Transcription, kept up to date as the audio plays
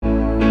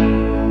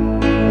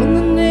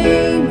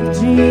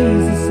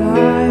Jesus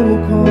I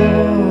will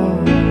call.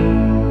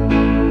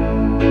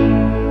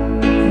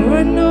 For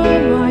I know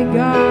my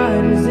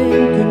God is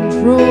in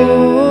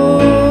control,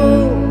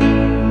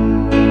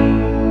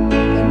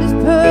 and His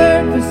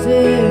purpose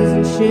is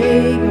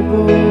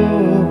unshakable.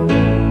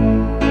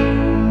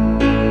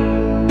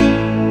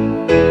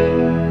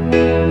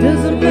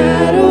 Doesn't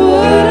matter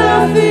what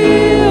I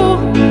feel,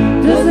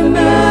 doesn't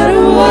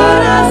matter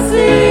what I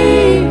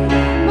see,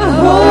 my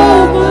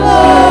hope will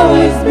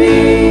always be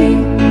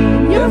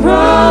in your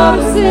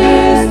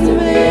promises to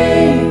me.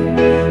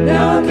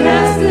 Now I'm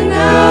casting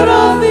out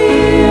all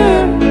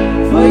fear,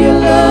 for your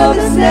love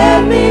has set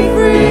me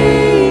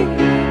free.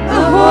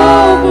 My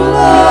hope will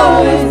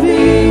always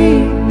be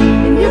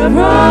in your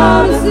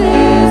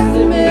promises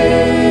to me.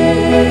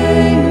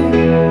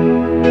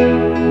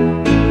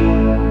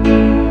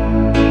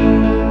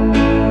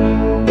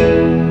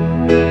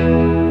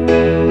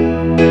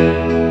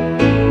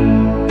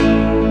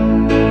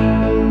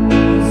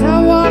 As I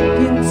walk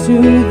into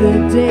the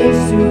days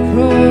to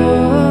come,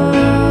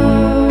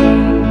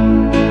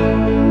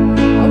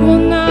 I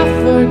will not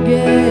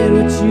forget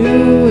what you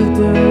have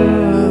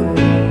done.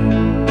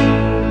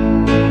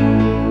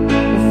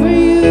 For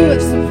you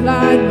have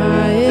supplied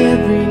my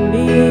every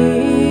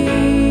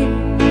need.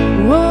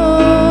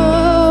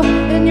 Oh,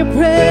 and your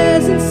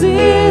presence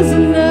is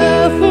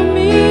enough for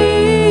me.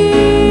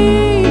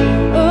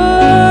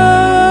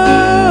 Oh,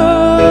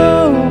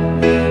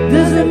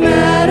 doesn't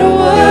matter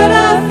what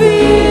I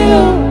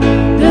feel,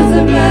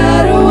 doesn't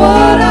matter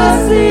what I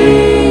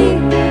see,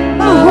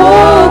 my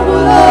hope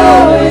will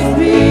always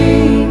be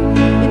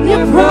in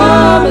your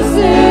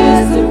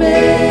promises to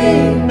me.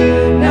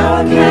 Now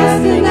I'm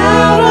casting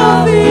out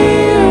all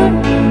fear,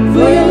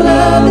 for your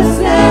love has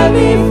set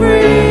me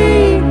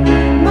free.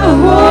 My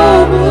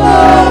hope will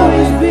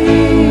always be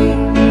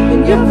in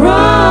your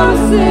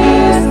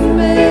promises to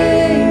me.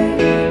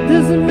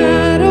 Doesn't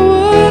matter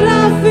what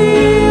I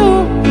feel,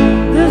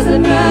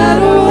 doesn't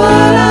matter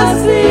what I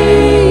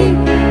see,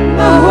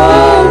 my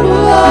hope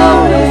will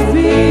always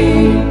be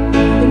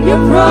in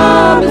your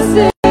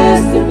promises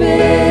to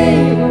me.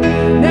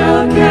 Now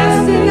I'm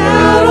casting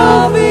out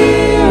all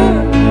fear,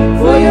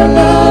 for your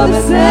love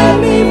has set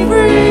me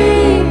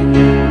free.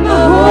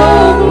 My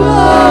hope will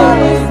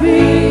always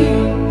be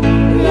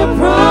in your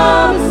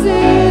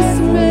promises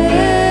to me.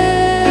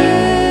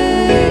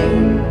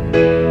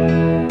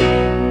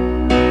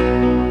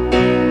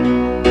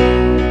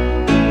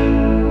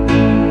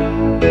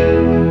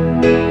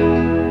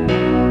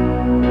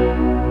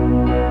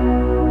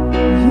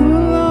 You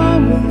will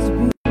always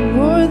be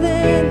more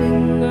than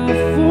enough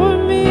for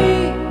me.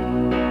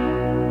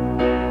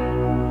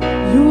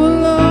 You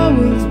will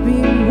always be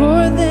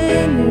more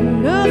than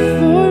enough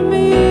for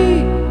me.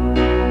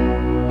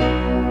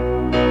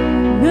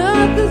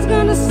 Nothing's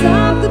gonna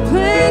stop the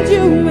plans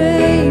you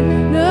made.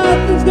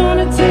 Nothing's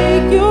gonna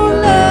take your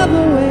love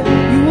away.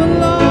 You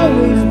will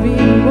always be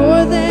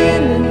more than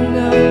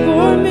enough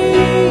for me.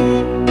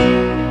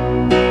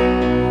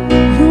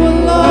 You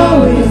will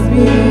always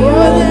be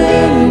more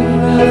than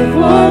enough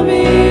for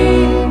me.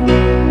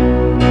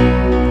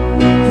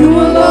 You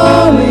will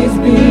always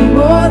be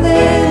more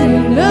than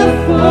enough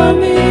for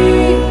me.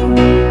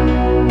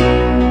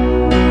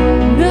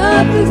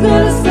 Nothing's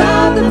gonna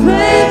stop the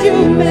plans you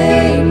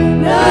made.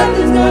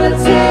 Nothing's gonna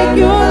take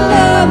your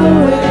love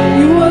away.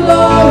 You will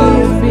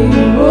always be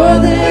more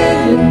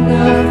than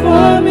enough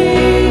for me.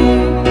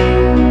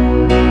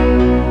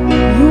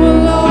 You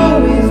will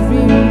always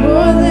be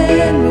more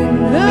than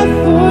enough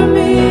for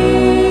me.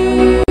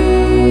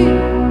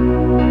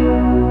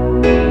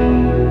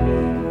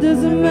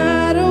 Doesn't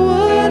matter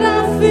what I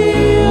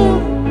feel,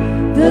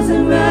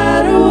 doesn't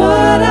matter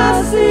what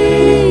I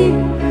see,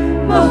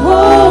 my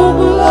hope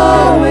will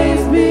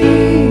always be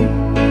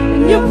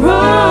in your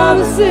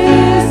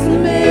promises to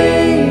me.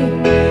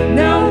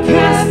 Now I'm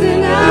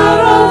casting out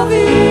all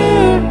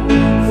fear,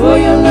 for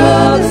your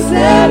love has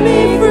set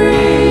me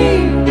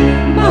free.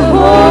 My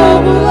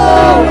hope will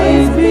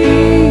always be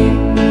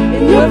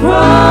in your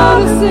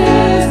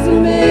promises to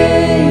me.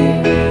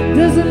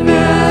 Doesn't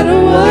matter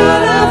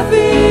what I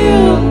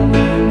feel,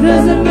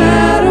 doesn't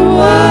matter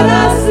what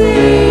I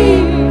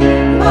see,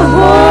 my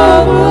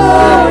hope will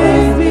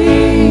always be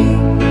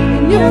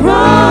in your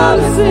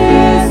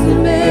promises to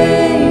me.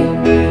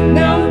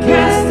 Now I'm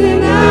casting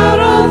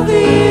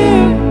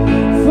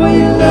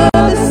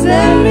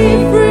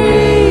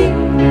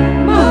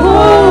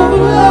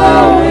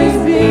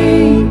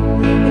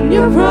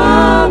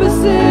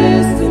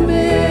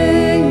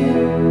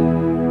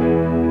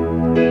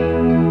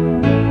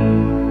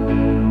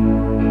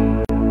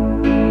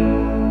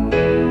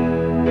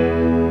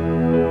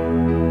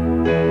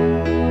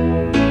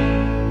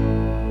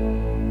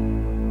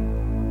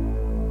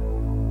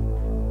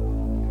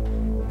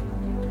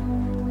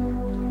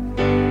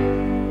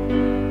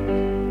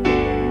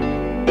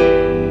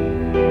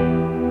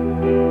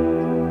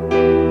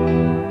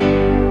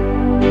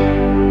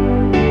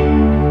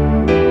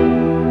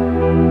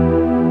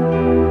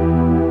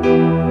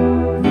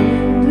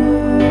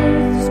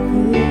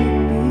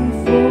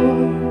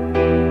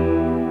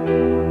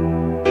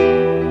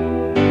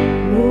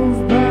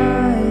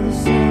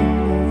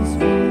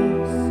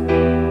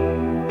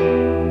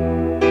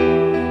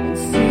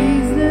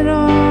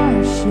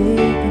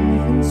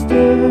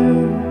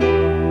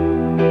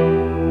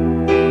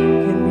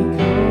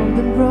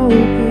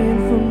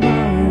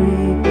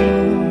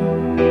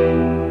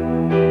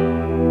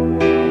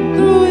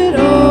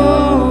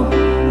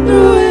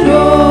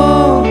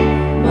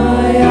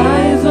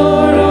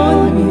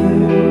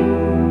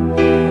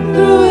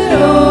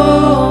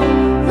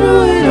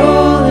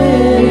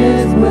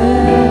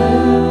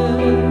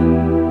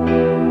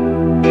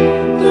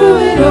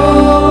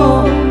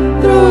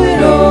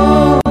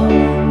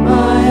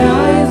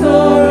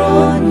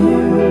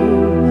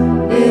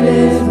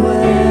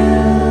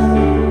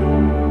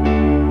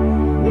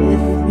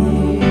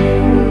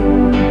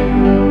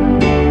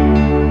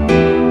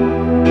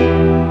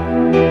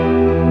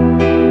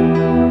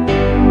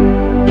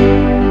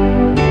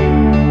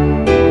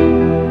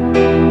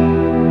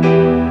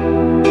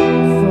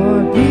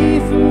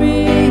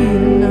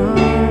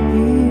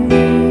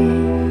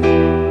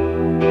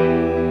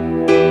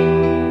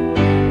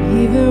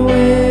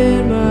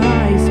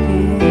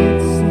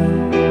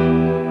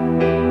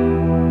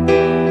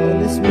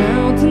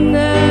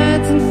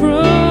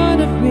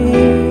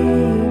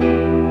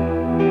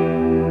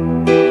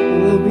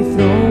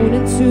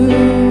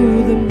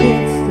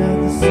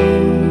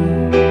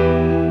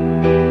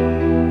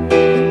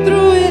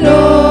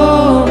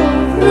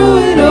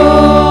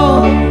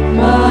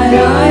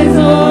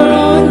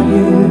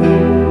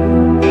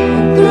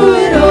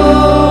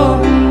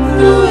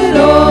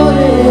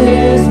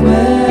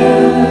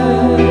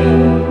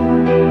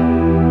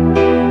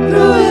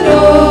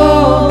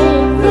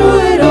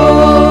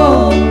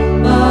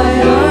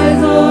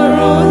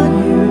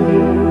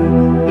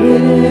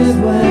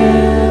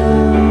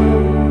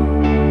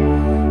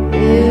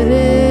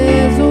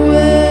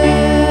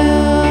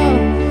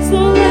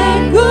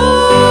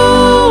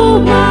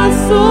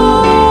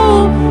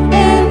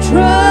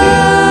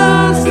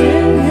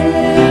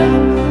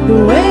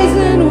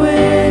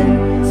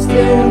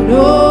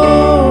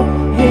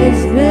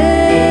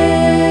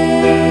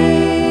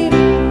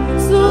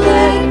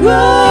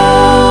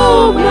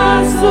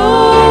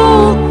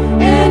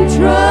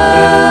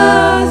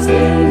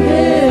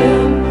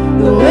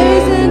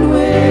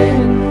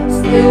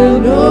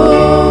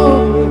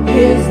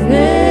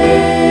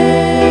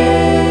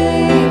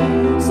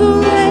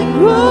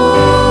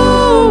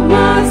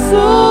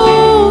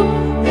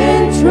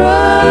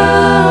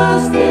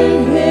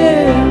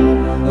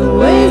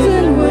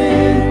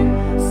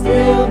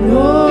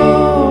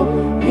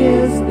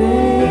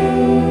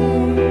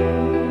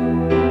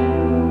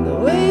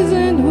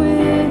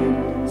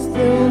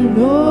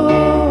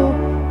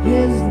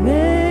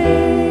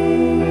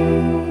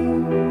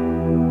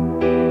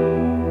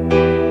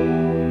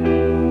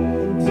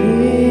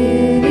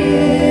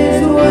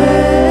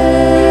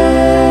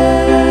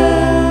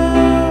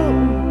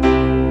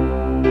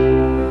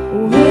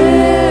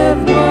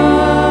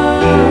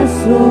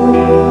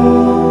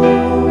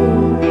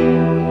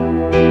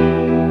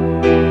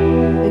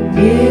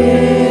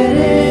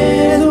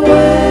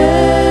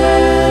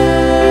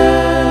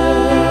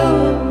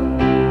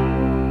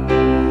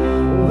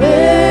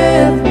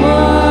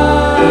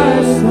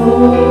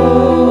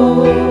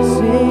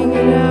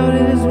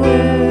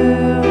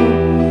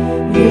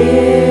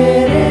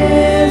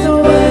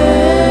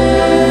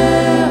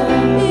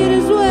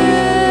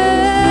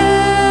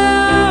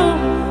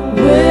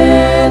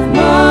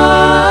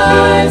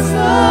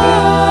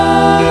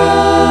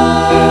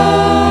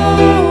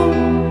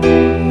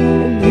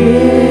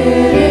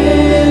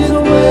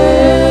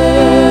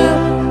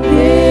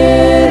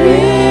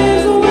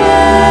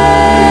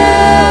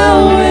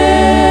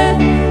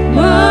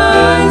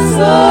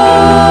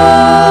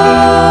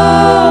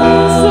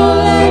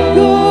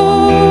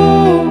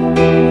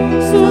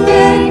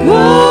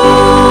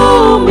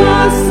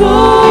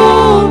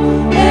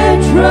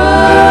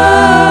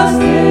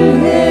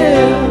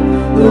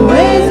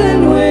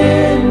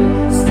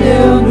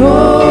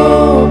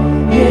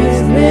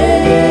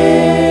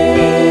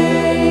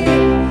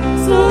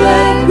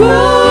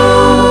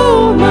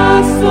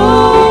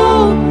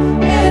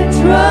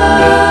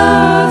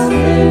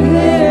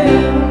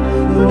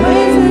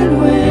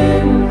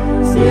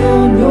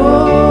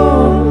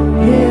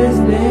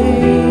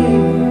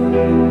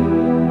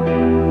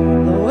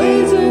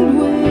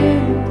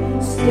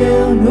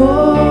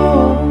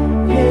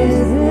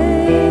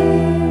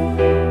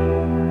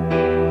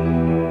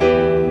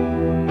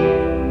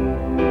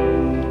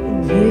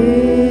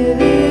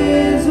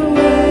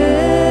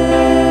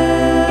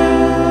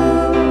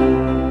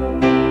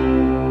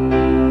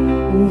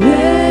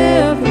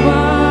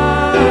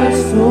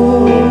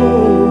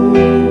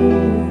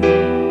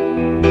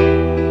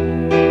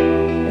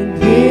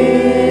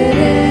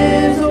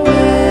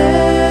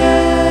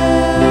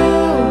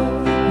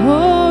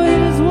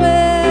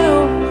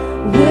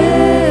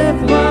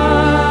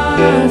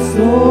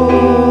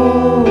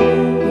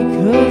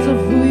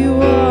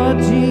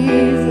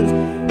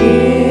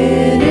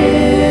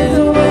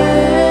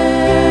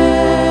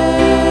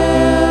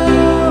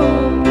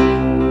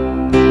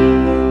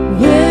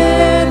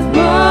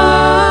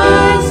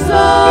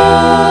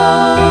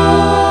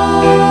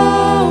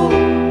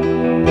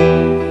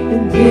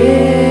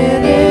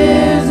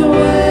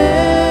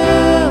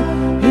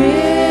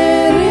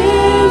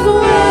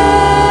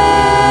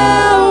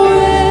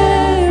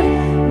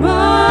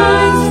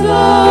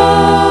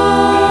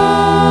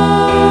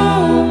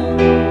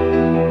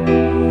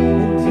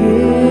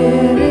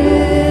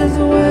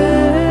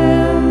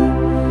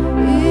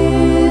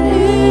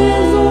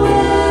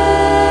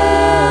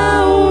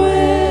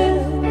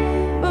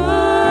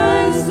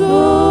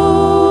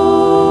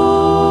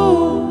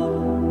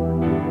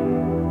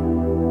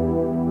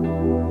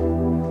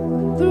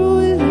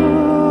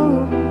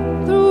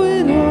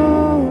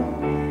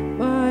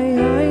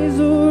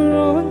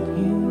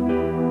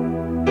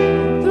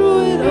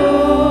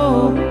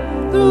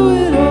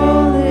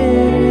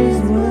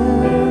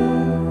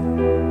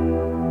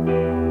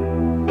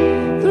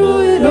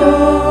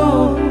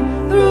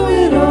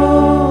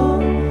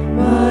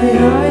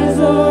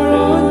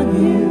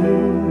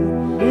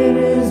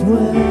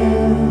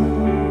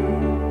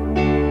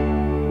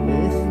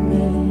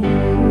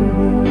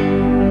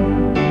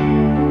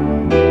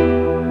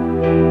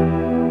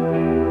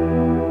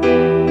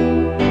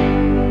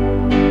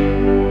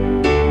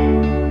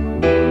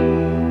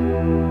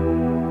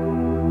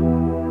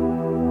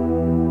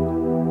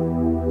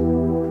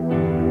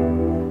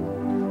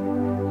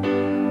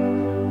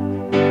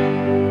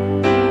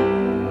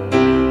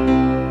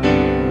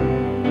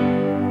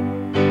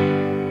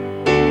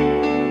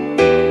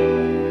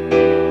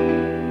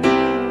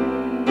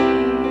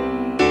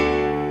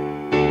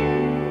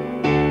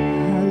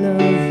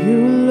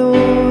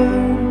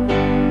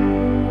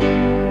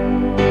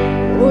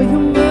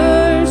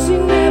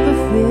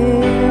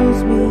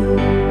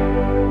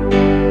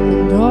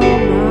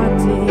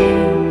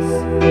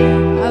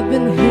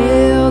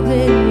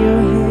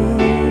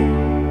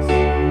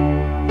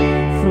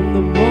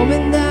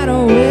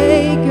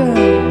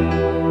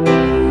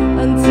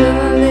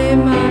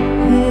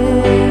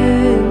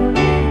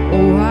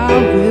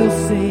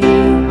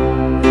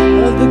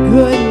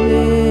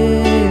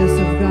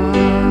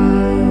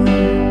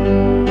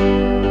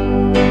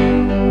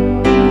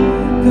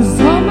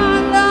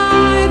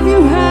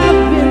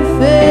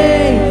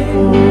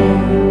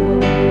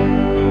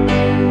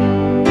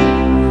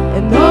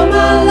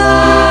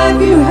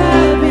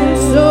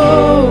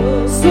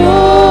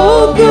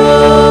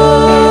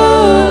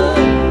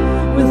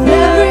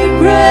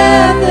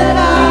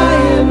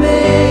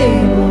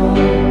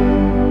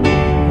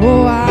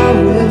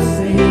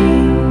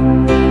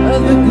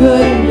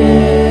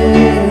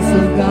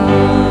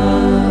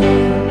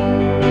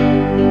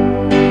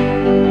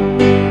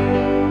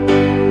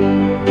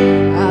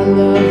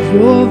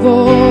your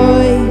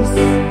voice.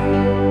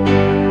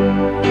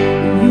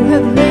 You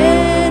have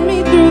led me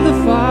through the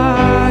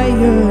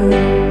fire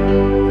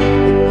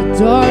in the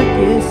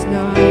darkest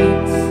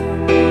nights.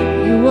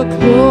 You were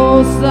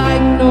close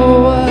like no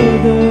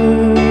other.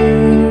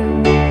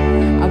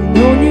 I've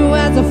known you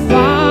as a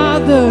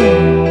father.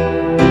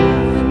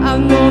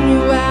 I've known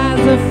you as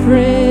a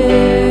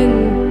friend.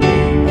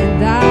 And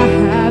I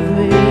have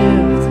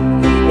lived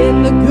in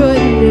the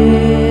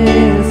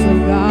goodness of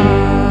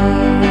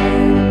God.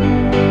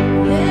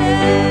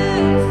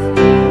 Yes.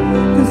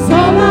 'Cause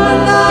all my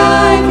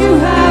life you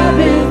have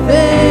been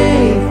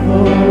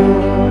faithful.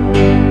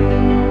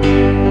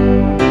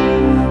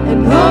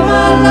 And all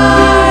my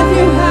life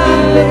you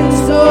have been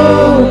so,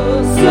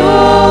 so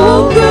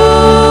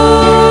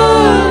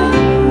good.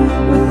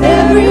 With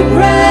every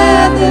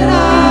breath that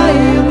I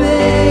am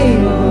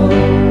able,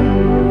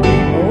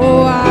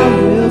 oh, I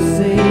will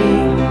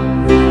sing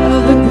of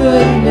the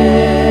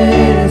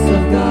goodness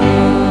of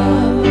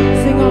God.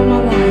 Sing all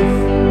my life.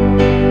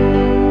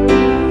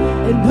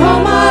 And all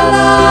my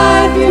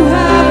life you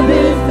have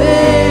been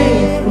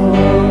faithful.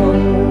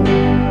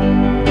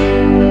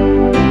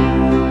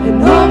 And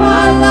all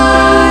my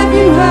life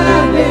you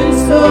have been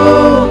so,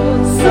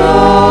 so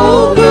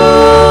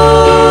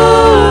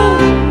good.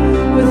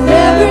 With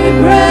every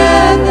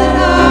breath that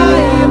I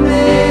am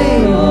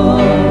able,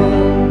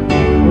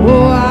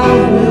 oh, I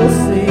will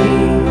sing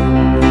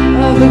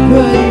of the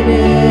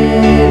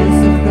goodness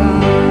of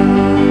God.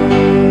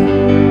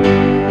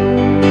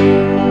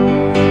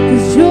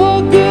 'Cause your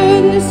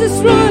goodness is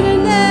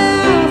running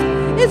out,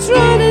 it's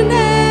running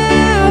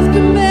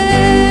after me.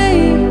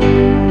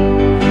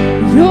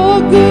 Your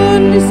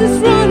goodness is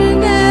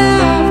running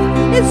out,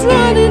 it's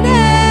running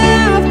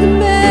after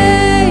me.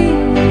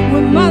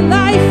 With my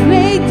life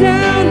laid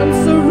down, I'm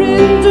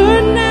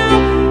surrendered now.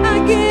 I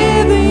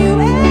give you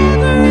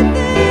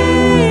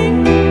everything.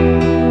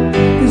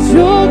 'Cause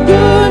your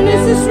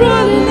goodness is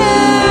running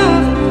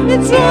out,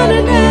 it's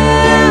running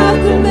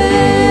after me.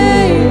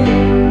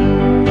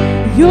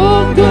 Your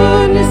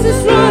goodness is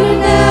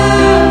running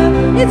out,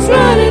 it's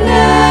running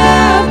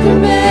after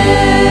me.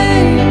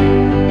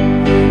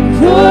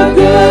 Your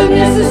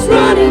goodness is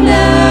running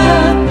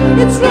out,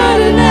 it's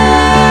running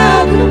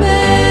after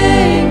me.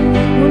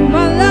 With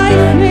my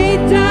life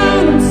laid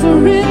down, I'm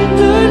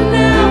surrendered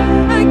now.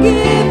 I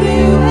give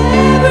you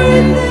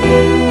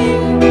everything.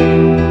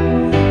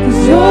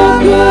 'Cause your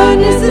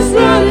goodness is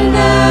running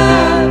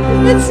out,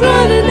 it's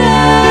running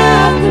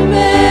after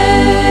me.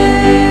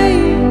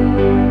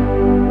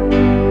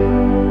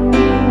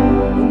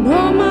 And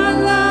all my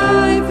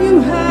life you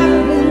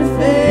have been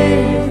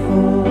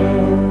faithful.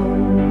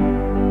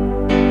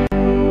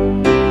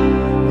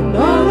 And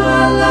all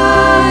my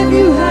life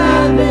you have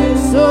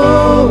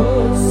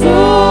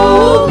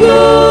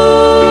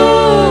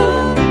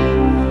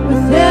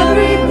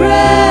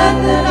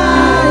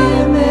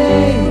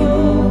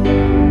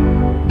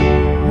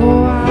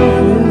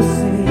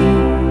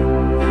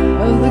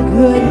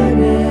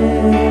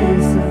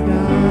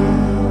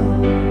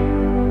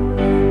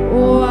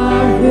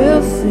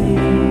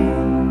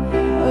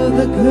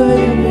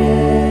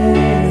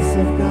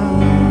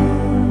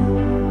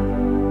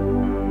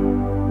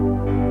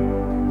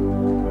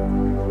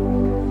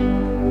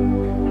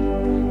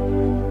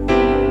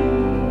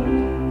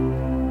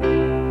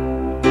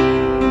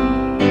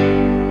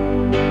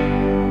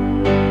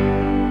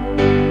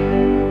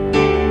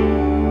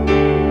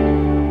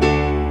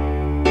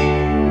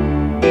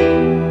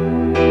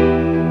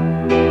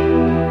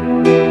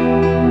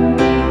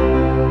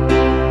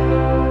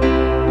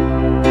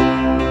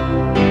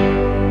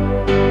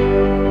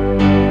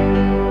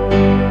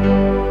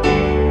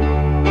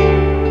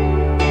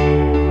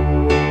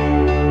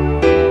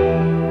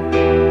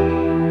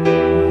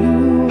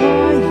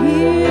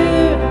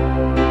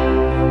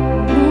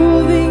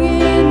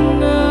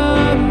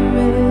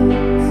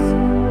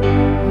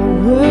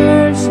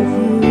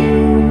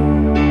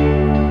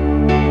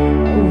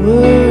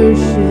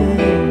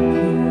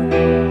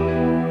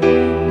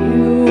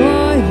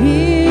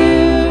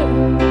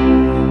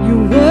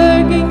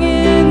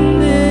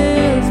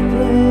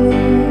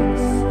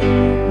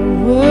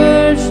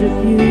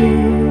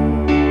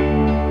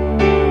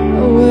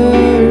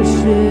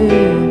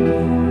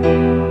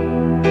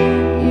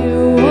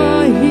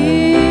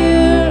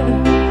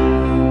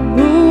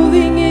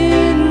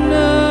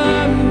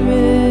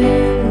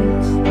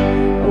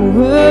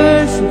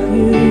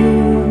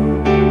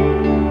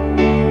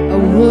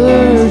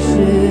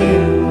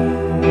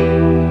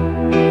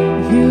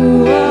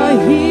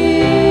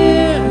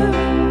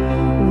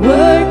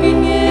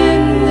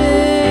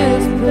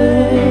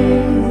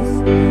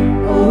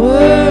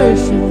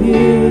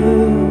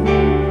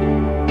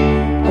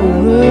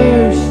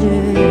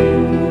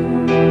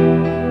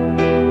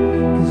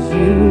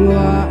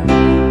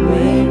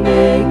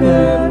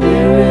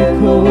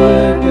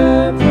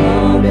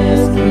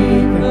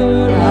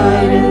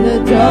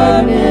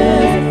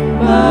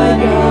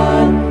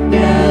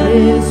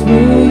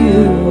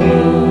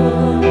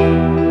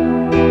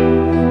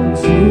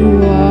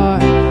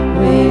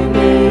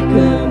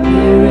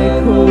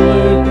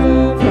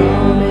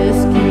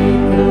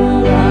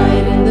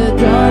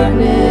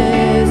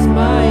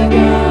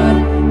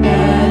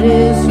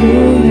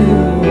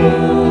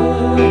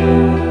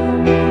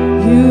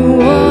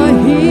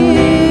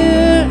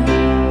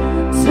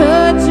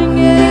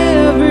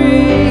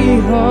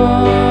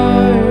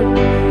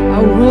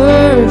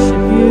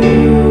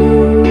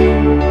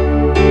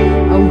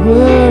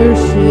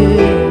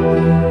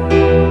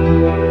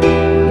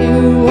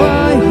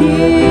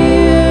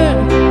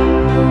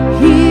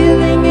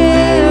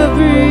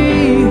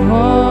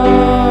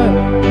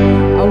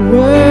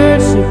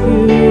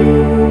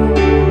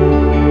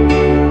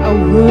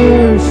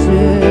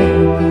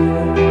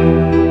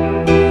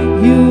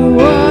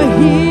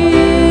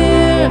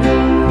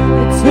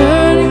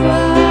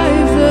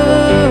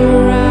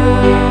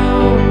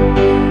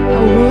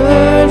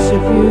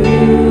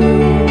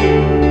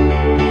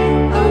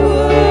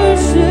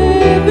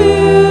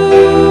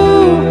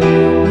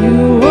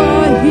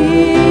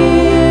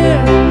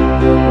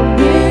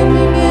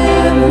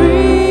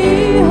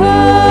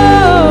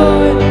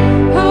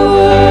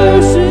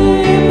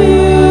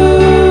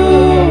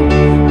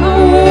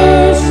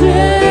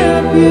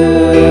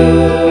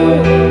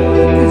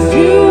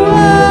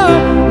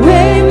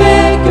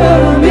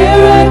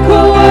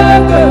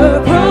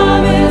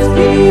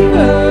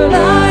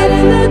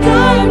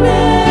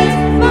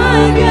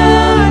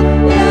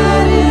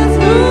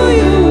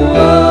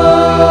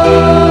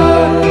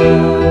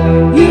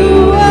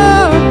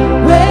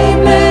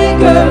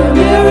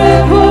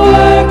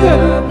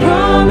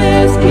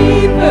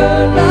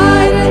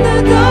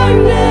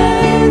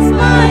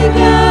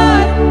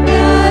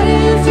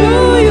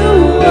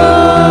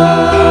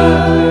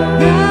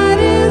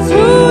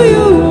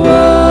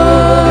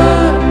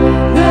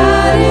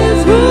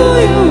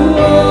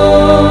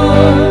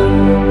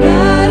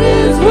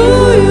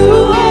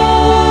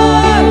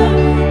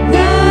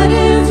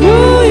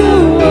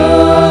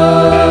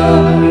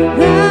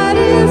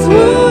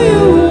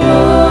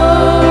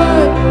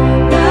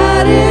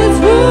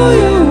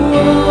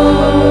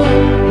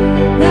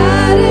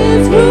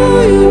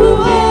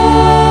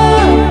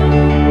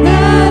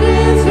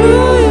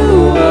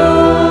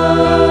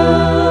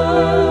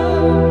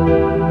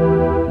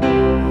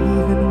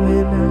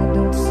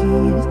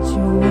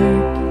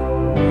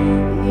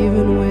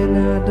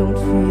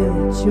feel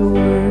that you're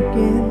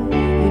working.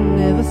 You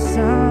never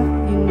stop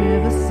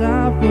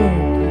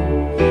working.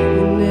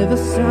 You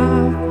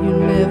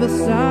never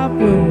stop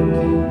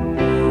working.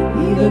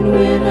 Even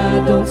when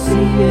I don't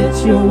see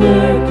it, you're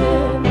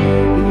working.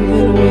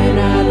 Even when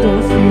I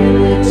don't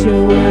feel it,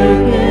 you're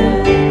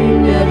working. You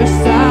never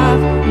stop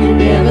working. You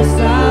never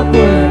stop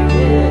working.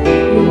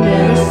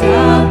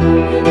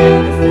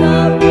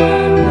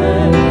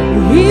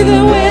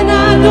 Even when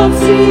I don't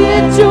see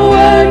it, you're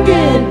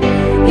working.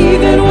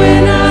 Even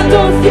when I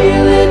don't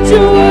feel it,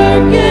 you're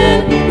working.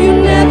 You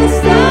never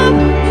stop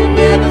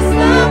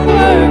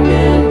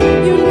working.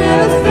 You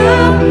never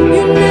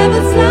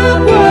stop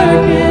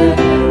working.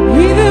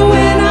 Even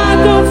when I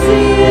don't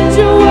see it,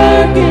 you're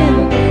working.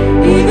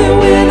 Even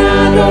when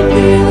I don't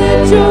feel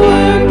it, you're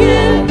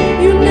working.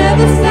 You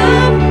never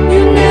stop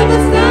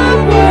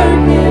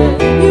working.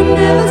 You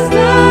never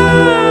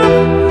stop.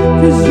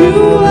 'Cause you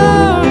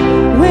are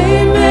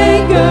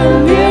waymaker,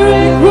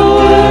 miracle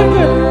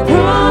worker,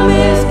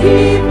 promise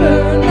keeper,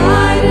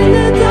 light in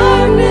the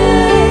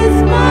darkness.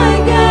 My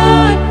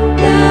God,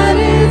 that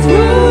is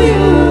who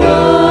you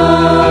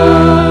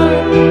are.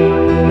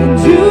 And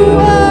you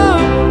are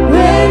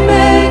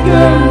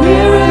waymaker,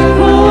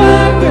 miracle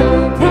worker,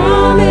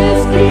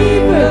 promise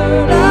keeper,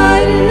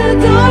 light in the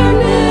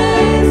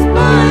darkness.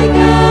 My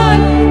God,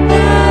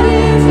 that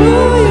is who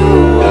you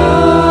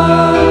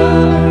are.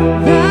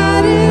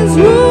 That is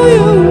who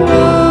you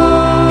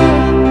are.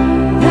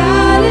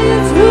 That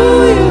is who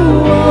you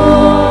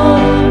are.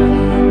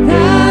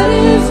 That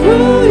is who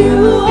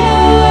you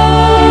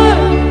are.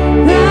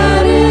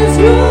 That is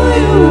who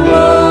you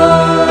are.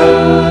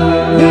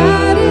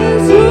 That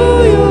is who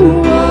you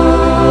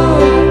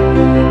are.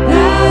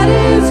 That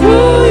is who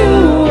you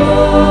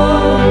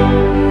are.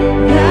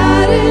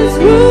 That is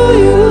who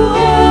you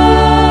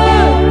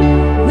are.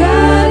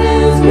 That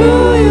is who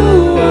you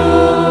are.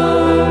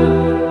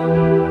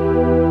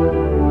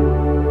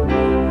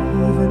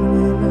 Even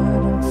when I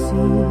don't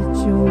see it,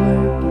 you're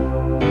working.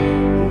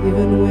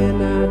 Even when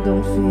I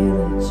don't feel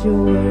it,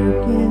 you're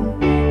working.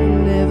 You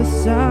never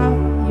stop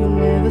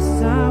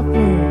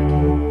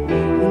working.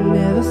 You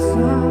never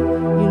stop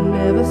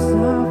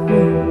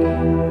working.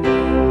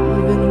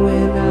 Even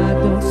when I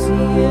don't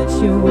see it,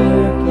 you're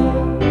working.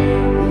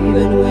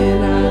 Even when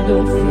I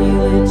don't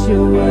feel it,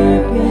 you're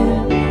working.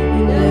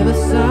 You never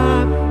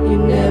stop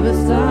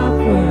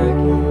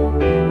working.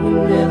 You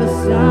never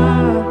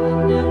stop.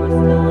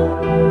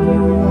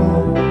 You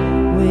are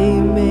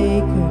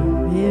waymaker,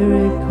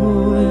 miracle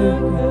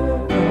worker,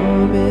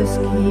 promise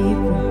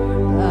keeper,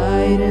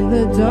 light in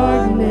the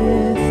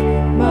darkness.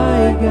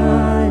 My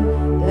God,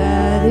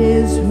 that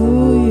is who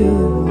you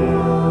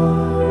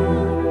are.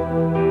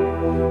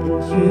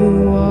 And you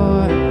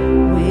are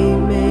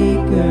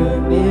waymaker,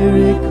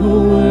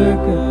 miracle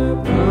worker,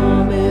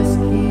 promise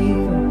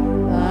keeper,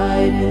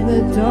 light in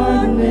the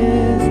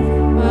darkness.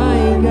 My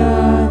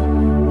God,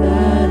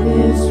 that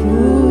is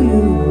who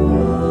you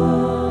are.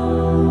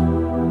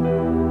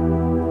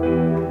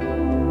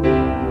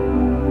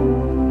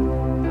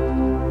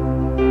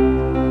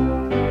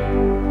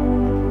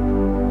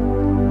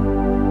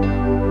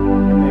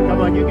 Hey,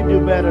 come on, you can do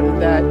better than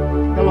that.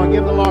 Come on,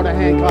 give the Lord a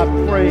hand clap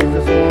of praise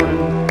this morning.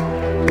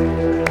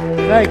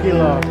 Thank you,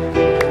 Lord.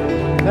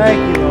 Thank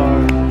you,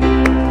 Lord.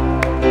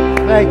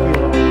 Thank you,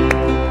 Lord.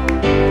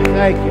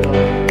 Thank you,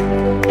 Lord.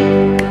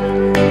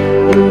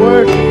 We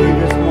worship you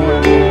this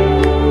morning.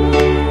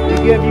 We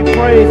give you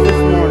praise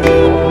this morning,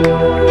 Lord.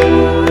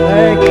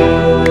 Thank you.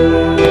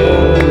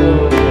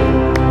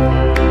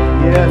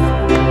 Yes.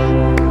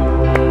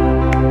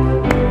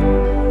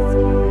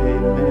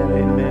 Amen,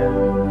 amen.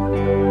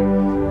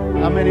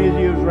 How many of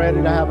you is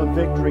ready to have a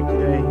victory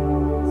today?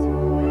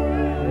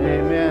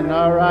 Amen.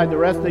 All right. The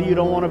rest of you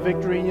don't want a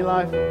victory in your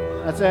life?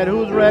 I said,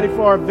 who's ready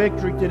for a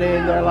victory today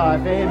in their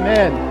life?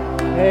 Amen.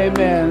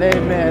 Amen.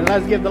 Amen.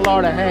 Let's give the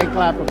Lord a hand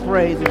clap of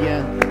praise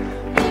again.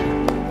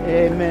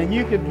 Amen.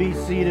 You could be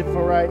seated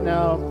for right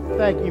now.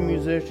 Thank you,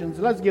 musicians.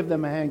 Let's give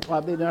them a hand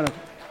clap. They've done a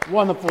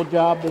wonderful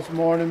job this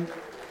morning.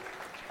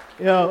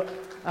 You know,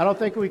 I don't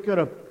think we could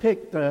have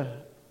picked a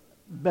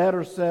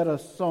better set of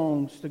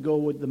songs to go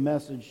with the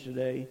message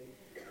today.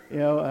 You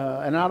know,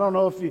 and I don't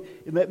know if you,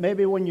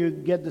 maybe when you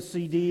get the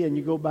CD and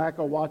you go back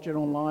or watch it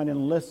online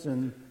and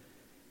listen,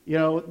 you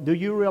know, do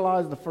you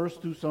realize the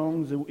first two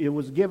songs, it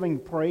was giving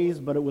praise,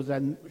 but it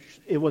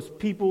was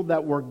people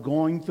that were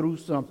going through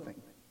something.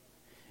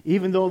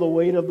 Even though the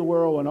weight of the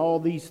world and all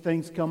these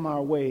things come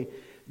our way,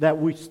 that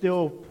we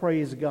still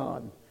praise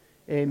God.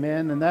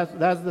 Amen. And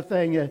that's the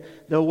thing.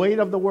 The weight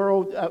of the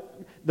world,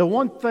 the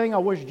one thing I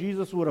wish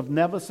Jesus would have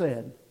never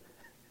said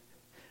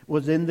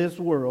was, in this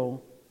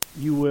world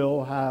you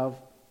will have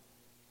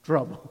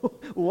trouble.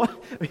 What?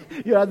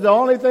 You know, the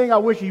only thing I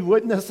wish he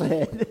wouldn't have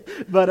said.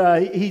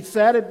 But he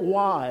said it.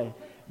 Why?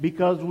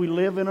 Because we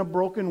live in a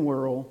broken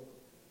world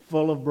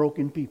full of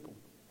broken people.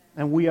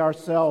 And we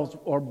ourselves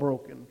are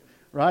broken.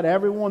 Right?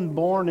 Everyone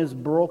born is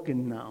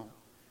broken now.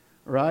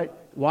 Right?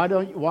 Why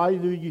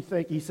do you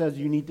think he says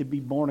you need to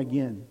be born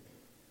again?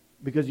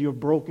 because you're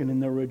broken in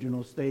the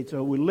original state.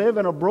 So we live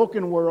in a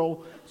broken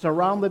world,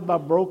 surrounded by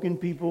broken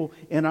people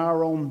in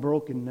our own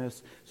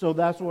brokenness. So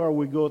that's where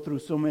we go through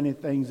so many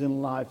things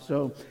in life.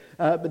 So,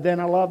 but then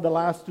I love the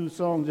last two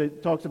songs.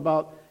 It talks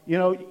about,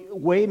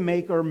 way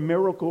maker,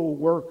 miracle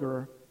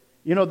worker.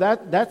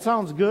 That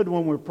sounds good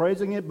when we're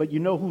praising it, but you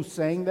know who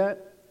sang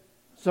that?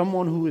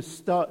 Someone who is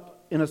stuck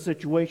in a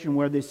situation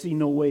where they see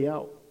no way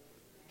out.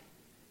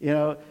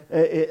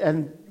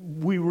 And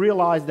we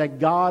realize that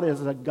God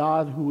is a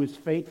God who is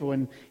faithful,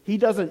 and He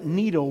doesn't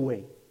need a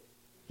way.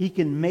 He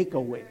can make a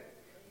way.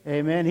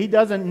 Amen. He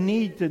doesn't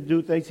need to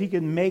do things. He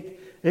can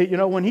make,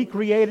 when He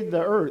created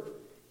the earth,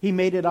 He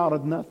made it out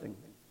of nothing.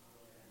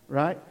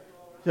 Right?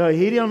 So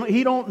He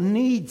don't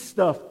need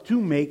stuff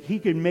to make. He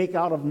can make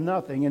out of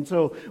nothing. And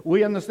so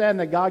we understand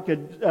that God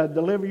could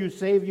deliver you,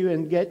 save you,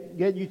 and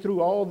get you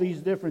through all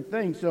these different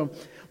things. So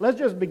let's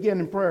just begin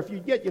in prayer. If you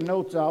get your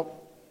notes out.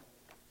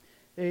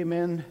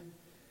 Amen.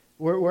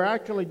 We're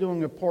actually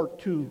doing a part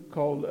 2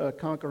 called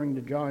Conquering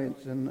the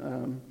Giants,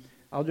 and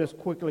I'll just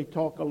quickly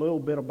talk a little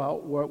bit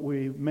about what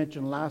we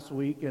mentioned last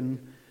week, and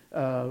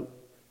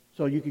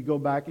so you could go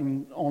back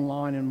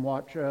online and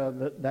watch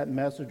that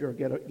message, or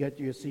get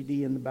you a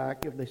CD in the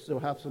back if they still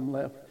have some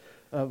left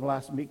of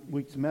last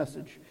week's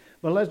message.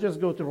 But let's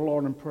just go to the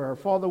Lord in prayer.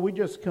 Father, we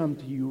just come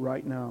to you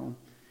right now.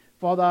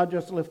 Father, I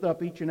just lift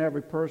up each and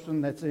every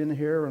person that's in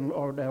here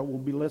or that will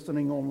be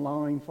listening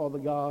online, Father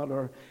God,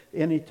 or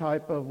any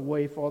type of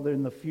way, Father,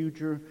 in the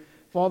future.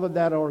 Father,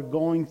 that are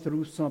going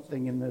through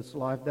something in this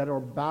life, that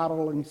are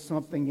battling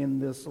something in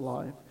this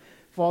life.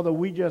 Father,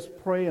 we just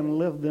pray and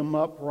lift them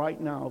up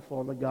right now,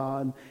 Father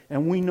God.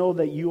 And we know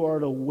that you are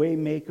the way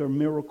maker,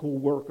 miracle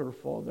worker,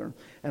 Father.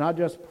 And I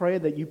just pray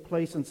that you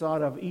place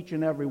inside of each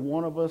and every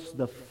one of us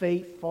the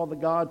faith, Father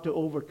God, to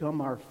overcome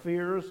our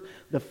fears,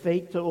 the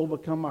faith to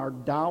overcome our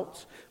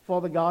doubts,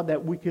 Father God,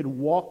 that we could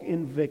walk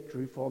in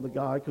victory, Father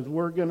God, because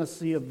we're going to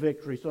see a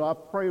victory. So I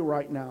pray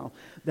right now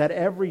that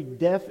every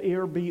deaf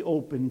ear be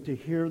open to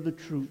hear the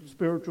truth,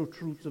 spiritual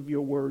truths of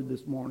your word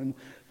this morning.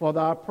 Father,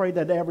 I pray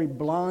that every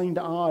blind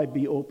eye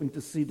be open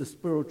to see the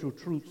spiritual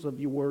truths of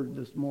your word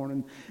this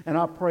morning. And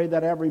I pray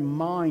that every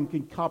mind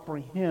can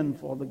comprehend,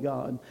 Father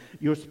God,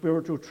 your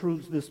spiritual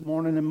truths this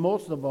morning. And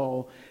most of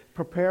all,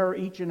 prepare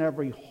each and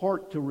every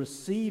heart to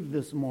receive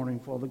this morning,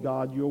 Father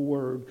God, your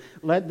word.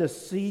 Let the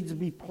seeds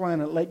be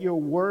planted. Let your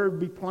word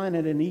be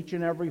planted in each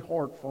and every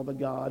heart, Father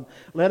God.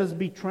 Let us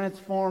be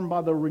transformed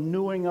by the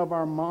renewing of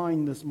our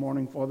mind this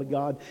morning, Father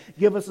God.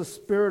 Give us a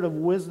spirit of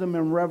wisdom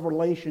and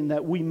revelation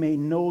that we may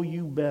know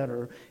you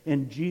better.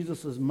 In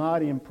Jesus'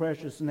 mighty and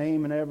precious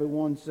name, and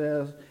everyone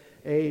says,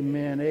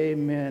 amen,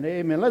 amen,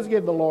 amen. Let's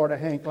give the Lord a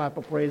hand clap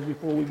of praise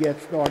before we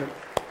get started.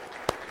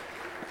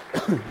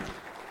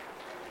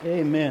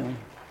 Amen.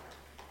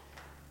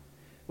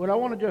 What I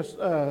want to just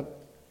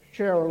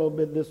share a little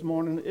bit this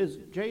morning is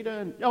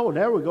Jada.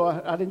 There we go.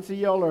 I didn't see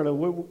y'all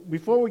earlier.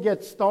 Before we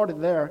get started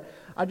there,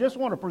 I just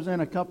want to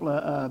present a couple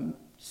of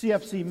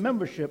CFC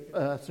membership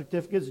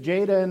certificates.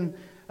 Jada and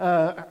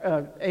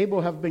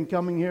Abel have been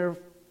coming here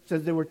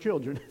since they were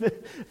children,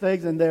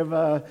 things, and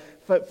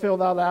they've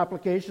filled out the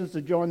applications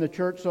to join the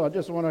church. So I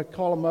just want to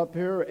call them up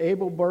here: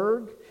 Abel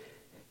Berg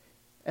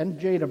and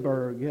Jada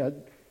Berg.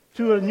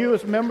 Two of the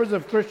newest members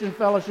of Christian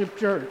Fellowship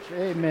Church.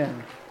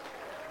 Amen.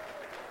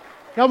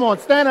 Come on,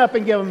 stand up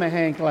and give them a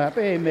hand clap.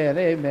 Amen,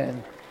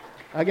 amen.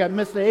 I got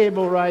Mr.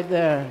 Abel right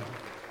there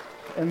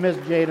and Miss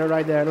Jada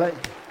right there.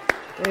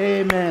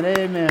 Amen,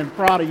 amen.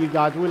 Proud of you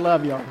guys. We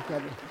love y'all.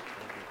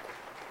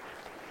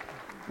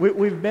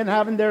 We've been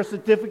having their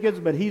certificates,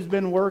 but he's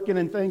been working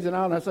and things and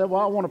all. And I said,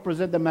 well, I want to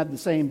present them at the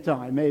same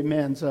time.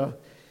 Amen. So,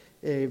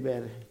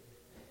 amen.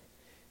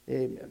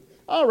 Amen.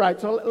 All right,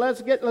 so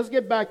let's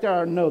get back to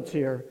our notes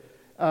here.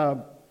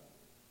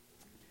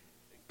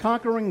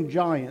 Conquering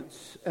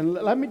giants. And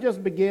let me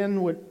just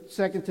begin with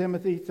 2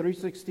 Timothy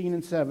 3:16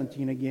 and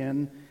 17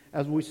 again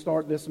as we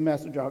start this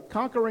message out.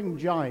 Conquering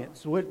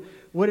giants. What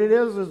it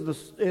is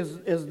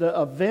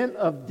the event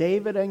of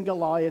David and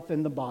Goliath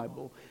in the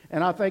Bible.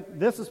 And I think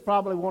this is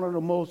probably one of the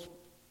most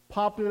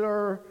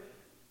popular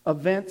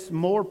events.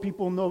 More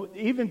people know,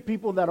 even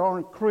people that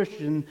aren't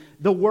Christian.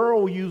 The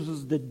world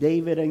uses the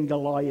David and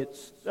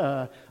Goliath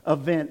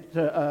event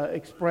to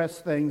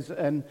express things.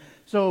 And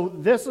so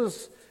this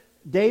is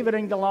David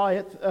and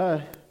Goliath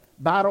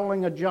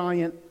battling a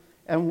giant.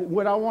 And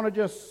what I want to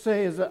just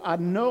say is that I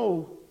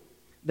know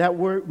that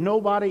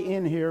nobody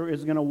in here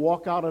is going to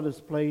walk out of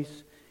this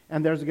place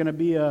and there's going to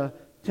be a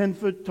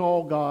 10-foot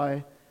tall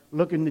guy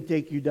looking to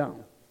take you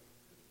down.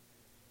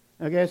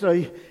 Okay, so,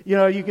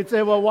 you could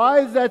say, well, why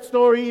is that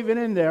story even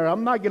in there?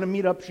 I'm not going to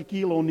meet up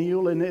Shaquille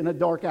O'Neal in a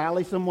dark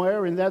alley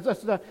somewhere. And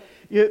that's not,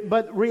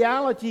 but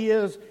reality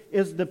is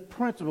the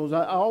principles.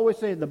 I always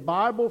say the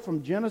Bible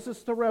from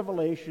Genesis to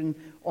Revelation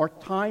are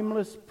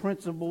timeless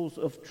principles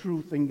of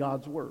truth in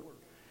God's Word.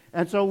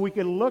 And so we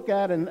can look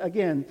at, and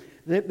again,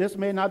 this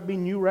may not be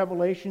new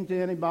revelation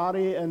to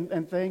anybody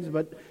and things,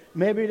 but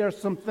maybe there's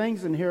some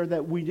things in here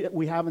that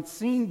we haven't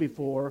seen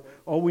before,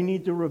 or we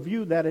need to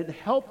review that it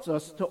helps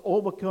us to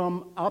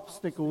overcome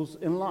obstacles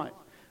in life.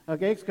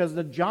 Okay, because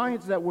the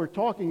giants that we're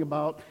talking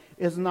about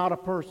is not a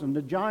person.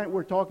 The giant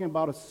we're talking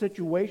about is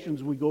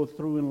situations we go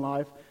through in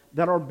life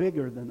that are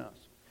bigger than us.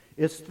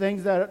 It's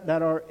things that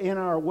are in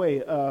our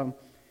way.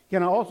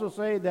 Can I also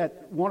say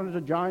that one of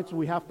the giants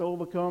we have to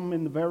overcome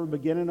in the very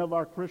beginning of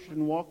our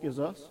Christian walk is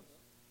us?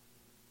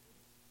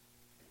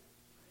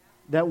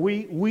 That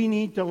we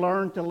need to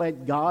learn to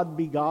let God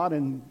be God,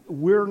 and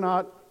we're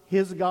not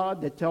His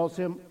God that tells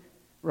Him,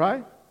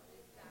 right?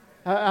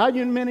 How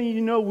many of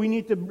you know we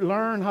need to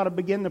learn how to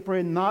begin to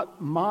pray,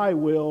 not my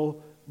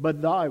will, but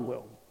thy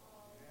will?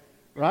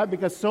 Right?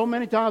 Because so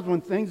many times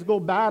when things go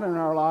bad in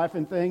our life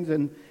and things,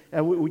 and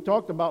we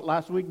talked about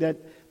last week that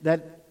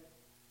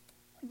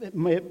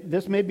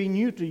this may be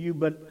new to you,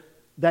 but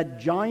that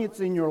giants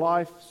in your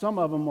life, some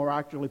of them are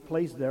actually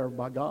placed there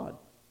by God.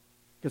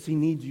 Because He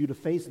needs you to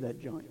face that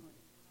giant.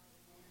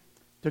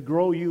 To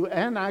grow you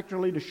and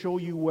actually to show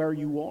you where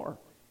you are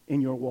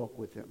in your walk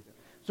with Him.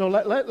 So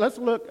let's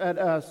look at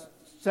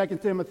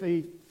 2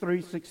 Timothy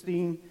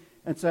 3:16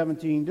 and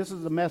 17. This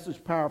is the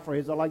Message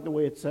paraphrase. I like the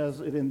way it says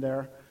it in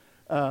there.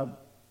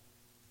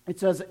 It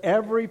says,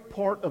 every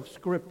part of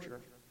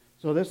Scripture.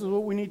 So this is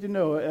what we need to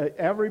know.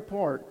 Every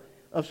part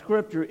of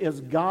Scripture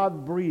is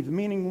God-breathed.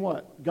 Meaning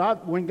what?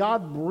 When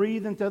God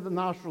breathed into the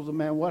nostrils of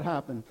man, what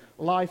happened?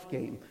 Life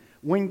came.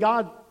 When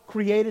God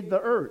created the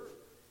earth,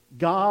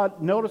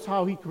 God, notice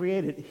how He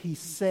created. He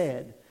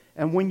said.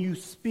 And when you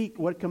speak,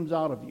 what comes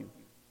out of you?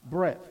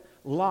 Breath.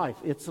 Life.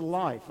 It's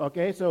life.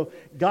 Okay? So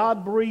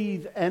God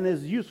breathed and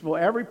is useful.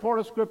 Every part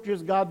of Scripture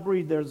is God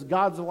breathed. There's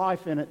God's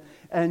life in it.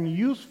 And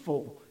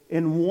useful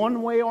in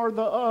one way or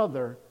the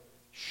other,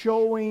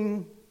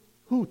 showing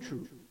who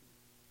true?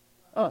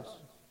 Us.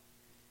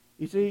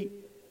 You see,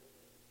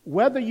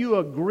 whether you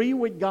agree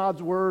with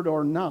God's word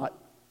or not,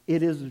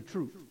 it is the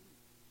truth.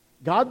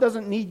 God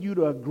doesn't need you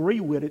to agree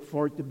with it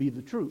for it to be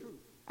the truth.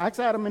 Ask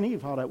Adam and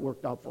Eve how that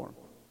worked out for them.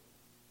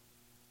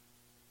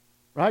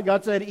 Right?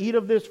 God said, eat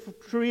of this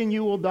tree and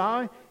you will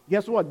die.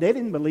 Guess what? They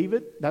didn't believe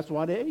it. That's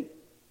why they ate.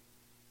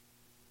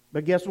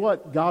 But guess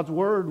what? God's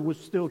word was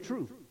still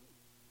true.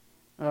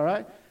 All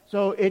right?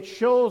 So it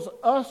shows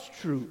us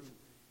truth,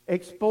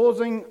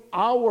 exposing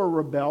our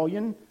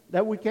rebellion,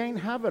 that we can't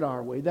have it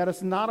our way, that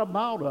it's not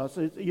about us.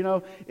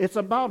 It's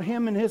about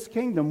Him and His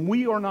kingdom.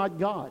 We are not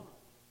God.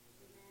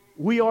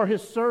 We are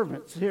His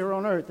servants here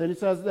on earth. And it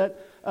says that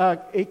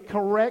it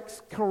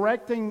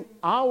correcting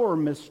our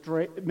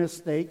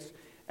mistakes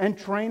and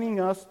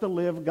training us to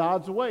live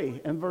God's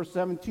way. And verse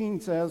 17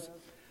 says,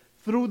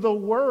 through the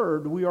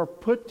word we are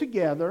put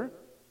together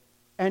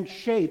and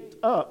shaped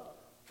up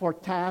for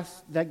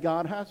tasks that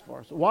God has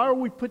for us. Why are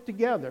we put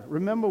together?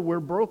 Remember,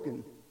 we're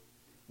broken.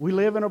 We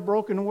live in a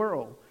broken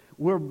world.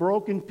 We're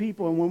broken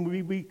people, and when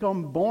we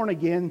become born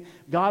again,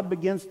 God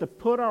begins to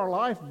put our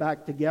life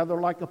back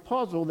together like a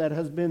puzzle that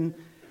has been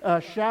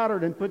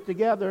shattered and put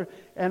together.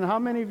 And how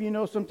many of you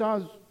know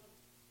sometimes,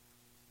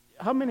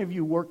 how many of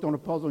you worked on a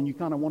puzzle and you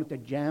kind of wanted to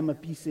jam a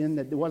piece in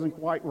that wasn't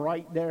quite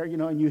right there,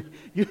 and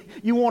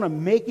you want to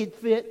make it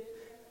fit?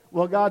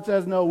 Well, God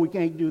says, no, we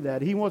can't do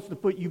that. He wants to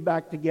put you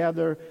back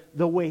together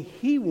the way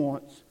He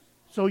wants,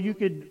 so you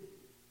could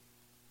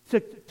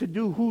to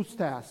do whose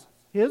task?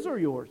 His or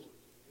yours?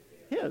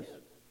 His.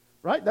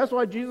 Right? That's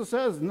why Jesus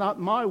says, not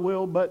my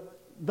will, but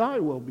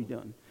thy will be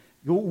done.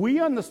 We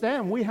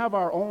understand we have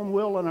our own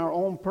will and our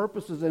own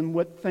purposes and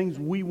what things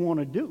we want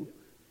to do.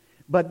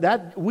 But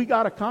that we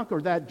got to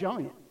conquer that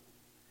giant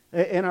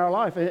in our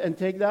life and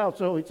take that out.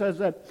 So it says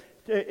that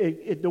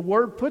the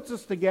Word puts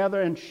us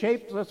together and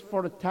shapes us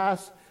for the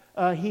task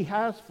He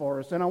has for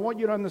us. And I want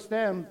you to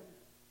understand,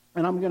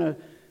 and I'm going to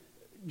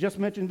just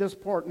mention this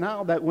part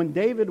now, that when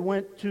David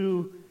went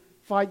to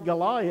fight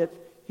Goliath,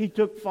 he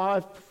took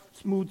 5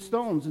 smooth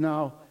stones.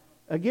 Now,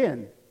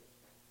 again,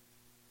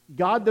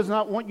 God does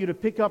not want you to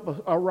pick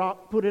up a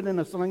rock, put it in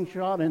a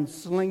slingshot, and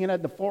sling it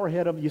at the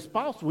forehead of your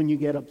spouse when you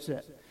get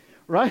upset.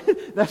 Right?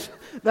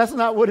 That's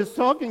not what it's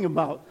talking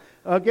about.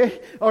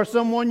 Okay? Or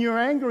someone you're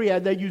angry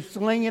at that you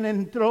sling it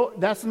and throw.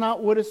 That's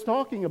not what it's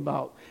talking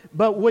about.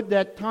 But what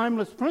that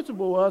timeless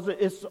principle was,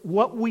 it's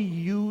what we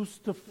use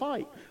to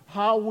fight.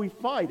 How we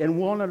fight. And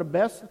one of the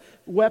best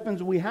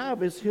weapons we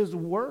have is His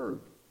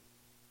Word.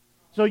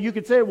 So you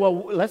could say,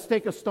 well, let's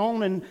take a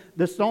stone, and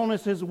the stone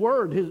is His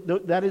Word.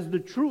 That is the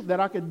truth, that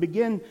I could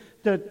begin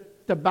to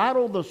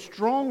battle the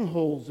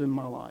strongholds in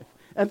my life.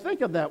 And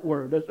think of that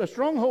word. A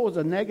stronghold is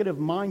a negative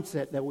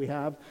mindset that we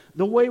have,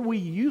 the way we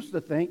used to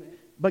think,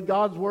 but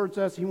God's Word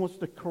says He wants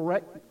to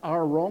correct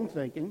our wrong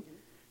thinking,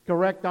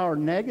 correct our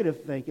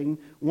negative thinking,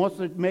 wants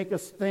to make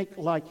us think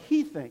like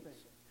He thinks,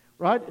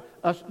 right?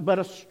 But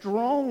a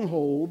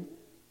stronghold,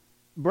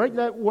 break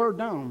that word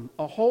down.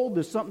 A hold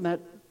is something that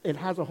it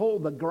has a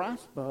hold, a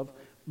grasp of,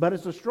 but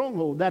it's a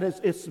stronghold. That is,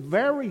 it's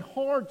very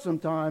hard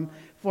sometimes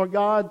for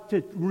God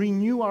to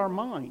renew our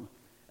mind.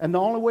 And the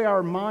only way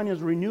our mind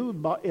is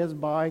renewed is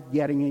by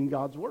getting in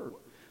God's Word.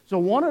 So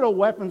one of the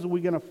weapons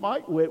we're going to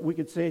fight with, we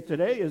could say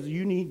today, is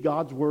you need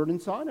God's Word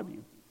inside of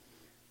you.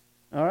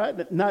 All right?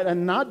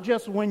 And not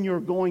just when you're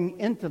going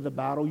into the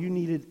battle. You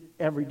need it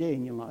every day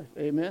in your life.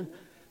 Amen?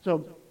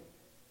 So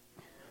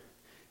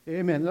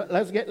Amen.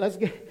 Let's get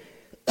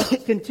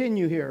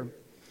continue here.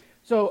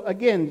 So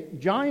again,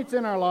 giants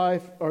in our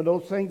life are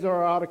those things that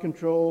are out of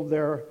control.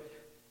 They're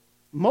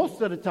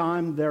most of the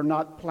time they're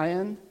not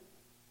planned.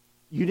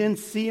 You didn't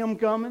see them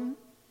coming.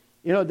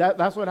 You know,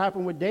 that's what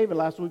happened with David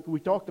last week. We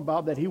talked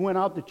about that. He went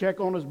out to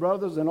check on his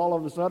brothers, and all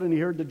of a sudden he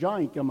heard the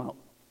giant come out.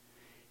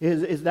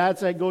 His dad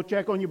said, go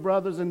check on your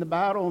brothers in the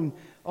battle and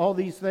all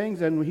these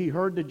things, and he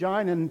heard the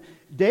giant, and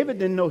David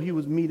didn't know he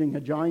was meeting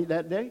a giant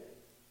that day.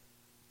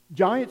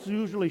 Giants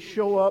usually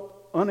show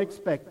up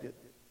unexpected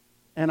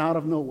and out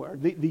of nowhere.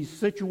 These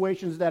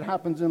situations that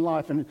happens in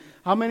life. And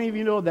how many of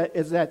you know that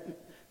is that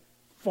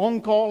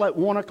phone call at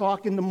 1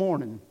 o'clock in the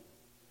morning?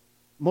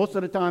 Most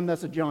of the time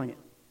that's a giant.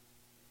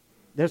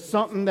 There's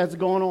something that's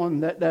going on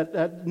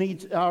that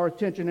needs our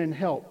attention and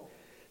help.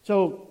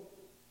 So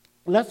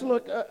let's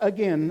look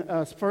again,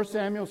 1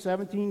 Samuel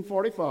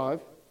 17:45.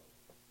 Let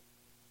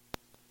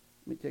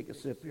me take a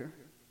sip here.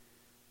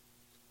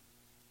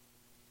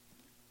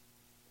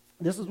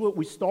 This is what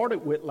we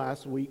started with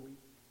last week,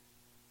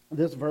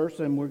 this verse,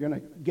 and we're going to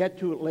get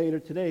to it later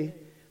today.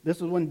 This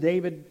is when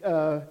David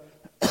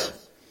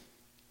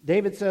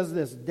says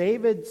this.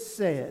 David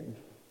said,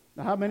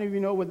 now how many of you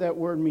know what that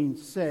word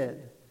means,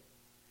 said?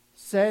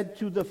 Said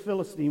to the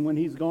Philistine when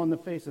he's gone to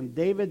face him.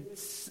 The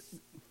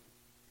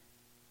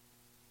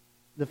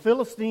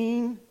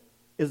Philistine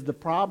is the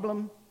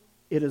problem.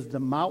 It is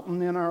the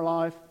mountain in our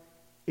life.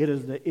 It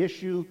is the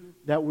issue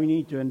that we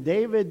need to. And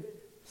David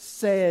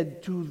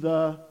said to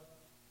the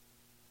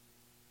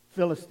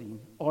Philistine,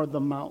 or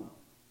the mountain.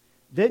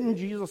 Didn't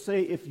Jesus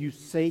say, if you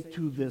say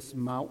to this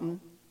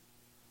mountain?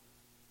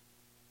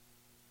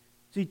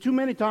 See, too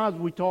many times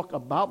we talk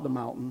about the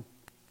mountain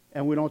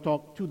and we don't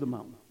talk to the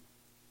mountain.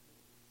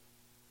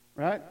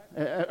 Right?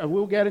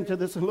 We'll get into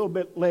this a little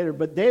bit later.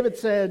 But David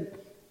said,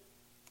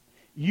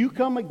 you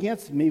come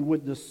against me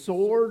with the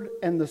sword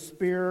and the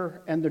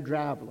spear and the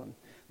javelin.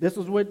 This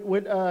is what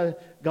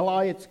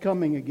Goliath's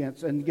coming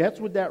against. And guess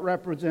what that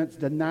represents?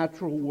 The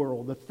natural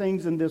world, the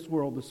things in this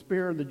world, the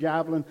spear, the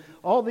javelin,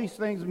 all these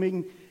things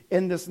mean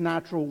in this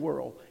natural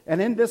world.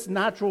 And in this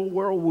natural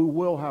world, we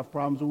will have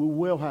problems, we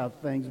will have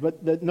things.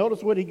 But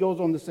notice what he goes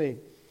on to say.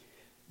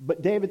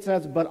 But David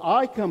says, but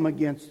I come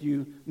against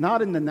you,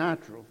 not in the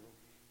natural.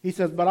 He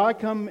says, but I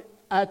come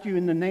at you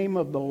in the name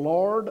of the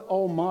Lord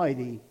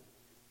Almighty,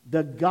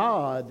 the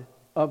God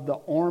of the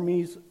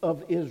armies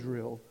of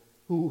Israel,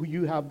 who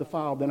you have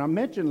defiled. And I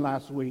mentioned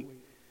last week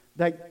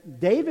that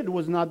David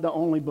was not the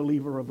only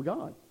believer of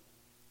God.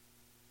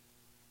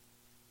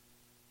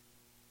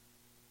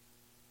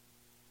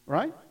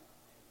 Right?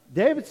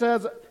 David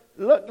says,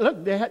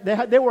 look,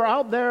 they were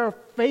out there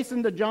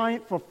facing the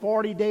giant for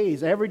 40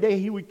 days. Every day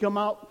he would come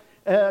out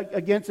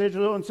against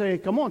Israel and say,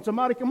 come on,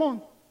 somebody come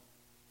on.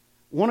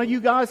 One of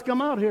you guys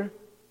come out here.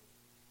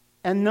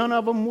 And none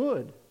of them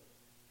would.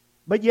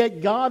 But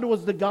yet God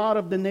was the God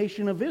of the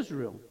nation of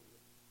Israel.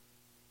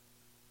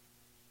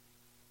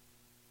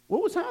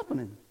 What was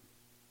happening?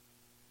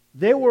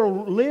 They were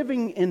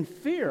living in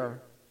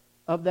fear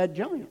of that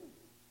giant.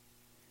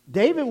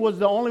 David was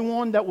the only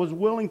one that was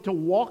willing to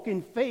walk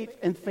in faith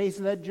and face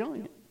that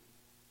giant.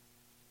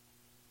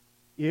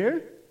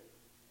 You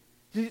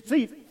hear?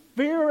 See,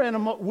 fear and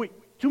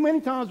too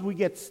many times we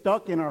get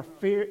stuck in our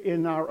fear,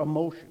 in our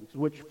emotions,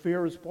 which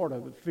fear is part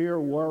of it.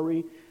 Fear,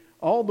 worry,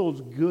 all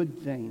those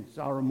good things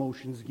our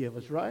emotions give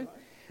us, right?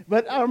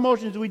 But our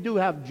emotions, we do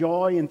have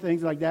joy and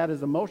things like that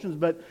as emotions.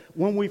 But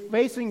when we're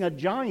facing a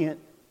giant,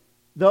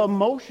 the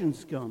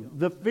emotions come,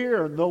 the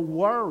fear, the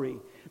worry.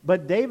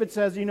 But David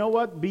says, you know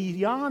what?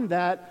 Beyond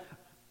that,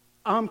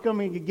 I'm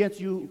coming against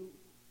you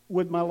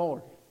with my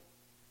Lord.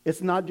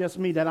 It's not just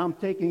me, that I'm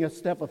taking a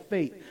step of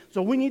faith.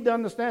 So we need to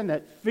understand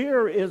that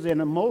fear is an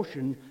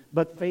emotion,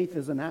 but faith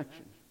is an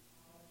action.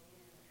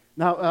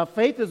 Now,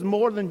 faith is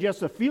more than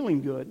just a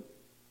feeling good.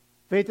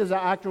 Faith is an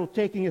actual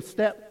taking a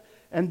step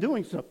and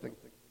doing something.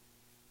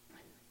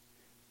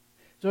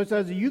 So it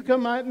says, you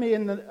come at me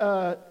in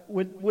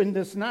with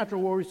this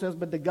natural war. He says,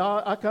 but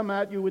I come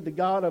at you with the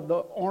God of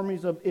the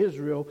armies of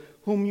Israel,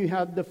 whom you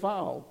have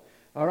defiled.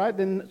 All right,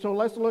 then. So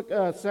let's look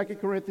 2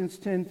 Corinthians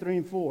 10:3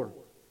 and 4. It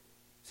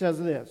says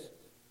this: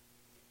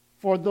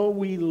 for though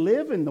we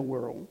live in the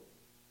world,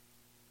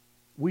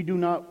 we do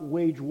not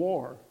wage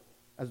war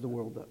as the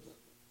world does.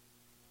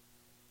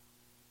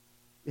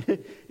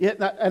 Yeah,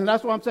 and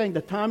that's what I'm saying.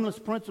 The timeless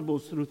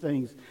principles through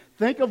things.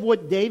 Think of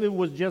what David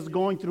was just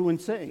going through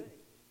and saying.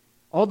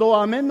 Although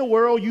I'm in the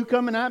world, you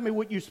coming at me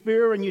with your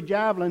spear and your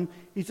javelin,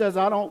 he says,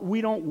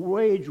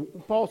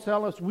 Paul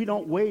tells us we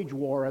don't wage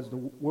war as the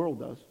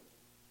world does.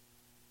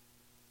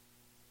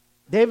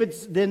 David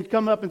then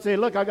come up and say,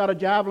 look, I got a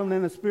javelin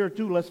and a spear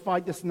too. Let's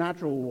fight this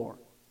natural war.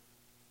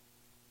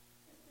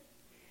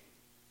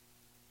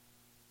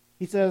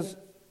 He says,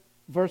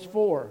 verse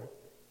 4,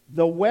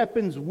 the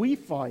weapons we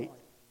fight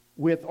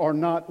with are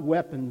not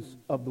weapons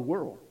of the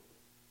world.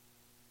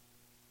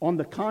 On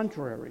the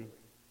contrary,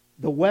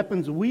 the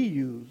weapons we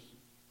use,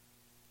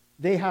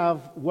 they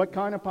have what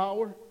kind of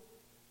power?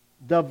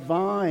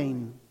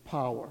 Divine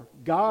power.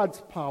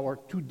 God's power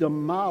to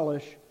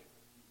demolish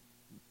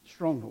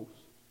strongholds.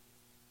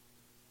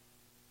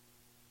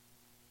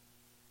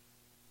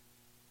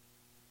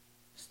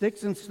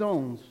 Sticks and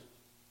stones.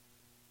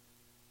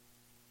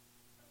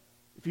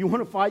 If you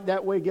want to fight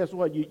that way, guess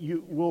what?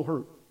 You will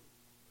hurt.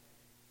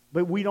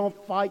 But we don't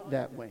fight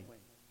that way.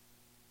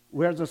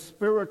 There's a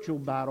spiritual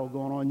battle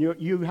going on.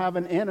 You have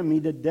an enemy,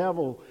 the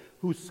devil,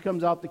 who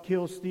comes out to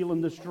kill, steal,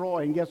 and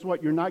destroy. And guess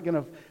what? You're not going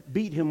to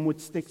beat him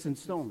with sticks and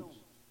stones.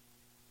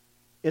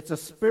 It's a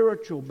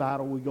spiritual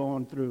battle we're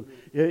going through.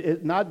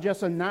 It's not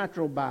just a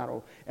natural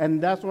battle.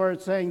 And that's where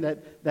it's saying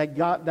that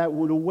God, that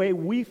the way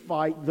we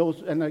fight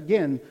those, and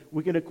again,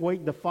 we could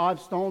equate the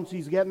 5 stones.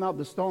 He's getting out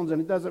the stones, and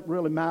it doesn't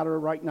really matter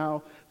right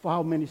now for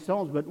how many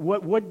stones. But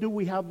what do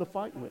we have to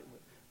fight with?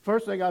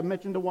 First thing I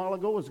mentioned a while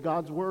ago is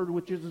God's Word,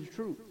 which is the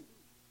truth.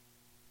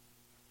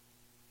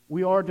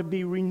 We are to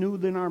be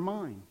renewed in our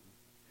mind.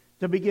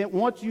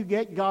 Once you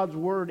get God's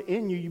Word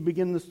in you, you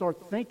begin to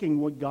start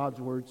thinking what God's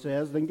Word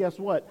says. Then guess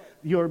what?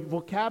 Your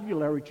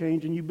vocabulary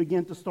changes and you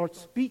begin to start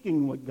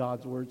speaking what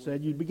God's Word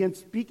said. You begin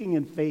speaking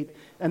in faith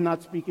and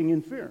not speaking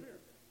in fear.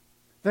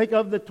 Think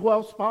of the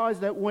 12 spies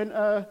that went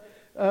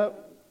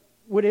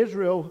with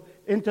Israel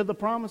into the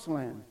Promised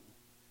Land.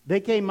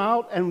 They came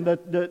out and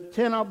the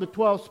 10 out of the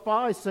 12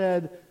 spies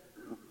said,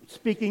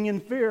 speaking in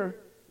fear,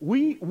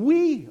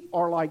 we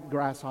are like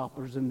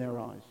grasshoppers in their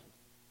eyes.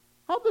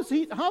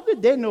 How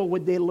did they know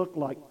what they looked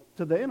like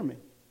to the enemy?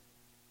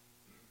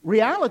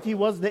 Reality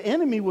was the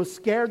enemy was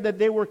scared that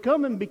they were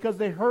coming because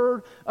they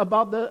heard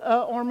about the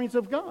armies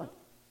of God.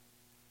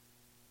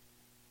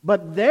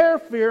 But their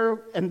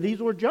fear, and these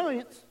were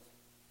giants,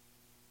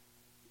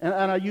 and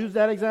I used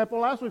that example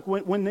last week.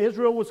 When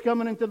Israel was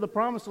coming into the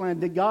Promised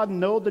Land, did God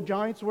know the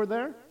giants were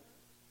there?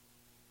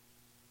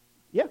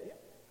 Yeah.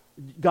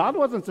 God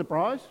wasn't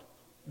surprised.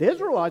 The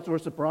Israelites were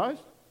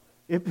surprised.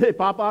 They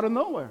pop out of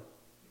nowhere.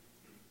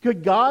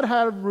 Could God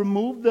have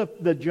removed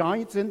the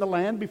giants in the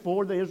land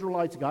before the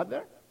Israelites got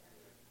there?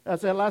 I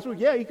said last week,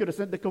 yeah, he could have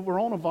sent the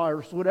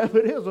coronavirus, whatever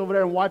it is, over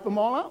there and wipe them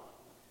all out.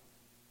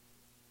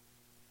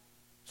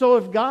 So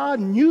if God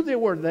knew they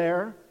were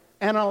there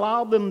and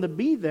allowed them to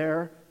be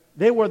there,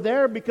 they were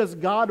there because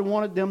God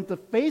wanted them to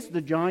face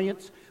the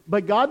giants,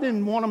 but God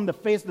didn't want them to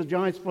face the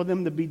giants for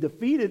them to be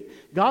defeated.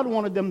 God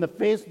wanted them to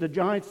face the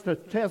giants to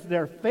test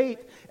their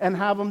faith and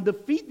have them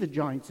defeat the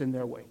giants in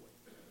their way.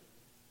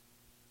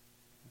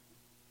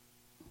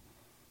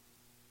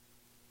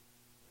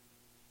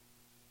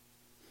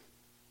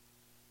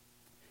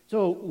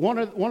 So one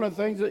of the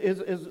things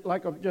is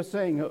like I'm just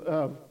saying,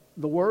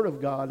 the Word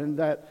of God, and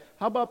that,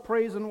 how about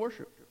praise and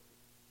worship?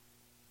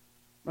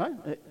 Right?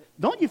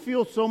 Don't you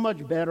feel so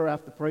much better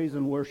after praise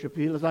and worship?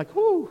 It's like,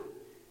 whoo,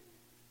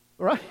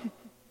 right?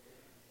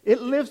 It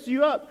lifts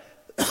you up.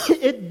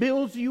 It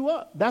builds you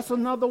up. That's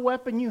another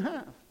weapon you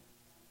have.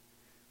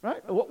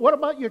 Right? What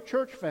about your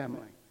church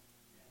family?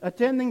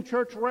 Attending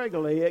church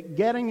regularly,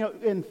 getting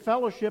in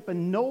fellowship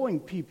and knowing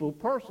people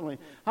personally.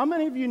 How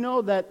many of you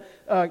know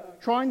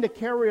that trying to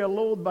carry a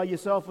load by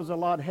yourself is a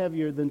lot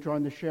heavier than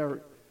trying to share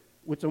it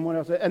with someone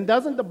else? And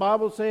doesn't the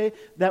Bible say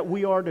that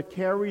we are to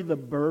carry the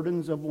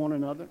burdens of one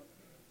another?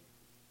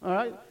 All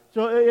right?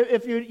 So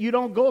if you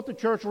don't go to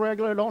church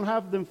regularly, don't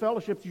have them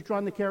fellowships, you're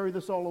trying to carry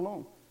this all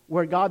alone,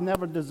 where God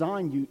never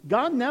designed you.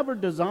 God never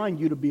designed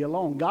you to be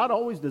alone. God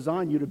always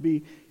designed you to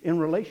be in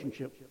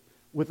relationship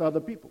with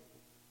other people.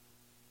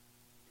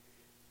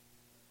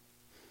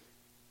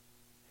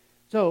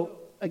 So,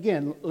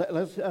 again,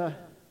 let's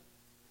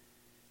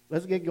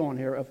get going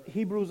here.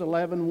 Hebrews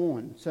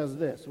 11:1 says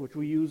this, which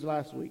we used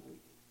last week.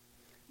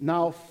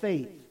 Now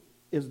faith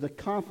is the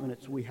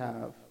confidence we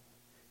have,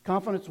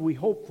 confidence we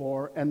hope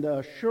for, and the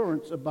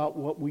assurance about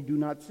what we do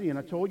not see. And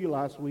I told you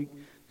last week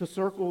to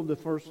circle the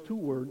first 2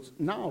 words,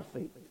 now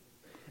faith.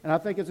 And I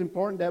think it's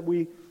important that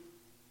we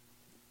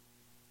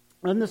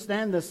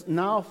understand this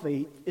now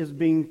faith is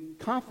being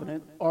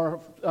confident,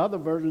 or other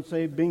versions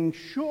say being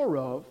sure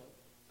of.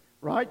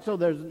 Right? So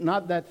there's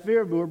not that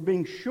fear, but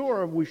we're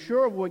sure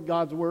of what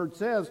God's Word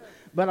says.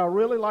 But I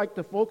really like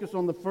to focus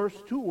on the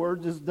first 2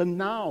 words, is the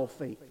now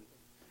faith.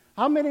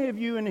 How many of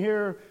you in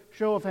here,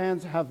 show of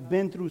hands, have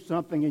been through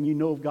something and you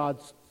know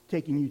God's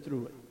taking you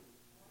through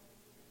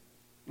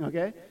it?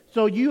 Okay?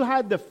 So you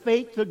had the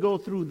faith to go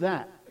through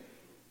that.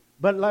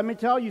 But let me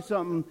tell you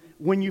something.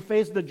 When you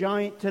face the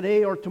giant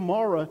today or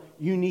tomorrow,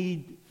 you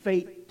need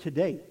faith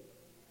today.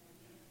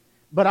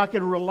 But I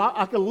can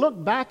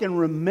look back and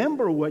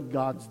remember what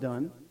God's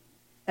done,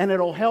 and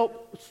it'll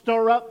help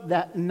stir up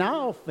that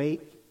now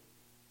faith.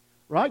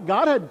 Right?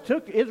 God had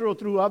took Israel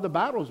through other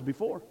battles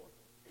before.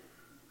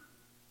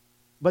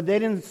 But they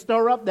didn't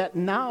stir up that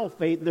now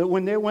faith. That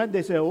when they went,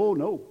 they said, oh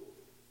no.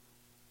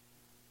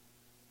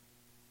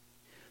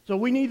 So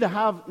we need to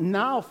have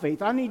now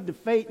faith. I need the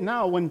faith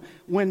now.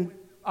 When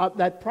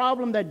that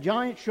problem, that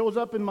giant shows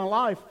up in my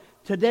life,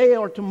 today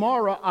or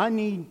tomorrow, I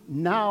need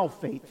now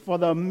faith for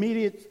the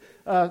immediate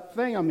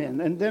thing I'm in.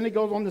 And then he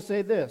goes on to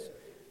say this.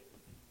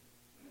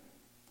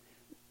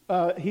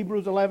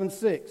 Hebrews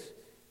 11:6.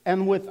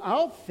 And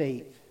without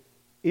faith,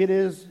 it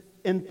is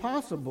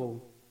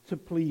impossible to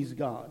please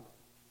God.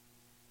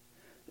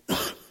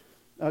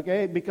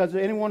 Okay, because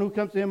anyone who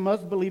comes to him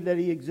must believe that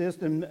he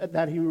exists and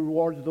that he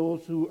rewards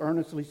those who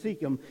earnestly seek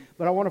him.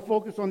 But I want to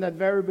focus on that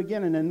very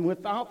beginning. And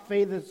without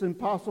faith, it's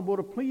impossible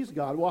to please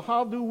God. Well,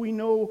 how do we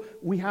know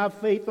we have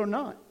faith or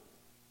not?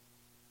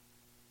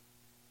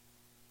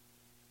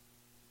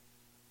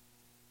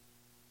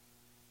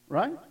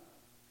 Right?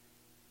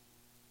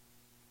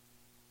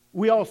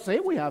 We all say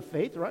we have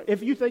faith, right?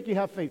 If you think you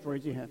have faith,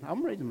 raise your hand.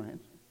 I'm raising my hand.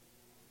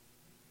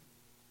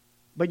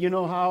 But you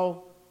know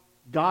how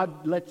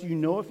God lets you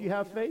know if you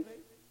have faith?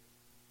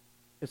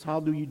 It's how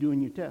do you do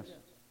in your test.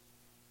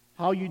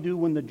 How you do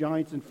when the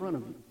giant's in front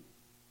of you.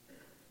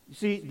 You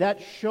see,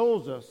 that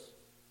shows us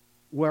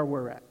where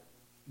we're at.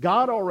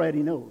 God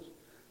already knows.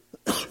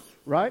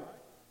 Right?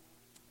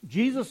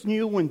 Jesus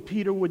knew when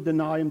Peter would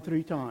deny him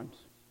 3 times.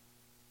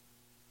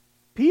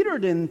 Peter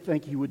didn't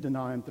think he would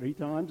deny him 3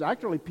 times.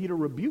 Actually, Peter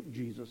rebuked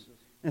Jesus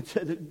and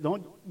said,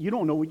 you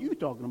don't know what you're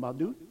talking about,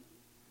 dude.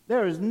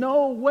 There is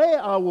no way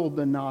I will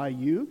deny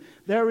you.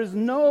 There is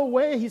no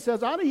way. He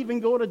says, I'd even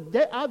go to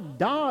death. I'd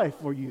die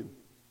for you.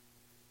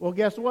 Well,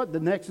 guess what? The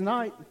next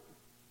night,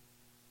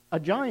 a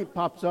giant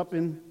pops up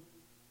in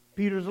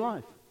Peter's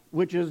life,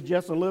 which is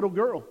just a little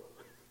girl.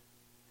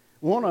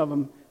 One of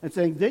them, and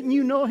saying, didn't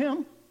you know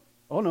him?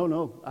 Oh,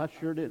 no, I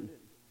sure didn't.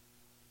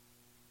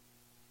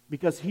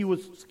 Because he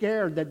was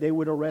scared that they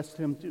would arrest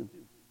him too.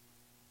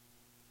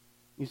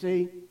 You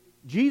see,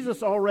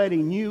 Jesus already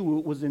knew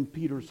what was in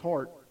Peter's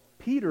heart.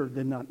 Peter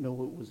did not know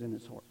what was in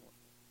his heart.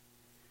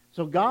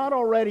 So God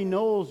already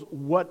knows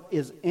what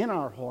is in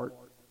our heart.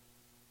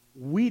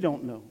 We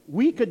don't know.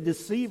 We could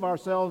deceive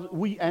ourselves,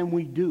 and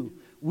we do.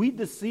 We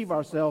deceive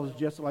ourselves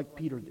just like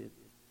Peter did.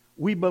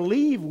 We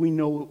believe we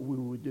know what we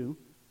would do,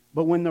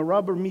 but when the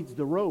rubber meets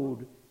the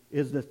road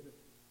is the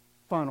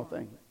final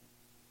thing.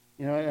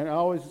 You know, and I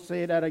always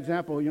say that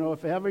example, you know,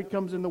 if ever it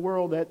comes in the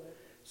world that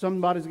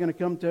somebody's going to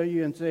come to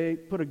you and say,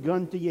 put a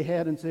gun to your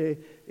head and say,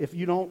 if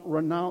you don't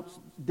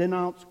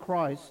denounce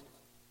Christ,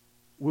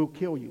 we'll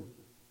kill you.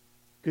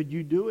 Could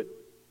you do it?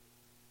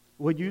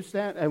 Would you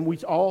stand? And we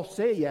all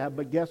say, yeah,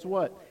 but guess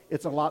what?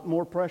 It's a lot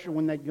more pressure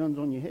when that gun's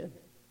on your head.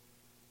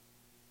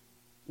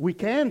 We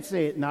can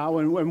say it now,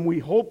 and we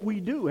hope we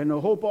do, and I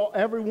hope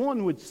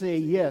everyone would say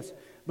yes.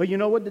 But you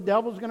know what the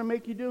devil's going to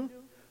make you do?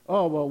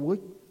 Oh, well,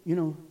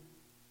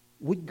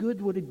 what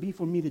good would it be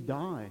for me to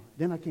die?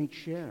 Then I can't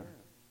share.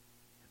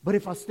 But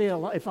if I stay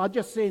alive, if I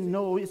just say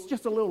no, it's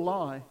just a little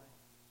lie.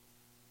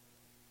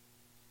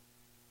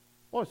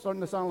 Oh, it's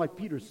starting to sound like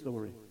Peter's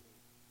story.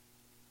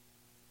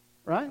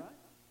 Right?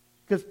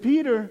 Because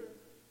Peter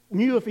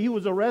knew if he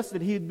was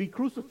arrested, he'd be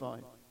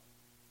crucified.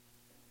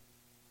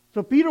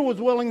 So Peter was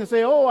willing to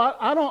say, oh,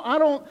 I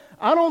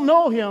don't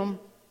know him,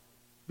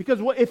 because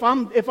if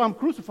I'm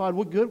crucified,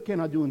 what good can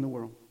I do in the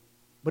world?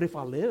 But if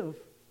I live,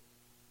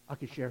 I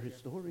could share his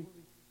story.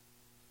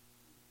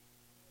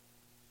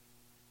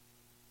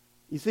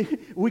 You see,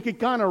 we could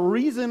kind of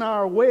reason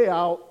our way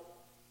out,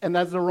 and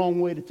that's the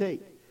wrong way to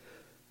take.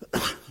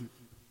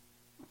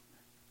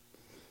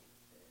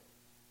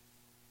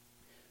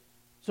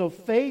 So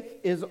faith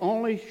is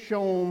only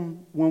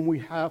shown when we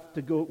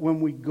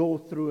go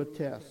through a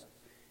test.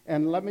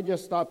 And let me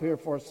just stop here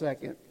for a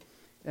second.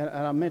 And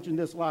I mentioned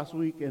this last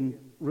week and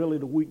really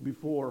the week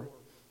before.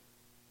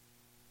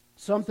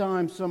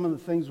 Sometimes some of the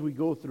things we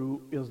go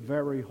through is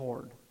very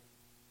hard.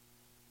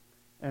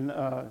 And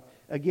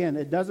again,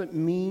 it doesn't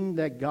mean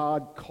that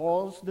God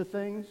caused the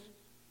things,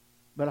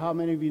 but how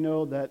many of you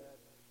know that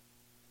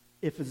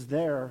if it's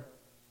there,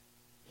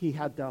 he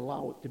had to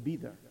allow it to be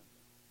there?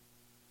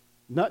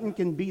 Nothing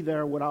can be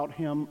there without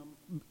him,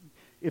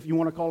 if you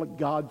want to call it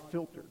God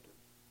filtered.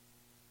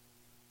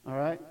 All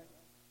right?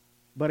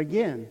 But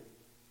again,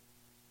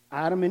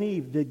 Adam and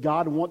Eve, did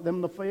God want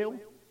them to fail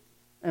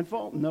and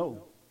fall?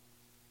 No.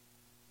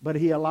 But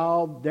he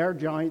allowed their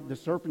giant, the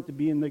serpent, to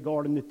be in the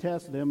garden to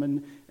test them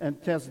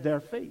and test their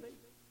faith.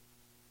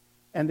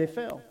 And they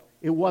fell.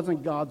 It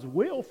wasn't God's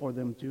will for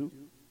them to,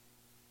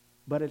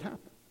 but it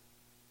happened.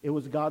 It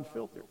was God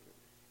filtered.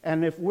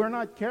 And if we're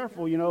not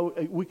careful, you know,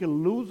 we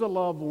can lose a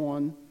loved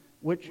one,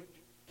 which,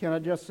 can I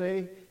just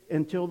say,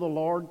 until the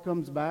Lord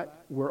comes back,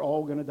 we're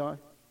all going to die.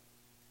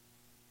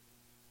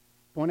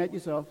 Point at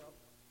yourself.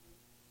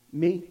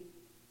 Me.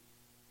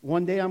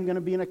 One day I'm going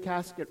to be in a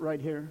casket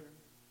right here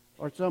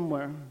or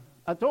somewhere.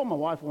 I told my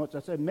wife once,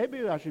 I said,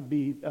 maybe I should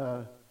be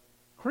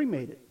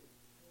cremated.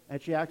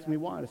 And she asked me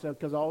why. I said,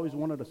 because I always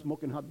wanted a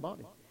smoking hot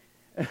body.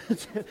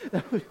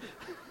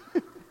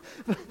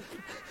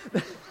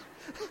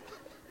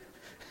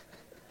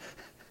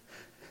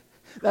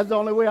 That's the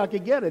only way I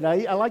could get it.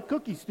 I like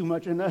cookies too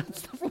much and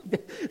stuff like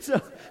that. So,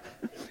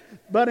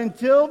 but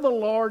until the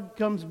Lord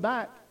comes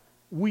back,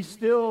 we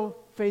still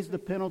face the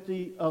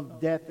penalty of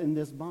death in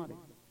this body.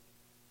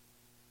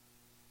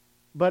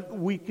 But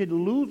we could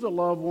lose a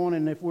loved one,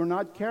 and if we're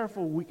not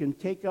careful, we can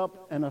take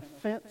up an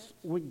offense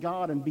with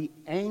God and be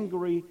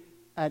angry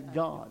at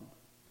God.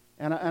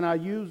 And I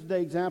used the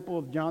example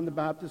of John the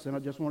Baptist, and I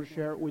just want to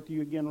share it with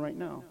you again right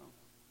now.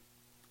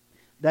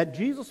 That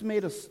Jesus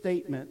made a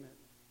statement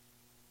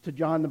to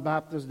John the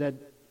Baptist that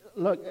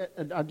look,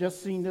 I've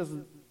just seen this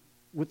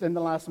within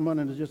the last month,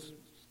 and it just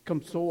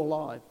come so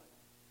alive.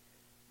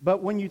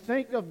 But when you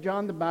think of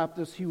John the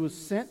Baptist, he was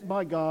sent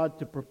by God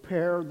to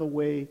prepare the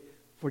way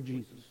for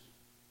Jesus.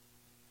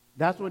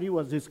 That's what he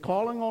was, his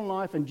calling on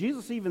life. And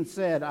Jesus even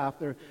said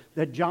after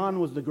that John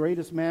was the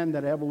greatest man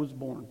that ever was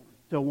born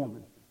to a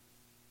woman.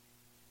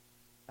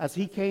 As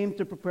he came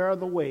to prepare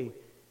the way.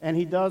 And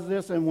he does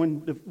this, and when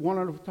one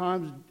of the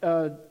times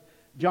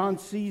John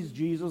sees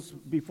Jesus,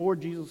 before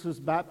Jesus'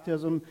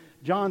 baptism,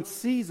 John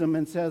sees him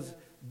and says,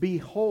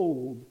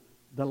 "Behold,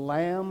 the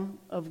Lamb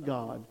of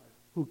God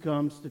who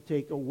comes to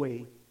take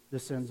away the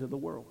sins of the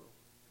world."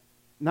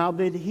 Now,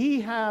 did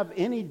he have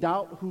any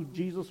doubt who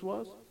Jesus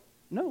was?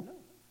 No.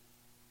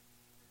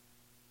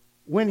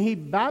 When he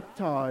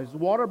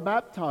water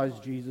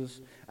baptized Jesus,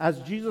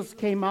 as Jesus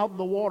came out of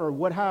the water,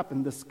 what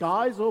happened? The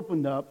skies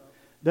opened up.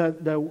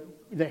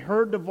 They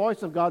heard the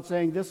voice of God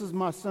saying, "This is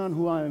my Son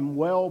who I am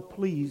well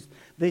pleased."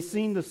 They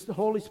seen the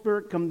Holy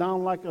Spirit come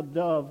down like a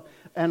dove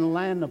and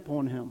land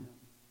upon him.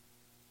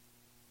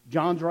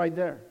 John's right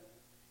there.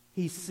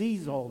 He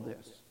sees all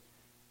this.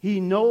 He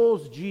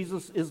knows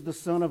Jesus is the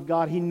Son of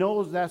God. He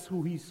knows that's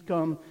who he's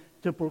come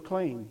to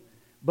proclaim.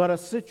 But a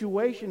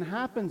situation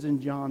happens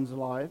in John's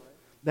life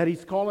that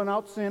he's calling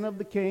out sin of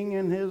the king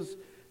and his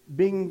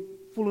being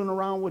fooling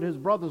around with his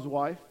brother's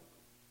wife,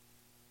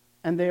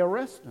 and they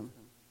arrest him.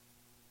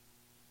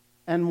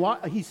 And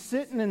he's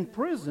sitting in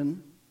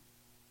prison,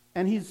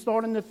 and he's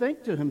starting to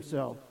think to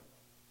himself,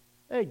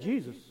 "Hey,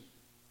 Jesus,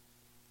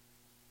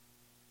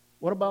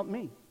 what about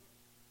me?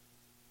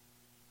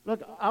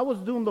 Look, I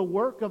was doing the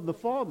work of the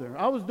Father.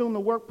 I was doing the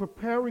work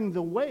preparing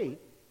the way,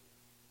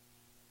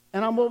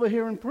 and I'm over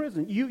here in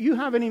prison. You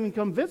haven't even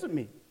come visit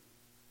me.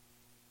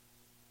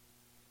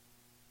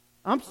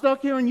 I'm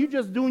stuck here, and you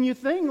just doing your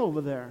thing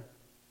over there."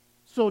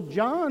 So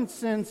John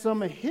sends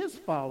some of his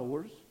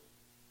followers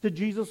to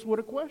Jesus with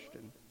a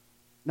question.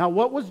 Now,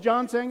 what was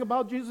John saying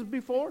about Jesus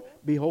before?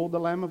 "Behold the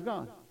Lamb of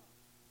God."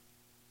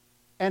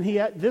 And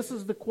this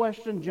is the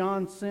question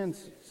John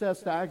says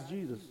to ask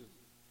Jesus.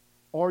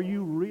 Are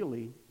you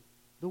really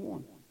the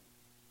one?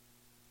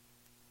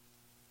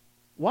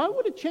 Why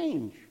would it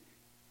change?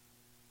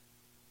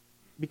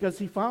 Because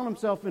he found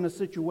himself in a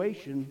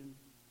situation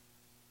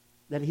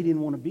that he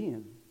didn't want to be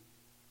in.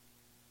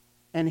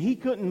 And he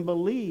couldn't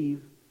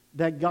believe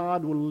that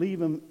God would leave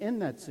him in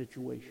that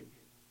situation.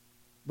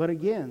 But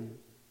again,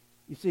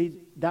 you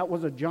see, that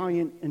was a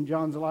giant in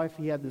John's life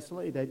he had to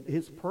slay, that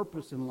his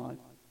purpose in life.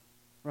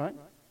 Right?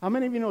 How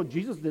many of you know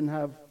Jesus didn't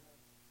have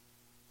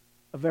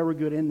a very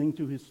good ending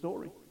to his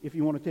story, if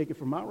you want to take it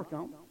from our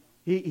account?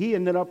 He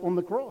ended up on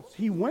the cross.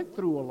 He went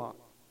through a lot.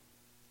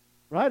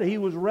 Right? He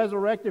was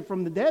resurrected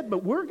from the dead,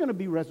 but we're going to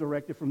be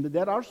resurrected from the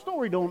dead. Our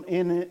story don't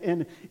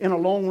end in a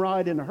long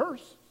ride in a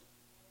hearse.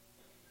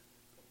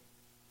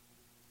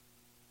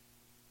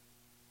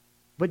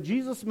 But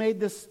Jesus made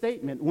this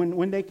statement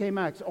when they came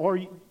asked.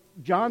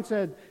 John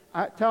said,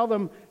 "Tell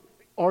them,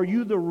 are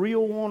you the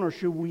real one, or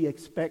should we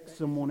expect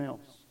someone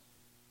else?"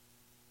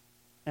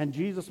 And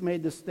Jesus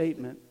made this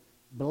statement,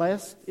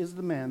 "Blessed is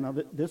the man." Now,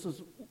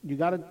 you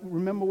got to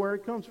remember where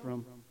it comes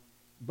from.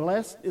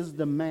 "Blessed is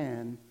the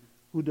man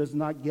who does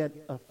not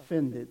get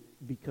offended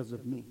because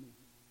of me."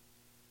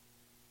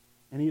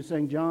 And he's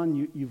saying, John,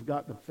 you've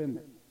got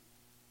offended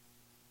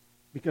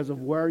because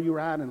of where you're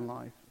at in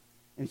life.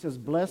 And he says,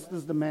 "Blessed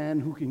is the man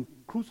who can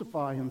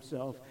crucify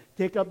himself,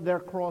 take up their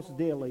cross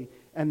daily,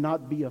 and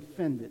not be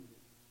offended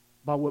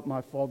by what my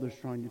Father's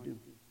trying to do."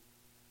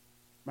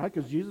 Right?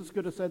 Because Jesus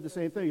could have said the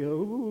same thing.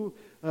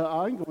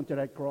 I ain't going to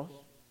that cross.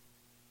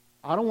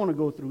 I don't want to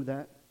go through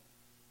that.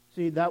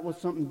 See, that was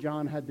something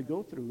John had to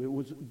go through. It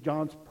was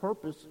John's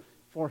purpose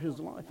for his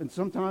life. And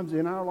sometimes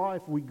in our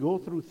life, we go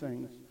through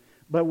things.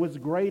 But what's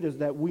great is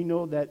that we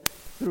know that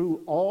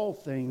through all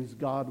things,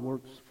 God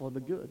works for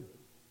the good.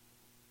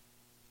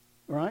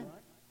 Right?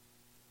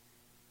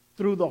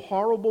 Through the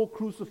horrible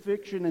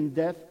crucifixion and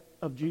death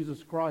of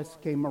Jesus Christ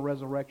came a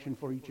resurrection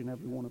for each and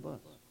every one of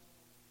us.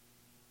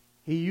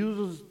 He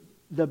uses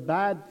the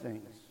bad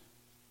things.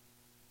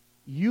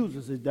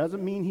 It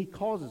doesn't mean he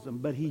causes them,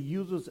 but he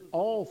uses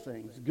all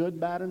things, good,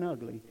 bad, and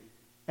ugly,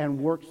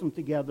 and works them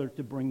together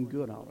to bring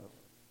good out of.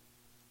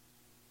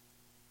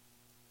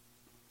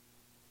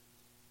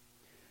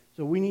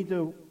 So we need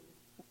to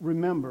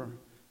remember,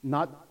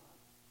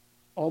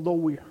 although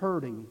we're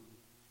hurting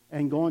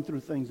and going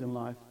through things in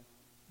life,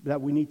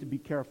 that we need to be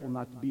careful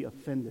not to be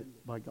offended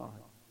by God.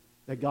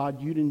 That,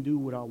 God, you didn't do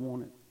what I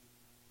wanted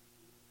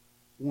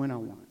when I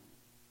wanted.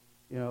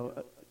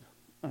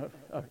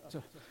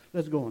 So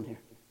let's go on here.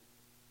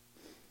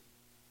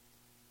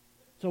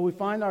 So we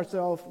find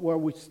ourselves where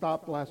we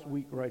stopped last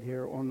week right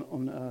here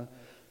on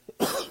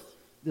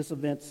this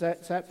event.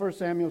 1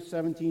 Samuel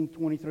 17,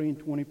 23 and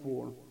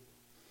 24.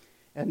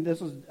 And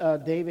this is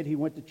David. He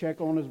went to check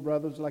on his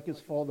brothers like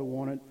his father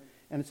wanted.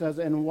 And it says,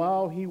 "And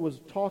while he was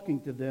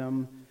talking to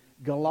them,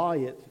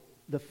 Goliath,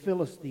 the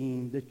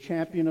Philistine, the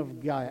champion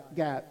of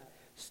Gath,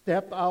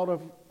 stepped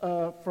out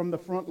from the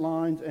front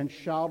lines and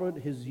shouted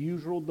his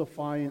usual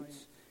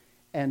defiance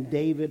and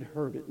David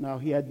heard it. Now,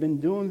 he had been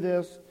doing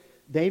this.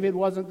 David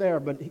wasn't there,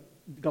 but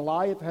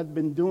Goliath had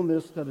been doing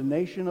this to the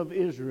nation of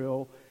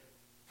Israel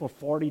for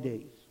 40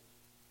 days.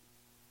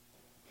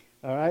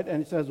 All right,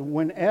 and it says,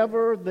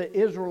 whenever the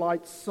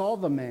Israelites saw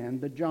the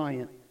man, the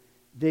giant,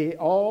 they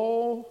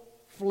all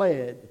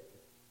fled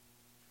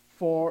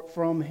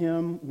from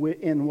him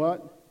in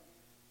what?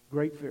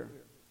 Great fear.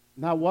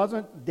 Now,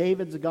 wasn't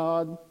David's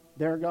God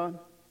their God?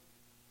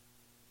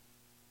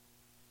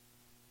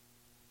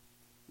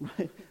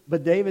 Right?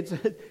 But David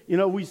said,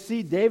 we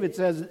see David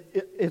says,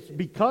 it's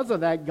because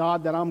of that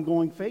God that I'm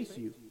going to face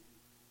you.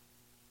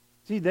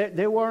 See,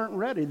 they weren't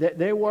ready.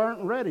 They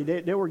weren't ready.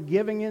 They were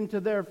giving in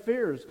to their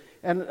fears.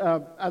 And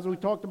as we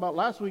talked about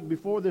last week,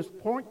 before this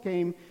point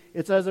came,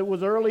 it says it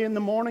was early in the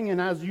morning, and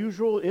as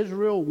usual,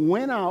 Israel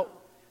went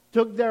out,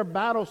 took their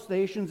battle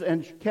stations,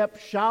 and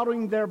kept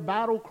shouting their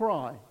battle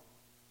cry.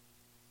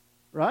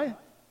 Right?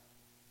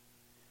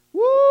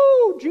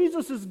 Woo!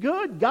 Jesus is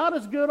good. God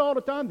is good all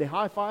the time. They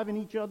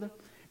high-fiving each other,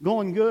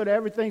 going good.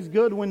 Everything's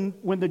good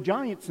when the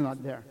giant's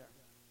not there.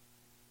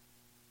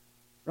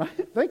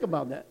 Right? Think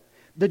about that.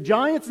 The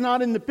giant's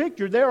not in the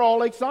picture. They're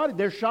all excited.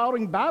 They're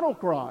shouting battle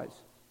cries.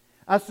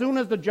 As soon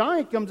as the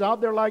giant comes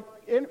out, they're like,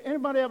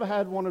 anybody ever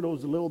had one of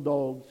those little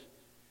dogs?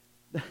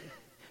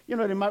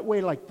 They might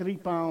weigh like 3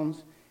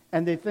 pounds,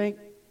 and they think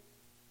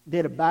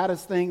they're the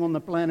baddest thing on the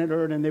planet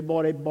Earth, and they're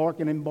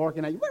barking and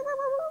barking at you.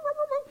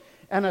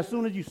 And as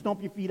soon as you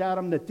stomp your feet at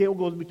them, the tail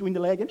goes between the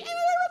legs, and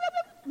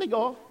they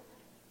go off.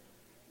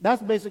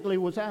 That's basically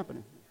what's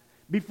happening.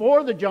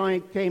 Before the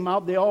giant came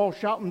out, they all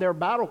shouting their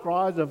battle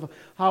cries of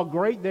how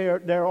great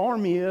their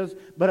army is.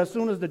 But as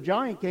soon as the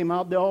giant came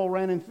out, they all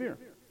ran in fear.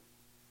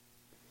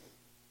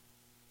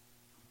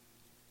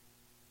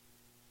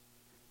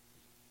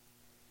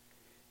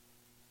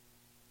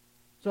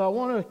 So I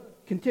want to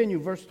continue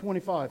verse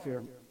 25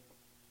 here.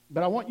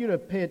 But I want you to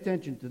pay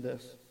attention to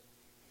this.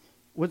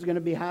 What's going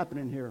to be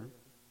happening here?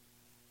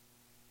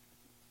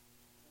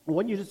 I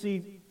want you to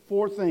see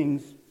 4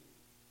 things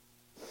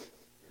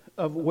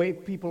of the way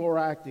people are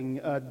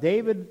acting.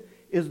 David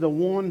is the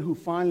one who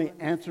finally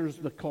answers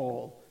the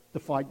call to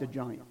fight the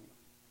giant.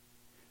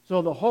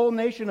 So the whole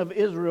nation of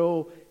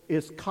Israel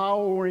is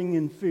cowering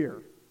in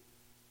fear.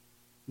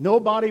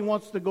 Nobody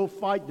wants to go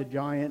fight the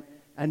giant,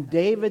 and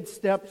David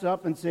steps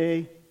up and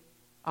say,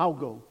 I'll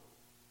go.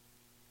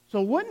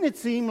 So wouldn't it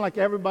seem like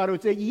everybody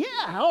would say,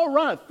 yeah, all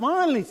right,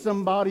 finally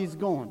somebody's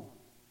going.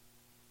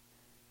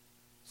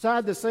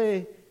 Sad to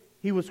say,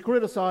 he was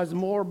criticized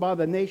more by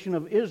the nation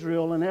of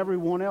Israel and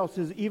everyone else,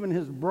 even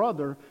his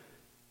brother,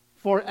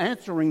 for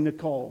answering the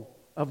call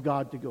of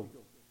God to go.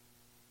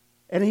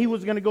 And he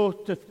was going to go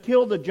to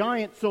kill the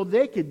giant so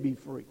they could be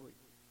free.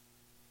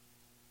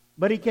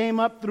 But he came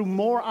up through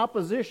more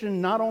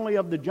opposition, not only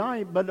of the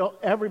giant, but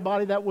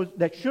everybody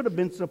that should have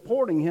been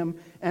supporting him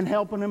and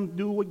helping him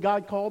do what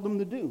God called him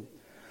to do.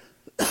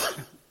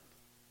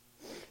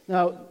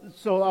 Now,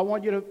 so I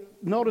want you to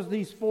notice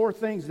these 4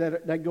 things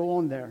that go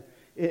on there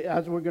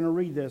as we're going to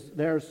read this.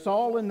 There's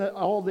Saul and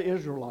all the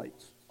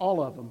Israelites,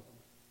 all of them.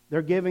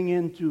 They're giving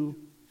in to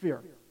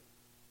fear.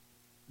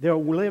 They're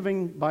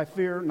living by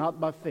fear, not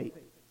by faith.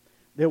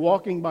 They're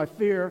walking by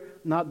fear,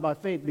 not by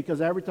faith,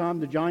 because every time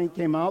the giant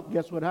came out,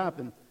 guess what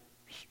happened?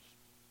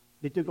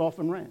 They took off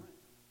and ran.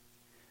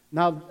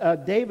 Now,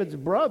 David's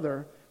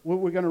brother, what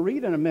we're going to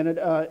read in a minute,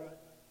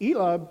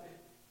 Eliab,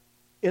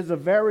 is a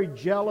very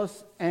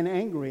jealous and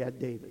angry at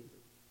David.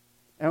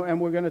 And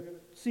we're going to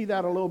see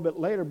that a little bit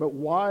later, but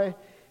why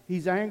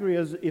he's angry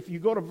is, if you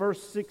go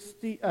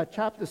to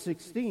chapter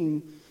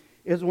 16,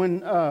 is when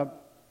God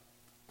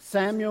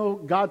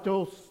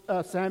told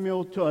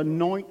Samuel to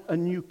anoint a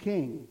new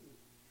king.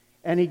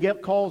 And he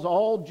calls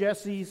all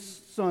Jesse's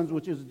sons,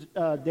 which is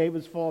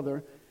David's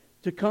father,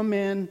 to come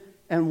in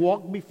and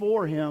walk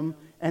before him.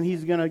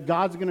 And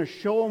God's going to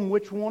show him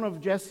which one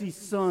of Jesse's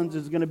sons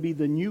is going to be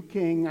the new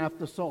king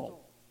after Saul.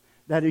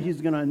 That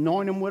he's going to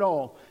anoint him with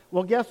all.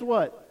 Well, guess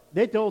what?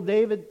 They told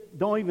David,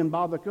 don't even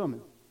bother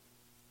coming.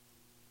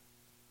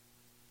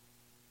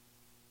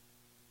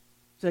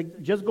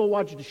 Said, just go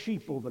watch the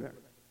sheep over there.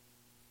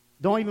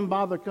 Don't even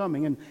bother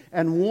coming.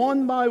 And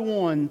one by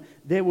one,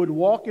 they would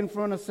walk in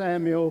front of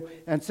Samuel,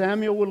 and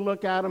Samuel would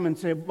look at him and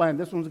say, man,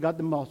 this one's got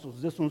the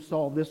muscles, this one's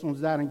Saul, this one's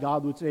that, and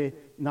God would say,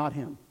 not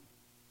him.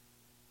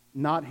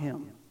 Not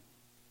him.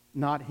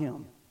 Not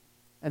him.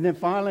 And then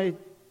finally,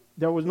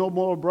 there was no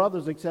more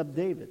brothers except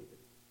David.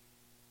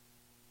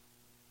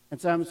 And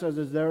Samuel says,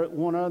 is there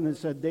one other? And they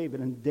said, David.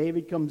 And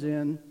David comes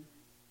in,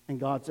 and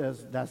God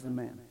says, that's the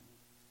man.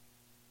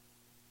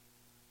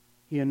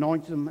 He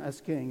anoints him as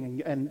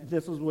king. And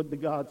this is what the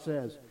God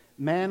says.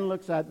 Man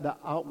looks at the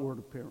outward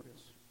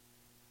appearance,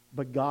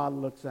 but God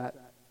looks at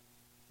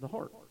the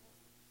heart.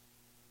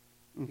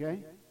 Okay?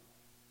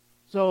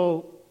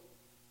 So,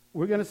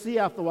 we're going to see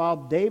after a while,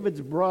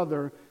 David's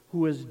brother,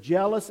 who is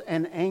jealous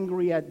and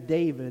angry at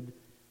David,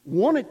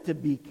 wanted to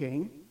be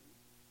king.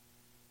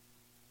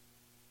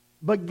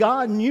 But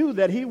God knew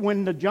that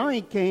when the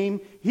giant came,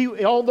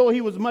 although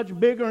he was much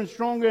bigger and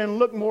stronger and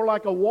looked more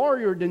like a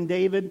warrior than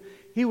David,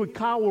 would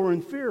cower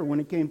in fear when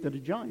it came to the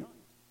giant.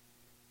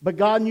 But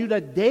God knew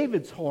that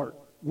David's heart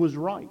was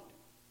right.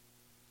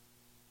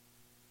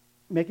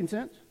 Making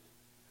sense?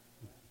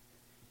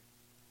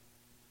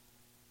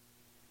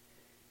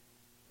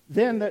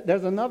 Then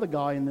there's another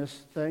guy in this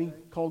thing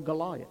called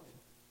Goliath.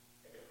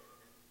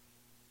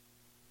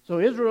 So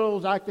Israel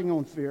is acting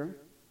on fear.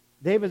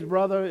 David's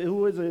brother,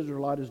 who is an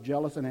Israelite, is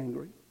jealous and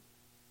angry.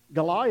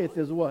 Goliath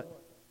is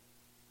what?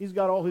 He's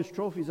got all his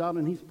trophies out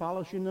and he's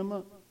polishing them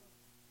up.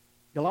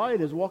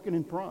 Goliath is walking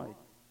in pride.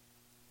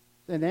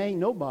 Saying, there ain't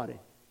nobody.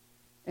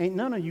 Ain't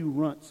none of you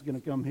runts going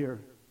to come here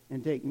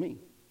and take me.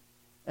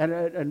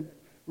 And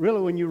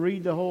really, when you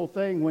read the whole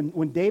thing,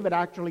 when David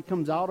actually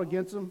comes out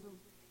against him,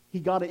 he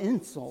got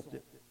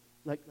insulted.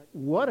 Like,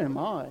 what am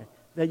I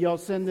that y'all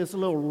send this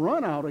little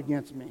run out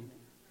against me?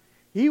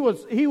 He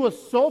was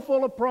so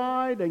full of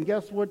pride, and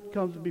guess what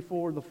comes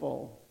before the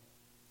fall?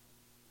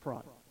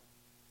 Pride.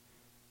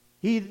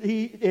 He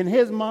in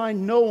his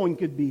mind, no one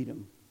could beat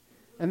him.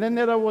 And then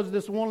there was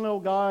this one little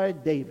guy,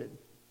 David.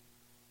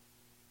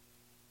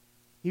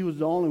 He was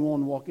the only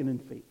one walking in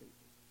faith.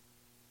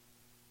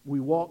 We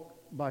walk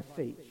by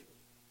faith,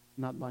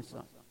 not by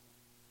sight.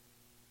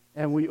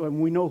 And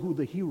we know who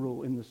the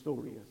hero in the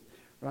story is,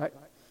 right?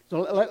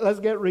 So let's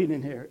get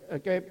reading here,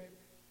 okay?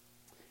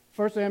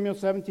 1 Samuel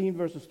 17,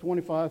 verses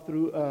 25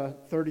 through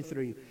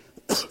 33.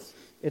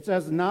 It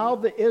says, now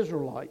the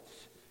Israelites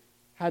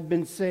had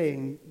been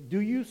saying, do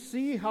you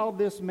see how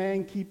this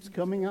man keeps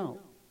coming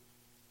out?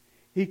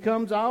 He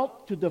comes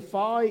out to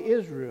defy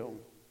Israel.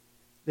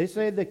 They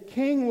say the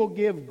king will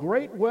give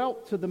great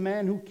wealth to the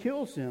man who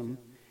kills him.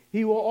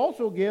 He will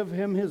also give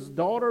him his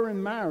daughter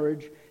in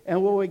marriage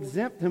and will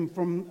exempt him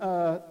from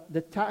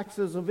the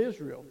taxes of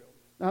Israel.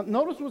 Now,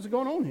 notice what's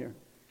going on here.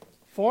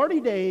 40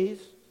 days,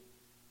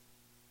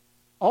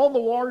 all the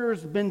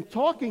warriors have been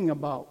talking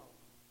about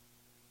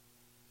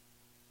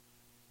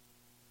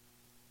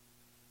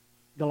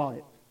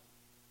Goliath.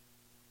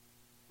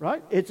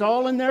 Right? It's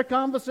all in their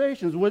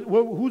conversations.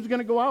 Who's going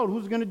to go out?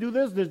 Who's going to do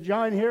this? This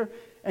giant here.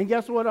 And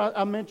guess what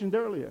I mentioned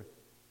earlier?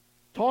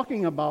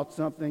 Talking about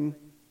something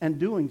and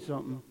doing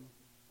something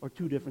are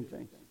two different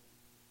things.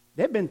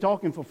 They've been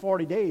talking for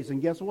 40 days,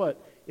 and guess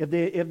what? If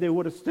they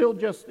would have still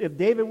if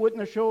David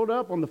wouldn't have showed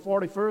up on the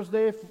 41st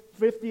day,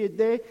 50th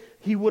day,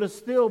 he would have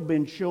still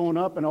been showing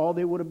up, and all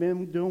they would have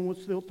been doing was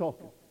still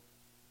talking.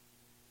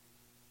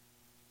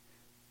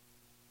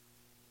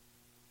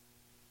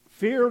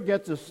 Fear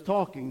gets us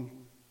talking.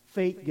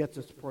 Faith gets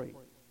us praying.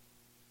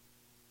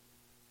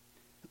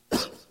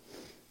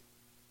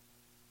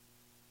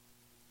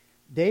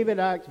 David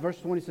asks, verse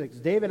 26,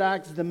 David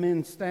asks the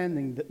men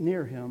standing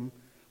near him,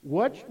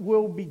 what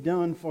will be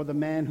done for the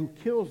man who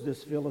kills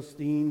this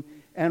Philistine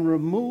and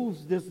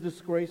removes this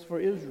disgrace for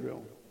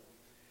Israel?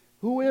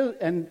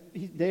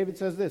 David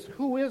says this,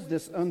 who is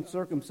this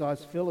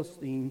uncircumcised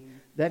Philistine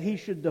that he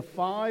should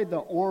defy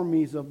the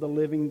armies of the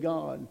living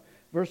God?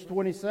 Verse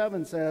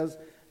 27 says,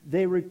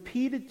 they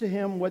repeated to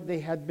him what they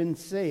had been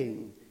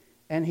saying,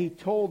 and they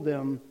told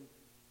him,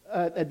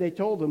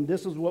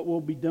 this is what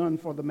will be done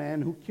for the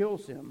man who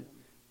kills him.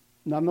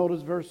 Now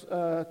notice verse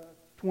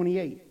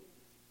 28.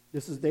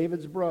 This is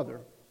David's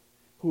brother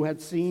who had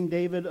seen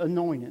David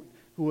anointed,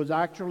 who was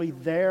actually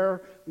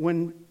there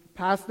when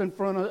passed in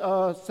front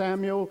of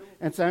Samuel,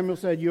 and Samuel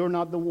said, you're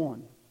not the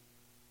one.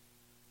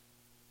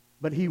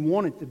 But he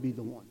wanted to be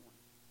the one.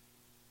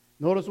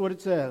 Notice what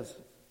it says.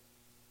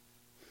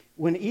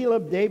 When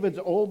Eliab, David's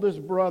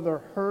oldest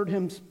brother, heard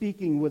him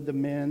speaking with the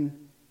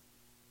men,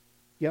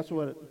 guess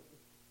what?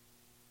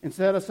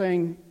 Instead of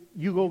saying,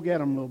 you go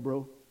get him, little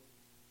bro,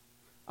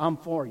 I'm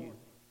for you.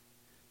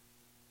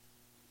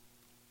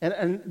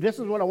 And this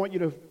is what I want you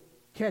to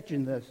catch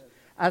in this.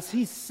 As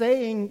he's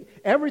saying,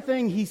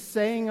 everything he's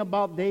saying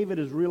about David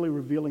is really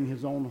revealing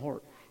his own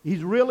heart.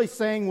 He's really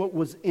saying what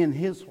was in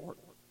his heart,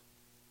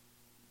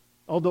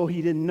 although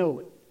he didn't know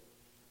it.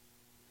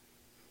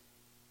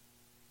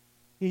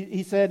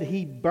 He said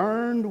he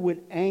burned with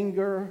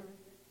anger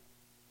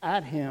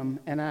at him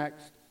and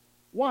asked,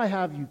 why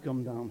have you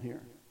come down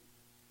here?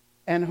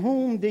 And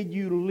whom did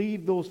you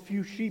leave those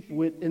few sheep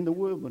with in the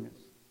wilderness?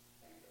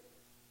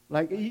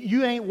 Like,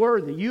 you ain't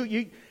worthy.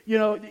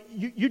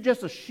 You're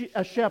just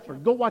a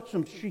shepherd. Go watch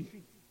some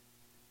sheep.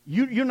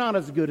 You're not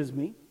as good as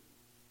me.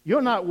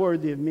 You're not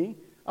worthy of me.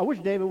 I wish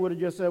David would have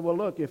just said, well,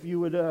 look, if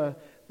you would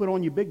put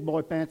on your big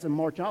boy pants and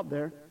march out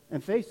there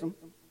and face them.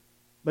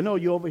 But no,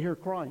 you're over here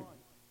crying.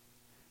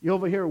 You're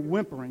over here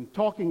whimpering,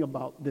 talking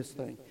about this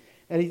thing.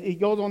 And he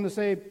goes on to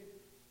say,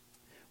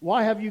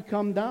 why have you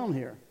come down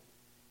here?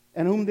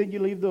 And whom did you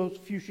leave those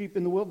few sheep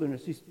in the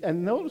wilderness?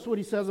 And notice what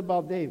he says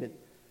about David.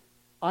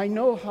 I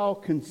know how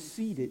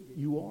conceited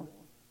you are.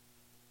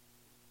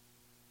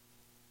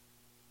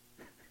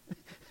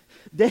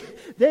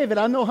 David,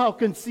 I know how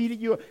conceited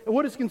you are.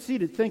 What is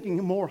conceited? Thinking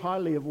more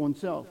highly of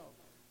oneself.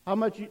 How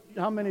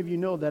many of you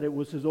know that it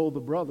was his older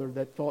brother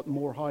that thought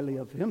more highly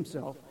of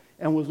himself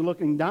and was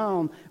looking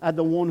down at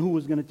the one who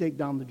was going to take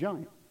down the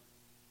giant?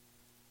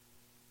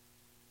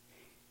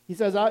 He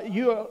says,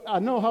 I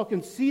know how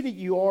conceited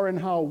you are and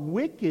how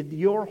wicked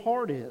your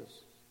heart is.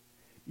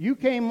 You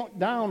came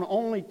down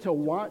only to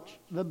watch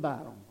the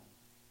battle.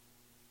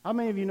 How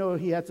many of you know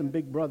he had some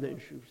big brother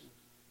issues?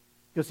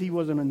 Because he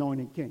was an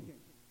anointed king.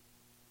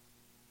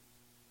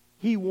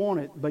 He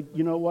wanted, but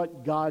you know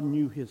what? God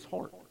knew his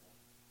heart.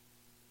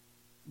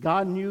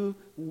 God knew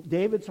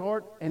David's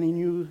heart, and he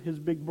knew his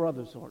big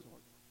brother's heart.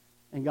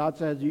 And God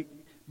says,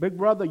 big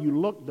brother, you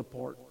look the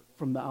part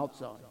from the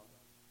outside,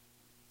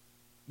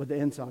 but the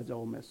inside's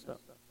all messed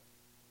up.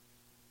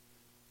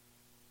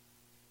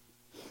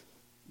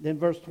 Then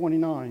verse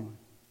 29,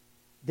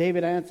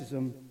 David answers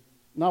him,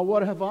 now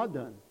what have I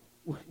done?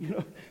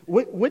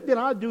 What did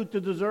I do to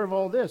deserve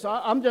all this?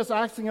 I'm just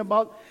asking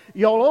about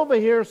y'all over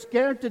here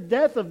scared to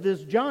death of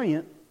this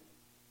giant,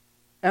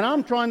 and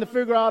I'm trying to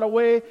figure out a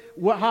way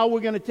how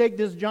we're going to take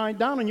this giant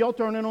down, and y'all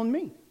turning on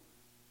me.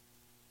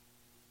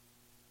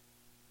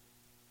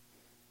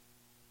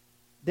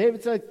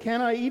 David said, can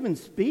I even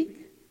speak?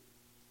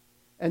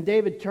 And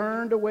David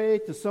turned away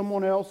to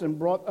someone else and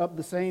brought up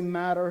the same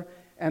matter,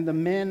 and the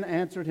men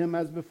answered him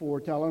as before,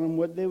 telling him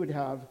what they would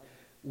have.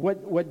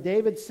 What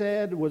David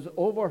said was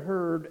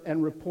overheard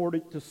and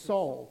reported to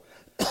Saul.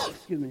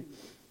 Excuse me.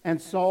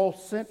 And Saul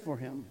sent for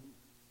him.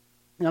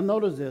 Now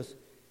notice this.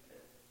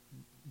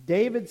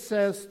 David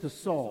says to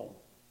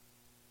Saul,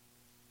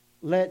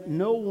 let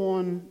no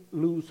one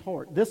lose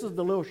heart. This is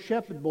the little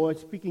shepherd boy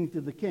speaking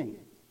to the king.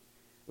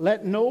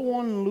 Let no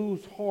one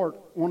lose heart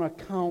on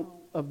account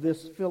of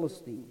this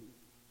Philistine.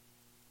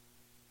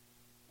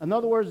 In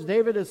other words,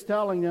 David is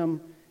telling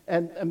them,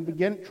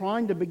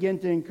 trying to begin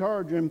to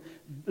encourage him,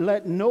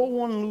 let no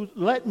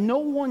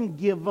one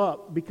give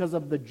up because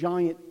of the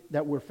giant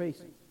that we're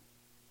facing.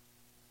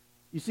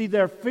 You see,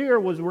 their fear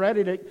was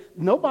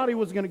nobody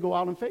was going to go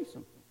out and face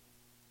him.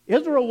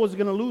 Israel was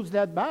going to lose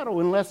that battle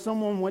unless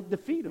someone went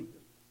defeat him.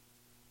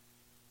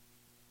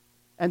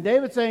 And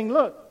David's saying,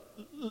 look,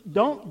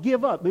 don't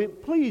give up.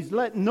 Please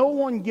let no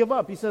one give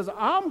up. He says,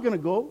 I'm going to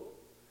go.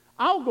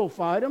 I'll go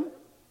fight him.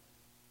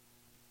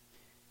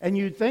 And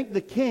you'd think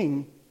the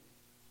king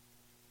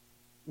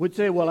would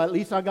say, well, at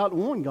least I got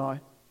one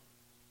guy.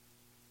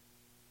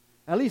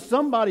 At least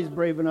somebody's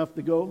brave enough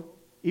to go,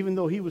 even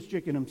though he was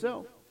chicken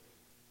himself.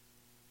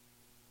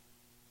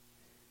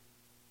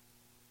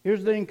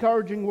 Here's the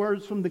encouraging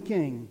words from the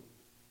king.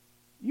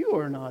 You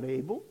are not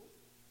able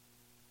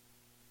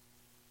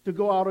to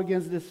go out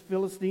against this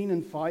Philistine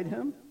and fight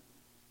him.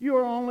 You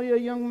are only a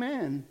young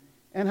man,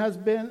 and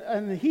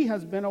he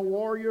has been a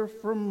warrior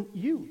from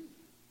youth.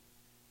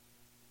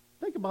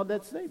 Think about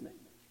that statement.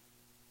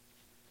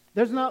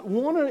 There's not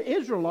one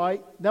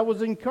Israelite that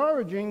was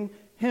encouraging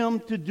him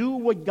to do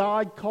what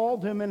God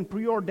called him and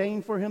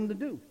preordained for him to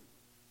do.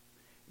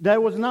 There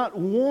was not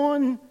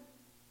one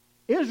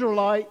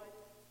Israelite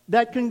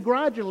that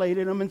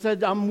congratulated him and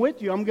said, I'm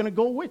with you, I'm going to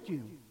go with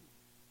you.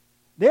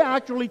 They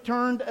actually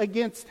turned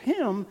against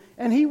him,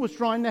 and he was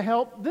trying to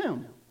help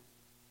them.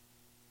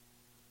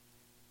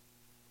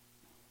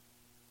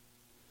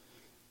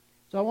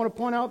 So I want to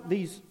point out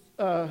these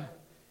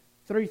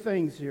three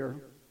things here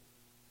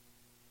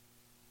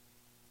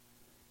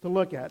to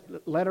look at.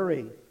 Letter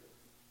A.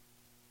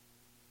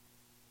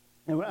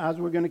 And as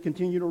we're going to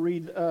continue to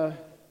read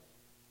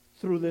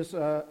through this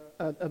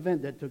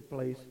event that took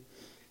place,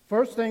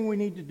 first thing we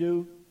need to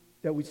do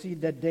that we see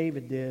that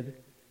David did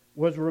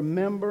was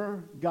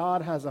remember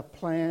God has a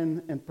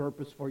plan and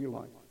purpose for your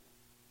life.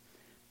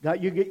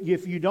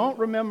 If you don't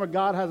remember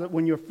God has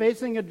when you're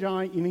facing a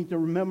giant, you need to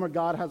remember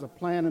God has a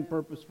plan and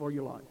purpose for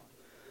your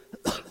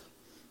life.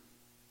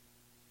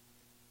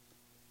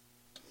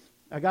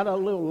 I got a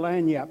little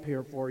lanyard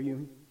here for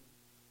you.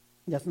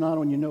 That's not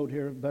on your note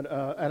here, but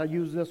and I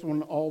use this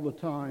one all the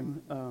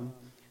time.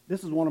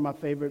 This is one of my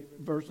favorite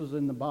verses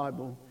in the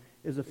Bible,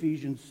 is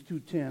Ephesians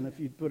 2:10, if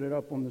you'd put it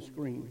up on the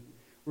screen.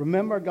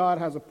 Remember, God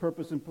has a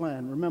purpose and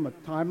plan. Remember,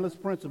 timeless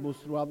principles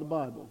throughout the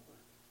Bible.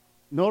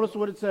 Notice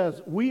what it says.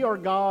 We are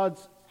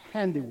God's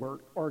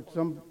handiwork, or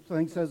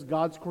something says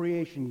God's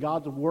creation,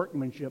 God's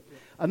workmanship.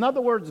 In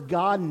other words,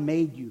 God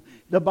made you.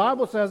 The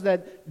Bible says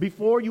that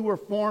before you were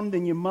formed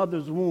in your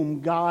mother's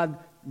womb, God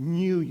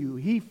knew you.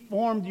 He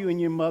formed you in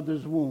your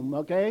mother's womb,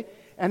 okay?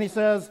 And he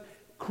says,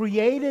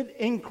 created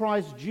in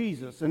Christ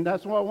Jesus. And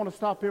that's why I want to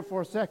stop here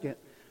for a second.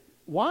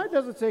 Why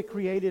does it say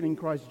created in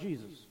Christ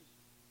Jesus?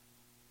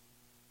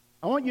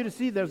 I want you to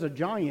see there's a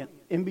giant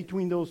in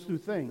between those two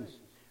things.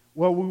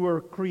 Where we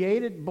were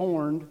created,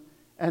 born,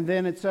 and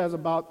then it says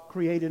about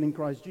created in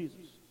Christ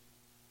Jesus.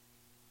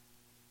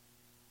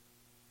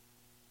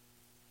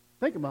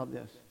 Think about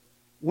this.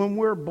 When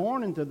we're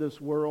born into this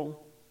world,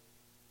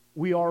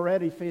 we are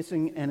already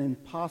facing an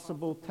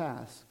impossible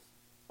task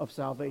of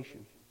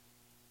salvation.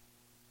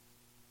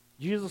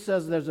 Jesus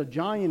says there's a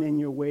giant in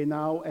your way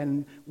now,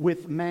 and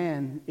with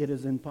man it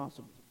is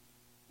impossible.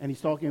 And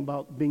he's talking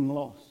about being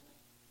lost.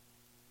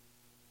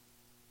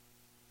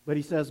 But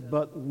he says,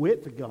 but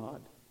with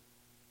God,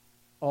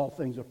 all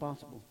things are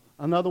possible.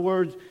 In other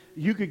words,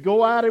 you could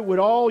go at it with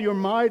all your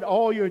might,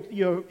 all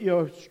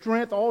your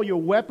strength, all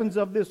your weapons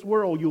of this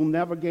world. You'll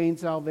never gain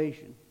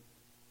salvation.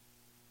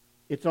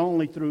 It's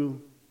only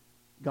through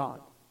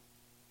God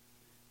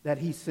that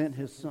He sent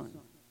His Son.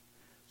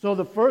 So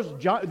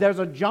there's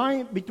a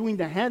giant between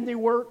the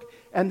handiwork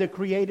and the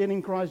created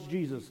in Christ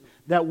Jesus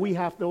that we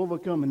have to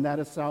overcome, and that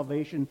is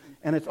salvation,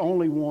 and it's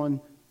only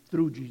one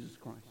through Jesus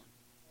Christ.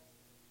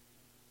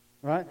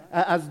 Right?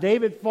 As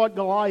David fought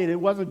Goliath, it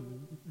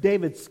wasn't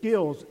David's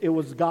skills, it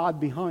was God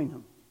behind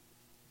him.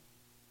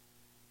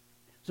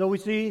 So we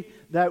see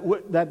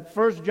that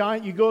first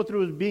giant you go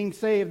through is being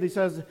saved. He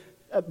says,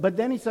 but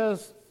then he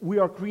says, we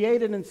are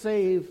created and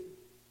saved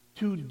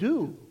to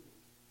do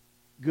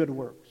good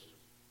works.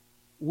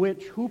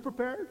 Which, who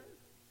prepared?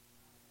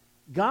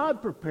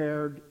 God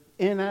prepared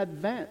in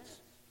advance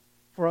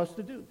for us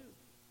to do.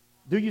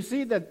 Do you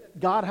see that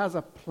God has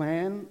a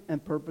plan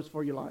and purpose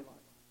for your life?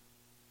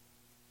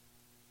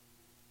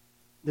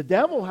 The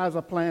devil has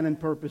a plan and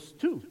purpose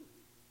too.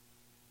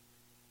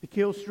 To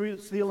kill,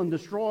 steal, and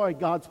destroy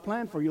God's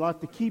plan for your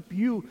life, to keep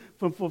you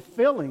from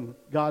fulfilling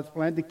God's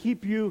plan, to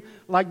keep you,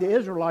 like the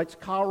Israelites,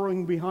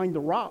 cowering behind the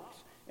rocks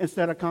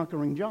instead of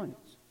conquering giants.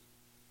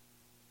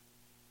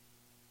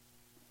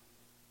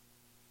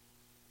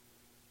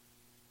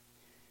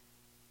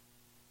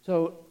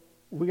 So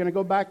we're going to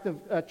go back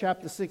to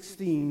chapter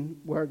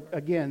 16, where,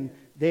 again,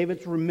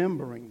 David's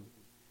remembering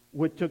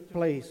what took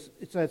place.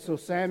 It says, so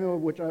Samuel,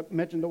 which I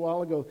mentioned a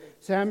while ago,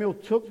 Samuel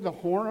took the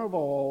horn of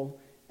oil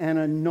and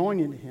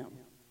anointed him.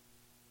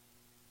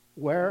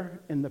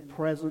 Where? In the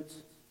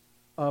presence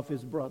of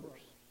his brothers.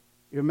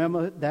 You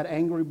remember that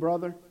angry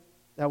brother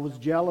that was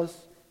jealous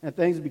and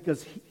things?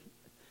 Because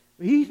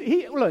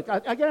he look,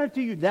 I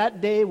guarantee you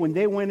that day when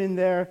they went in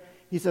there,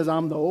 he says,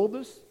 I'm the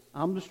oldest,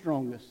 I'm the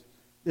strongest.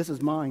 This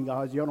is mine,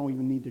 guys. You don't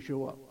even need to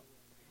show up.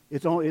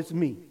 It's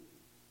me.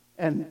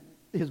 And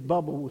his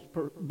bubble was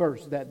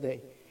burst that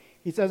day.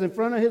 He says in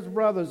front of his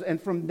brothers,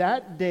 and from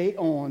that day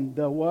on,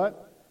 the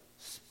what?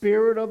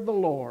 Spirit of the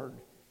Lord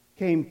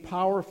came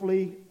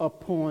powerfully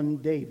upon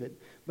David.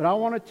 But I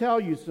want to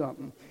tell you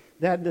something.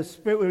 That the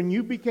Spirit, when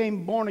you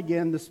became born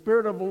again, the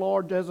Spirit of the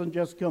Lord doesn't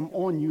just come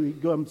on you, He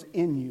comes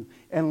in you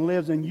and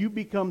lives. And you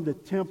become the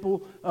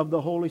temple of the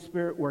Holy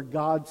Spirit where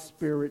God's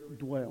Spirit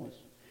dwells.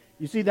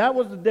 You see, that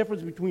was the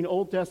difference between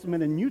Old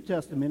Testament and New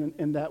Testament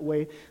in that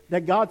way,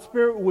 that God's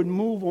Spirit would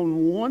move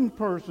on one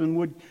person,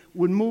 would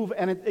move,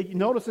 and you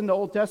notice in the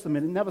Old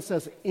Testament, it never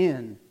says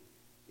in,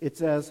 it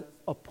says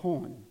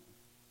upon,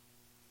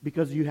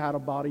 because you had a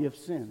body of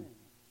sin.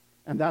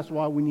 And that's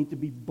why we need to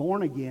be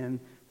born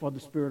again for the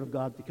Spirit of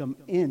God to come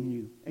in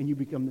you, and you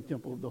become the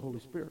temple of the Holy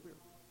Spirit.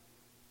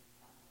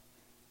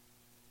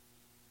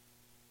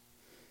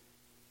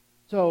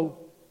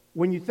 So,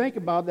 when you think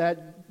about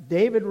that,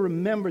 David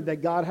remembered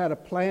that God had a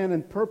plan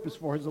and purpose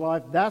for his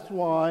life. That's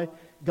why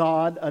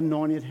God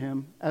anointed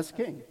him as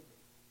king.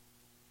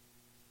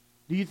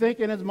 Do you think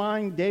in his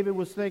mind David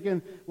was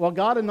thinking, well,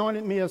 God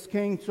anointed me as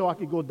king so I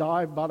could go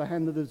die by the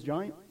hand of this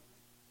giant?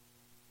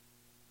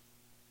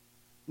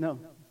 No.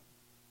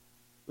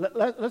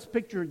 Let's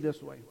picture it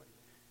this way.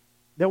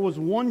 There was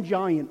one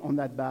giant on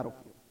that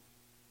battlefield.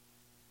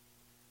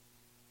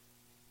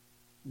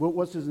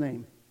 What's his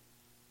name?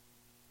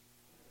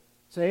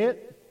 Say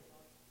it.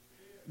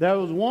 There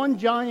was one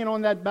giant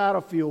on that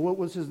battlefield. What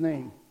was his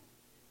name?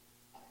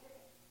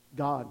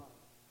 God.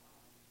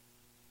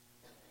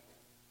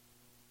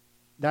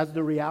 That's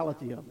the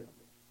reality of it.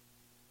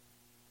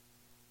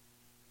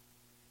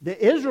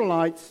 The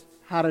Israelites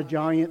had a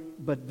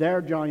giant, but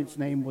their giant's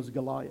name was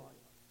Goliath.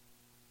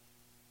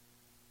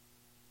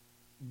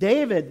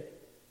 David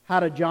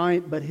had a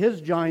giant, but his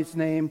giant's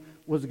name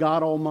was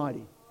God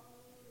Almighty.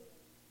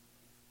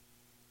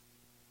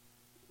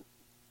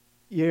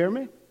 You hear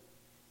me?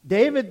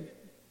 David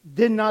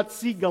did not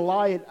see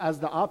Goliath as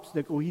the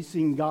obstacle. He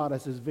seen God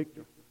as his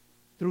victor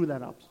through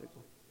that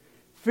obstacle.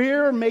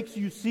 Fear makes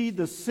you see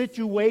the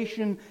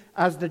situation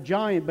as the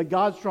giant, but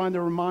God's trying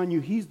to remind you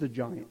He's the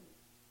giant.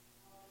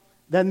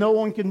 That no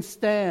one can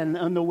stand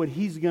under what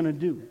He's going to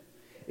do.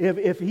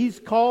 If He's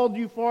called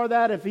you for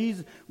that, if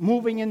He's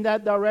moving in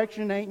that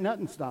direction, ain't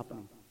nothing stopping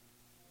Him.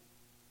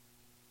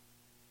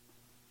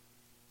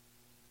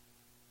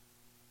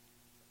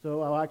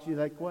 So I'll ask you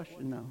that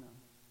question now.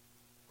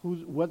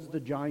 What's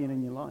the giant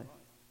in your life?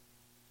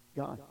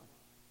 God.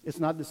 It's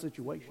not the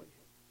situation.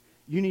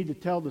 You need to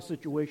tell the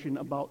situation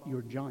about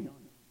your giant.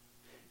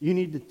 You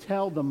need to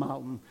tell the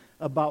mountain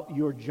about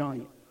your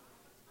giant.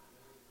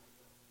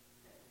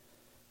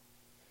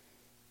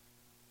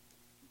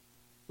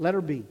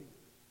 Letter B.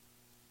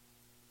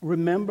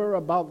 Remember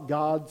about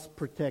God's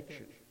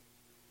protection.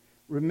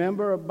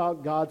 Remember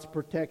about God's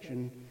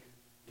protection.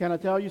 Can I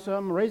tell you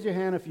something? Raise your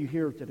hand if you're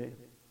here today.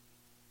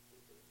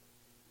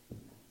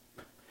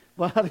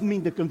 Well, I didn't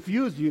mean to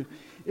confuse you.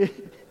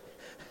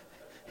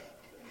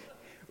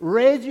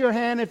 Raise your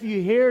hand if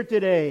you're here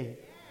today.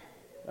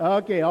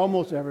 Okay,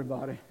 almost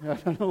everybody. I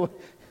don't know.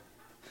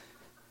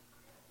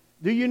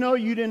 Do you know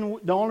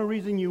the only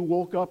reason you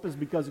woke up is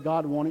because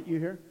God wanted you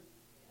here?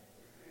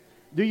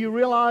 Do you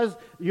realize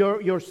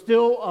you're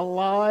still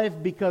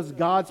alive because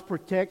God's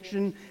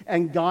protection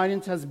and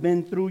guidance has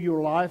been through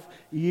your life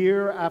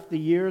year after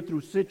year,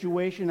 through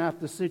situation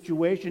after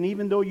situation?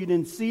 Even though you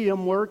didn't see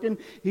Him working,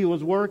 He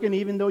was working.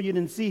 Even though you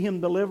didn't see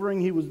Him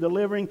delivering, He was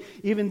delivering.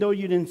 Even though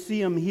you didn't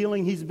see Him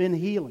healing, He's been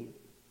healing.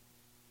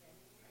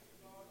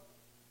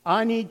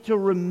 I need to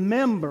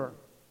remember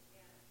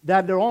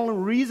that the only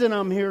reason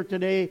I'm here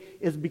today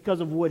is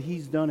because of what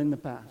He's done in the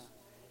past.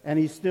 And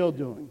He's still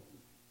doing.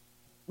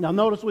 Now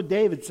notice what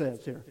David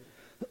says here.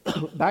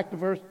 Back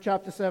to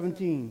chapter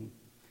 17.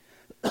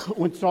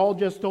 When Saul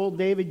just told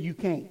David, you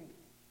can't.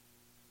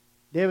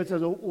 David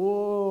says,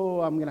 oh,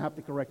 I'm going to have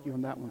to correct you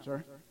on that one,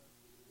 sir.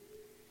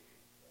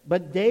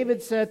 But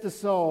David said to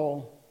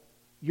Saul,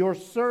 your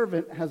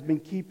servant has been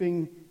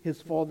keeping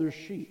his father's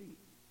sheep.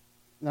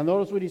 Now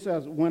notice what he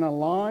says. When a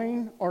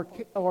lion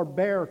or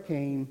bear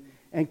came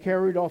and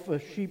carried off a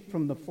sheep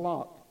from the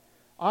flock,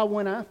 I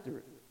went after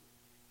it.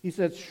 He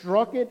said,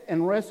 struck it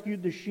and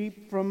rescued the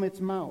sheep from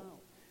its mouth.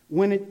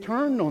 When it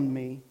turned on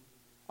me,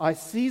 I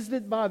seized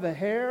it by the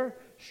hair,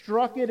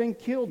 struck it and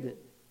killed it.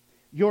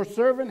 Your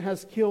servant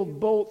has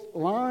killed both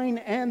lion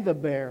and the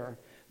bear.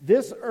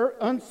 This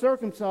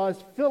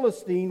uncircumcised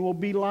Philistine will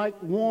be like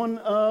one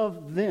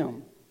of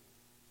them.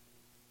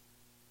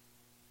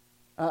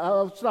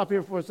 I'll stop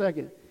here for a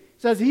second. It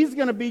says he's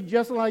going to be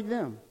just like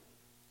them.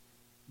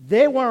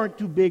 They weren't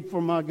too big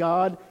for my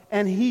God,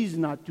 and he's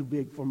not too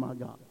big for my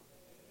God.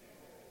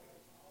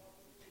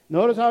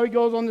 Notice how he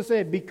goes on to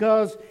say,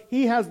 because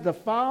he has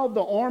defiled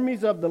the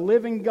armies of the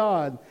living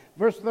God.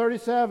 Verse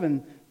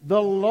 37, the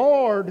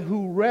Lord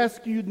who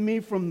rescued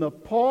me from the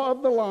paw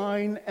of the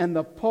lion and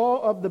the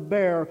paw of the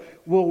bear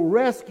will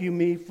rescue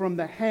me from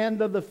the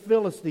hand of the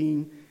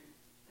Philistine.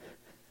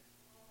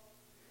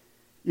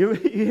 You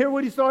hear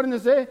what he's starting to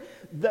say?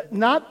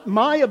 Not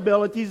my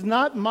abilities,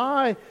 not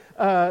my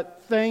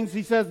things.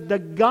 He says, the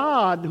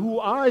God who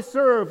I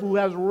serve, who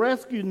has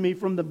rescued me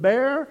from the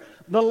bear,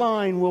 the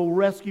lion, will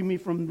rescue me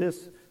from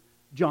this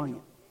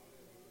giant.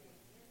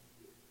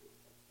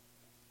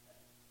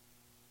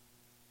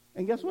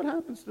 And guess what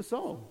happens to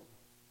Saul?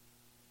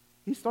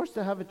 He starts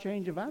to have a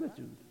change of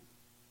attitude.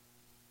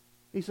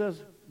 He says,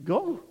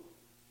 go,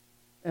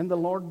 and the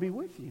Lord be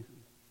with you.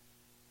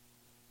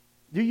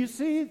 Do you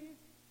see?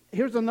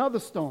 Here's another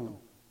stone.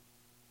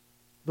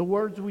 The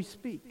words we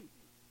speak.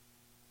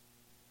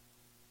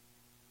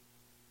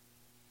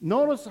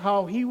 Notice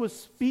how he was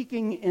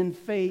speaking in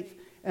faith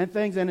and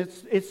things, and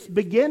it's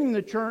beginning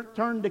to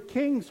turn the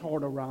king's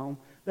heart around.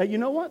 That, you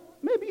know what?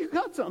 Maybe you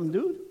got something,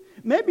 dude.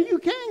 Maybe you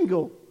can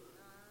go.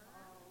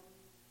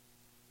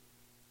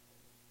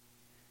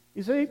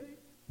 You see,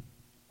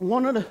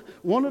 one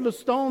of the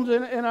stones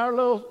in our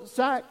little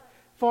sack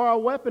for our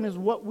weapon is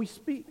what we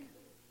speak.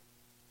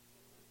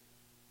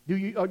 Do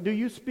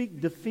you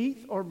speak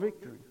defeat or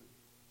victory?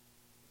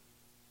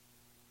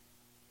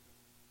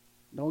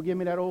 Don't give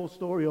me that old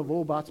story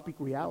of I speak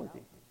reality.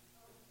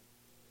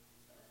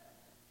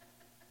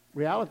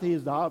 Reality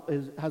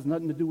has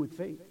nothing to do with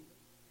faith.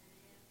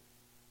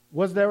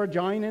 Was there a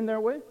giant in their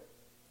way?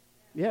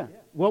 Yeah.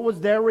 What was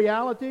their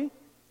reality?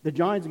 The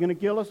giant's going to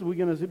kill us, and we're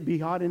going to be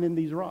hiding in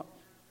these rocks.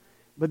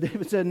 But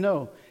David said,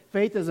 no.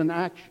 Faith is an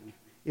action.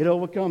 It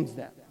overcomes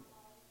that.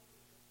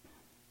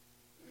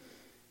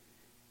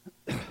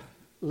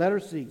 Letter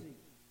C.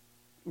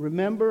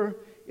 Remember,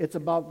 it's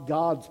about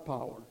God's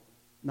power,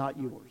 not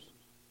yours.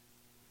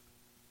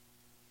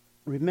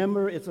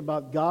 Remember, it's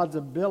about God's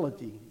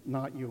ability,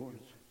 not yours.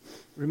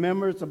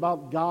 Remember, it's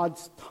about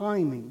God's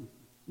timing,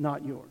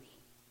 not yours.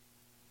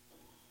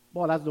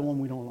 Boy, that's the one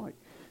we don't like.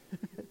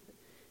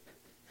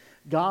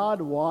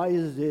 God, why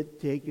is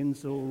it taking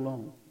so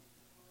long?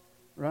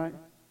 Right?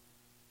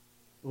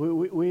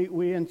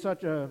 We in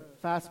such a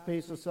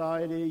fast-paced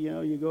society,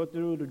 you go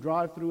through the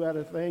drive-through at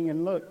a thing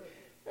and look,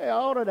 hey, I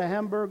ordered a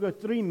hamburger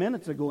 3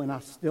 minutes ago and I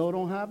still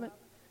don't have it.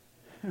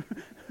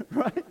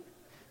 Right?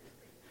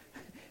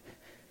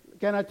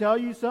 Can I tell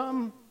you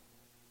something?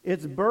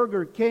 It's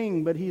Burger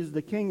King, but he's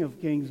the King of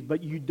Kings,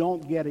 but you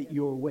don't get it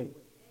your way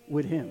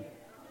with him.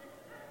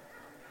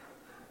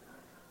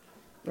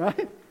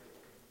 Right?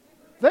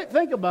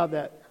 Think about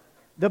that.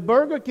 The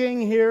Burger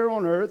King here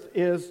on earth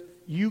is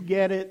you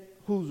get it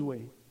whose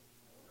way?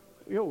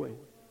 Your way.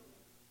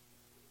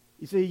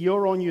 You see,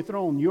 you're on your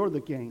throne. You're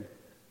the king.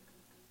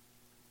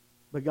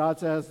 But God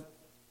says,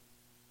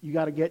 you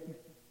got to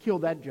kill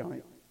that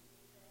giant.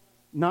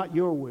 Not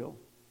your will,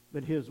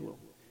 but his will,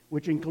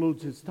 which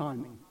includes his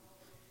timing.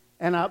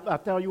 And I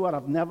tell you what,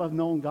 I've never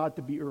known God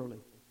to be early.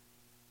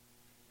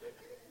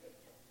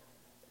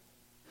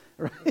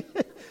 Right?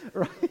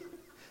 Right?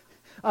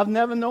 I've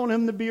never known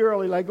him to be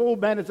early. Like, oh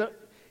man,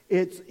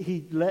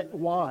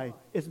 why?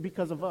 It's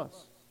because of us.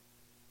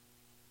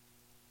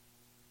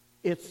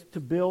 It's to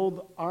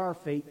build our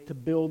faith, to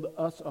build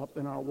us up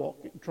in our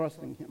walk,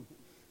 trusting him.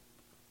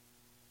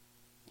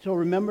 So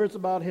remember, it's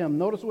about him.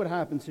 Notice what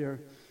happens here.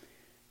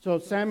 So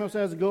Samuel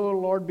says, go,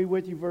 Lord, be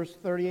with you. Verse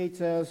 38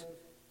 says,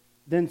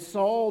 Then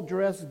Saul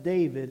dressed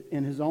David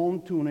in his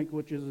own tunic,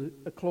 which is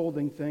a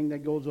clothing thing that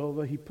goes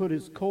over. He put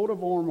his coat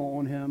of armor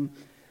on him,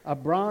 a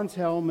bronze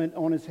helmet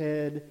on his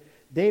head.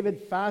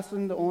 David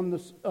fastened on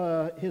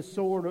his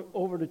sword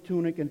over the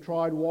tunic and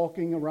tried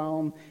walking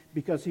around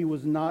because he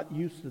was not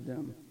used to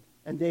them.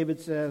 And David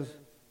says,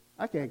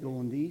 I can't go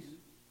in these.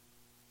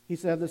 He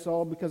said this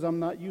all because I'm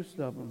not used to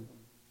them.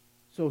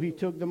 So he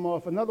took them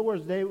off. In other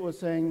words, David was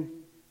saying,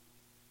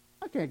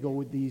 I can't go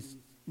with these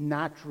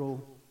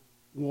natural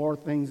war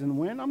things and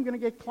win. I'm going to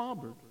get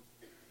clobbered.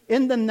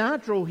 In the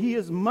natural, he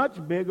is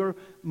much bigger,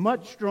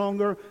 much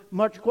stronger,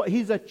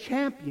 he's a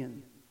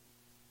champion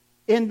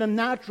in the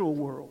natural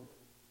world.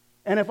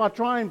 And if I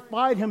try and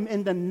fight him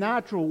in the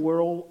natural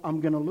world,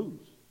 I'm going to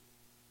lose.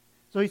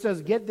 So he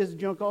says, get this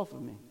junk off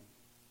of me.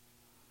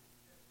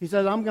 He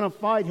says, I'm going to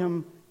fight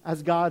him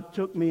as God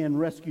took me and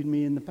rescued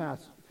me in the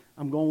past.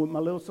 I'm going with my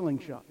little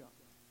slingshot.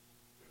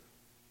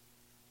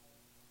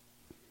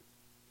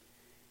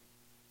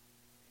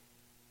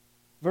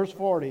 Verse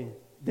 40,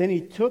 then he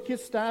took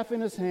his staff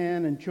in his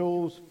hand and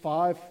chose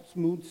 5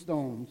 smooth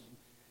stones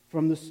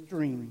from the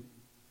stream,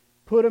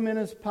 put them in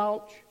his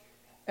pouch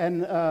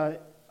and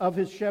of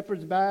his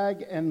shepherd's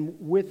bag, and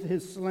with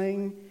his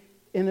sling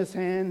in his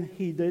hand,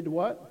 he did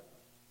what?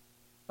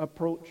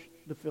 Approach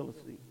the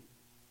Philistine.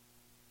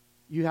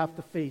 You have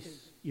to face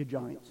your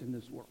giants in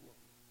this world.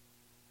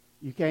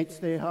 You can't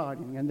stay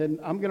hiding. And then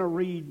I'm going to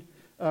read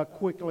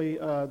quickly,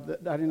 I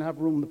didn't have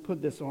room to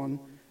put this on,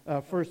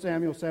 1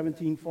 Samuel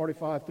 17,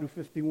 45 through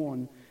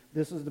 51.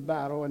 This is the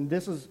battle. And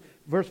this is,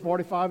 verse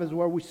 45 is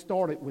where we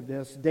started with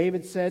this.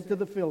 David said to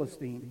the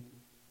Philistine,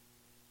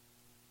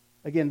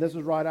 again, this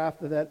is right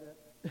after that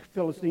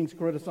Philistines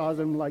criticized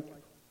him like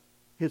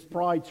his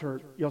pride's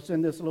hurt. Y'all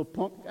send this little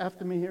punk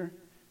after me here?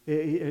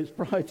 His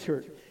pride's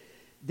hurt.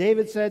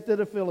 David said to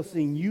the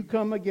Philistine, you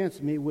come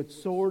against me with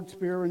sword,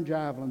 spear, and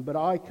javelin, but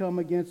I come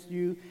against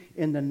you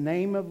in the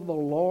name of the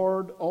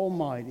Lord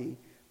Almighty,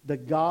 the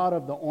God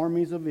of the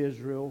armies of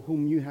Israel,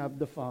 whom you have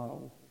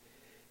defiled.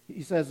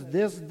 He says,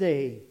 this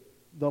day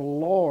the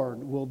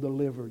Lord will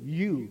deliver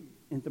you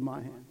into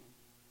my hand.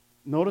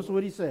 Notice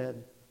what he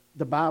said.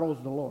 The battle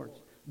is the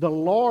Lord's. The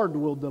Lord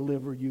will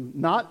deliver you,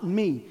 not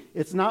me.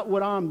 It's not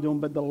what I'm doing,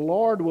 but the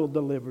Lord will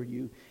deliver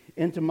you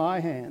into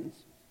my hands.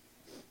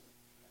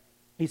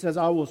 He says,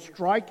 I will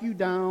strike you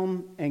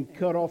down and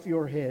cut off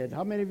your head.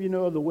 How many of you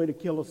know the way to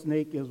kill a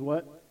snake is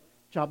what?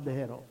 Chop the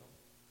head off.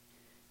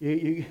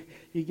 You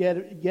get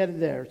it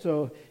there.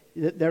 So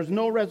there's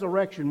no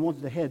resurrection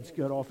once the head's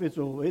cut off. It's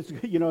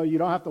you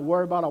don't have to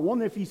worry about it. I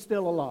wonder if he's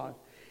still alive.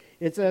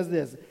 It says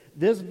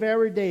this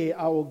very day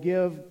I will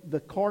give the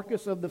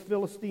carcass of the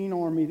Philistine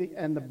army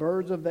and the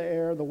birds of the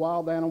air, the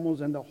wild animals,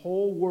 and the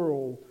whole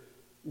world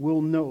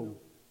will know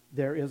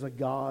there is a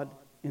God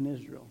in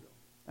Israel.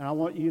 And I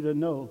want you to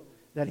know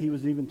that he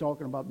was even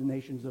talking about the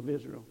nations of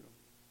Israel.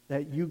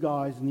 That you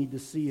guys need to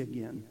see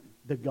again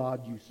the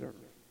God you serve.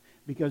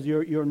 Because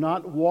you're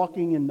not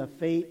walking in the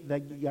faith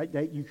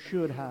that you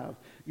should have.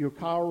 You're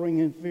cowering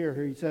in fear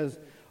here. He says,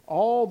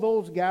 all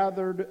those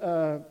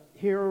gathered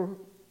here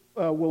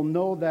will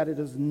know that it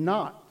is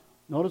not,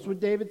 notice what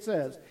David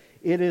says,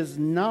 it is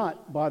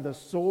not by the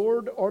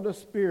sword or the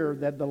spear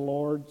that the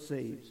Lord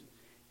saves.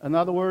 In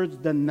other words,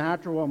 the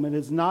natural woman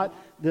is not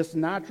this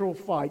natural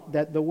fight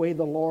that the way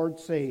the Lord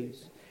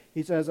saves.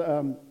 He says,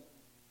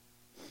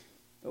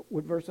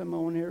 what verse am I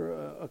on here?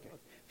 Okay.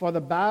 For the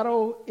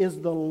battle is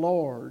the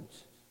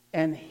Lord's,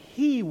 and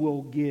he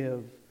will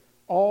give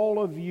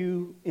all of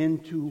you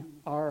into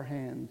our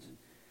hands.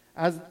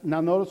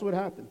 Now notice what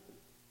happened.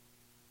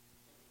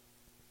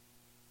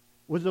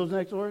 What's those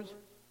next words?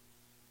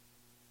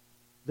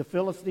 The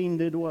Philistine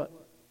did what?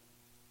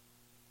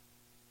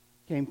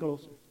 Came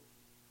closer.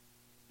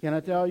 Can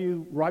I tell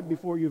you, right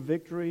before your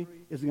victory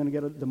is going to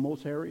get the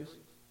most hairiest,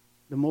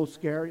 the most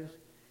scariest?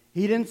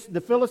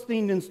 The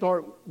Philistine didn't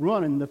start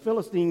running. The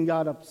Philistine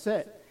got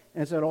upset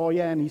and said, oh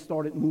yeah, and he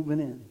started moving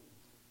in.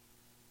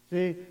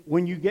 See,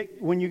 when you're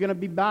going to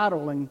be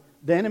battling,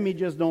 the enemy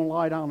just don't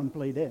lie down and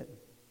play dead.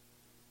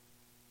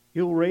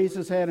 He'll raise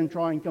his head and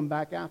try and come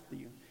back after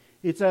you.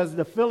 It says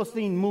the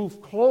Philistine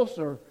moved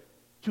closer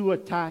to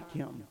attack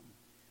him.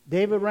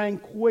 David ran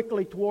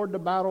quickly toward the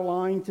battle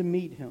line to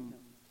meet him.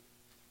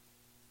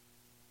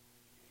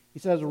 He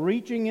says,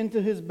 reaching into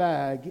his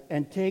bag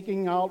and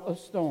taking out a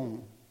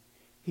stone,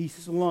 he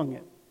slung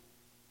it.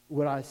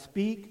 What I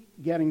speak,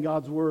 getting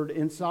God's word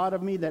inside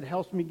of me that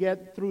helps me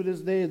get through this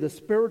day, the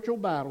spiritual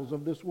battles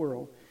of this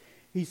world.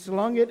 He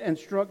slung it and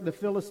struck the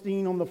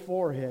Philistine on the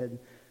forehead.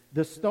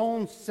 The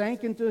stone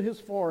sank into his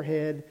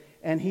forehead,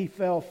 and he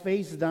fell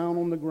face down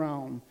on the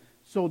ground.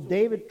 So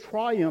David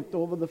triumphed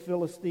over the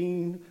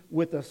Philistine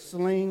with a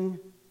sling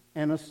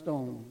and a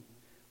stone.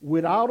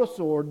 Without a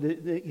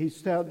sword, he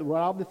said,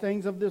 without the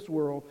things of this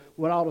world,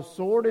 without a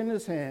sword in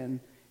his hand,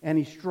 and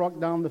he struck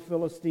down the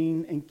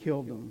Philistine and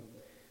killed him.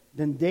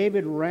 Then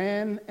David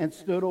ran and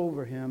stood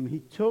over him. He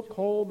took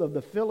hold of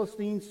the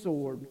Philistine's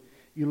sword.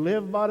 You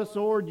live by the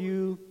sword,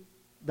 you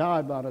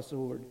die by the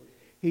sword.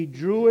 He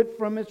drew it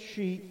from its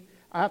sheath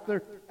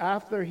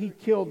After he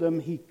killed him,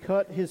 he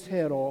cut his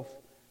head off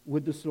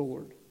with the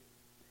sword.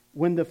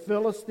 When the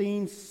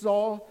Philistines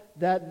saw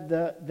that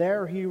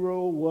their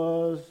hero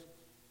was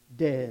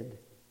dead,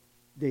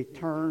 they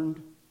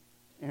turned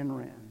and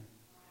ran.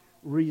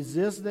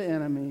 Resist the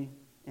enemy,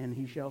 and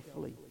he shall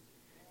flee.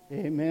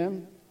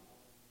 Amen.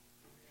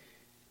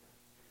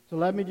 So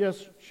let me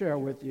just share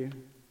with you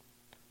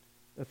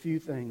a few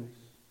things.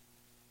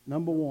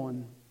 Number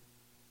one,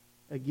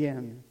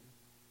 again,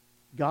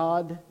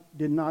 God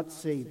did not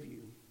save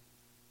you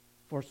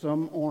for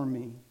some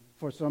army,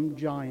 for some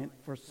giant,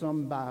 for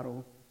some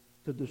battle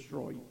to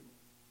destroy you.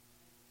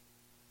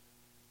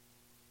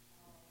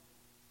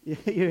 You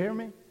hear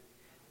me?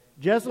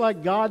 Just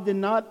like God did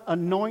not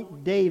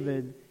anoint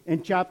David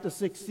in chapter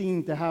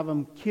 16 to have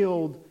him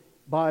killed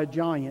by a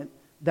giant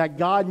that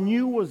God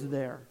knew was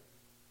there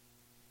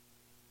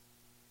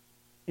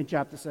in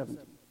chapter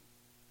 17.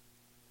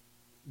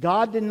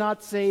 God did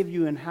not save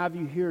you and have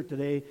you here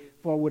today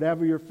for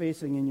whatever you're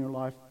facing in your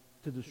life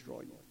to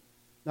destroy you.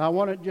 Now I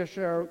want to just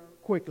share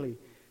quickly.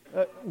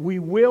 We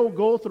will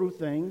go through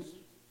things.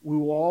 We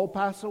will all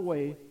pass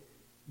away.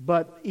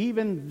 But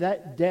even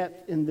that death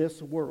in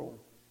this world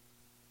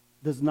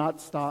does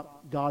not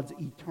stop God's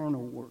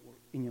eternal work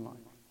in your life.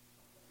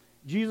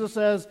 Jesus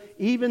says,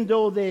 even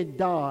though they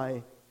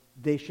die,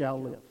 they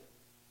shall live.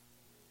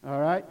 All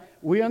right?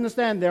 We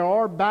understand there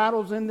are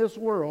battles in this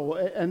world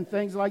and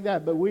things like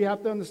that, but we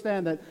have to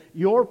understand that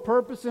your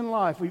purpose in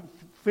life,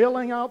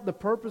 filling out the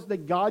purpose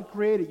that God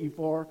created you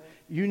for,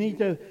 you need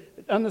to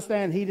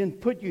understand He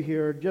didn't put you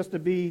here just to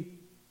be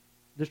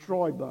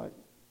destroyed by it.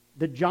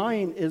 The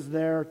giant is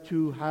there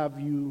to have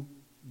you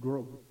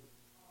grow.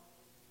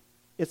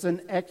 It's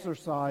an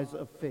exercise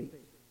of faith.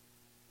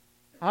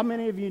 How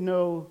many of you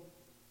know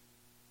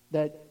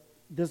that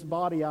this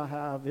body I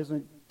have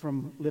isn't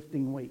from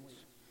lifting weights?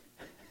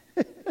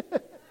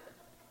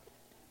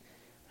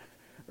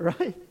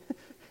 Right?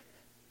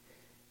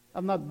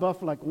 I'm not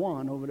buff like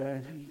Juan over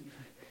there,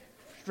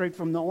 straight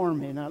from the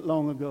army not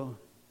long ago.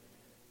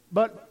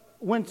 But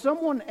when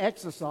someone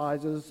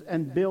exercises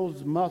and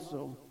builds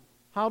muscle,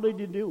 how did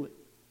you do it?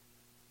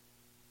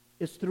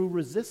 It's through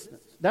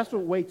resistance. That's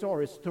what weights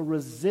are. It's to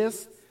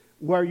resist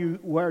where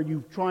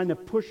you're trying to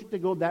push it to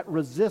go. That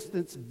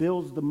resistance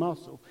builds the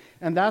muscle.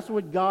 And that's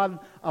what God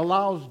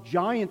allows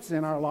giants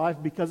in our life,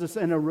 because it's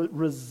in a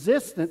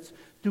resistance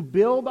to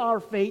build our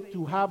faith,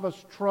 to have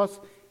us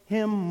trust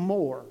Him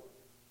more.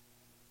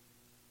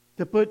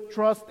 To put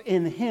trust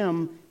in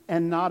Him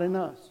and not in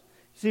us.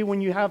 See,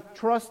 when you have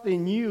trust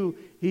in you,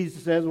 He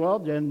says, well,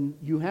 then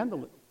you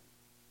handle it.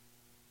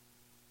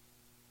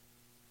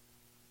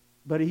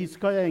 But He's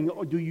saying,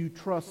 oh, do you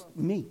trust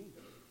me?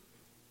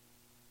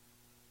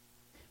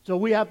 So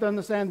we have to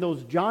understand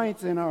those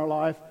giants in our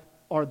life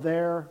are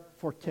there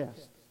for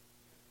tests.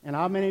 And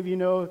how many of you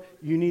know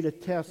you need a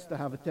test to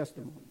have a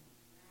testimony?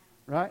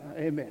 Right?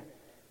 Amen.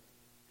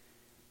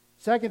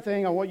 Second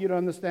thing I want you to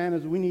understand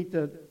is we need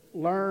to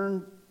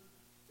learn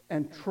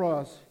and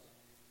trust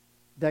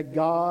that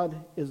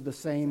God is the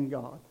same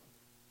God.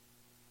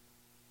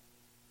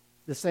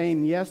 The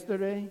same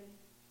yesterday,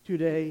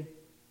 today,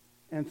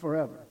 and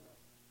forever.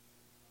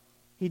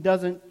 He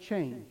doesn't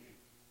change.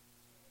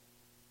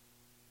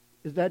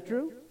 Is that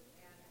true?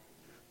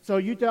 So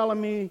you telling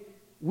me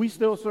we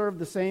still serve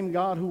the same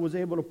God who was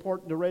able to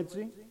part the Red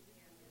Sea?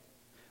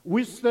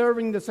 We're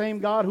serving the same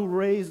God who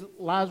raised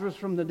Lazarus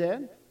from the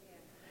dead?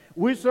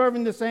 We're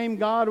serving the same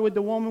God with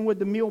the woman with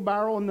the meal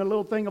barrel and the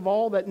little thing of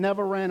oil that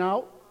never ran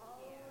out?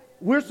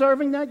 We're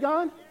serving that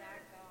God?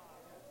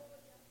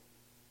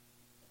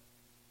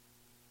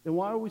 Then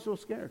why are we so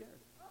scared?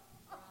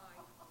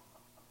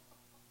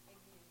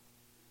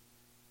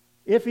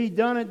 If He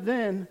done it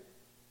then,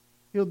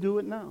 He'll do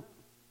it now.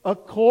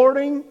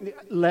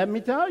 Let me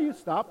tell you,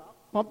 stop,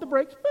 pump the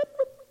brakes.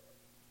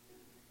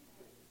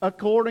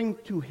 According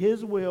to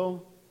His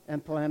will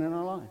and plan in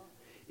our life.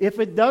 If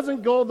it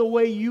doesn't go the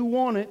way you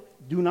want it,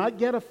 do not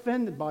get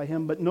offended by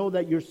Him, but know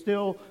that you're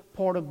still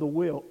part of the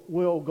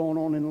will going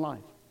on in life.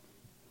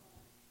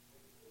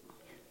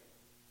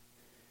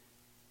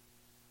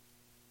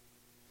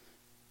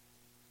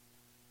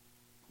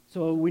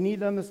 So we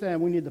need to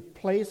understand, we need to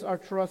place our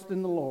trust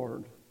in the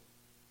Lord.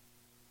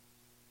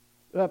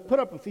 Put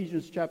up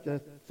Ephesians chapter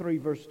 3,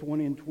 verse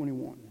 20 and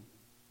 21.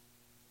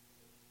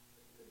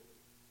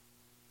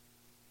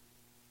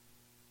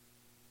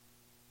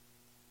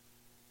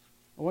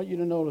 I want you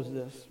to notice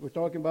this. We're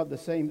talking about the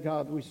same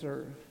God we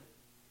serve.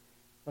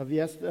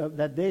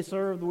 That they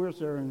served, we're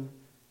serving.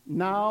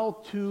 Now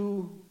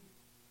to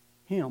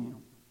Him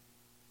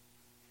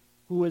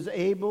who is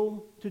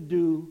able to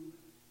do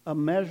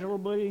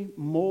immeasurably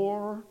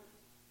more.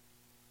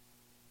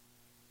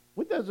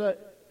 What does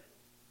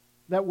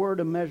that word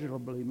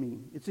immeasurably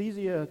mean? It's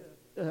easy.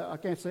 I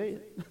can't say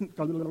it.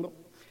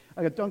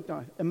 I got tongue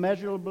tie.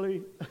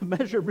 Immeasurably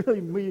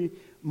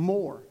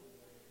more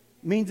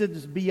means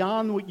it's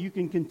beyond what you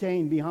can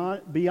contain,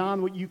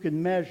 beyond what you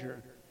can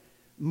measure.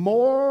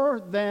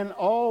 More than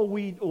all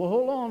we. Well,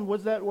 hold on.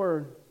 What's that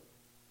word?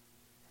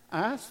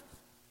 Ask.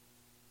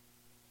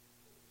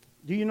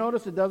 Do you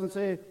notice it doesn't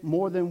say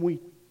more than we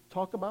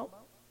talk about?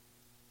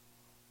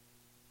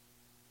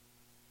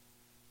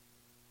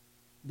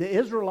 The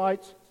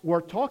Israelites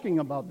were talking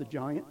about the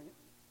giant,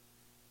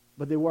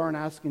 but they weren't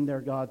asking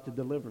their God to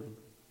deliver him.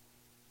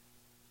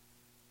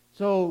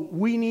 So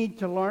we need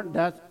to learn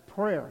that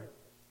prayer.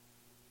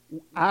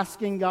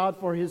 Asking God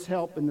for his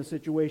help in the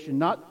situation.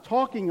 Not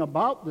talking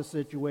about the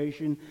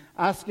situation,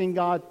 asking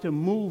God to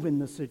move in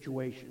the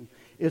situation.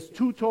 It's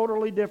two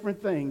totally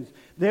different things.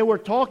 They were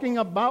talking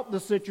about the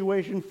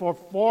situation for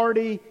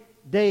 40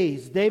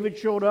 days. David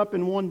showed up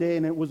in one day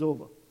and it was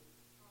over.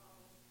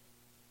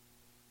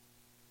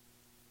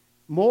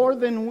 More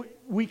than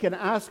we can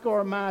ask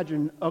or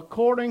imagine,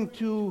 according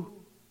to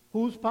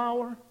whose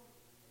power?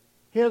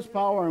 His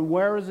power. And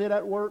where is it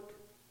at work?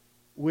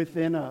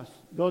 Within us.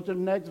 Go to the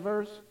next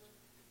verse.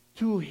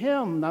 To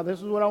him, now this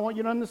is what I want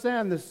you to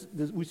understand.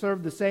 We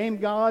serve the same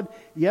God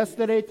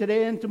yesterday,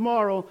 today, and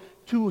tomorrow.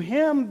 To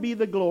him be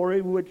the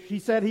glory, which he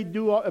said he'd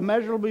do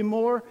immeasurably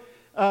more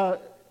to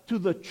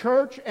the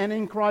church and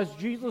in Christ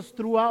Jesus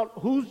throughout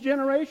whose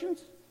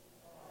generations?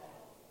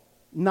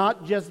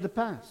 Not just the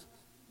past.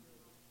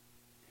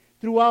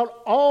 Throughout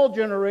all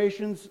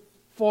generations,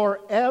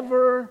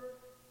 forever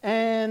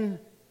and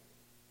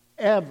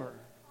ever.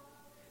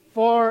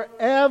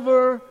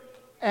 Forever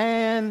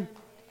and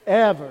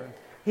ever.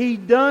 He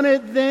done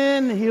it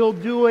then, he'll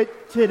do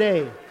it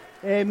today.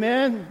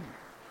 Amen.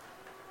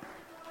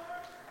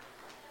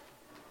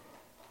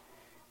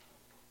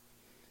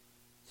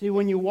 See,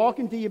 when you walk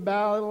into your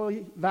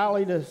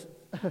valley to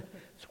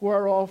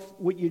square off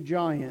with your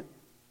giant,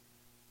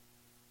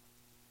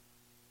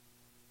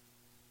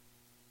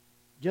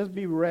 just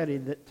be ready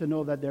to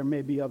know that there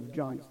may be other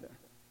giants there.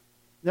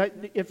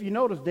 Now, if you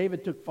notice,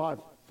 David took five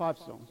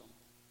stones.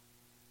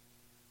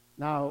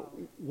 Now,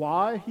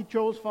 why he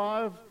chose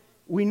 5?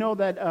 We know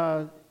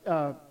that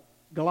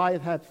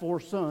Goliath had 4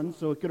 sons,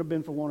 so it could have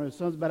been for one of his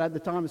sons, but at the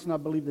time it's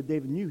not believed that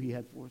David knew he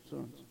had 4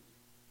 sons.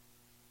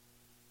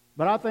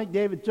 But I think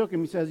David took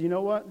him. He says, you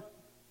know what?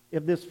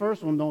 If this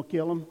first one don't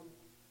kill him,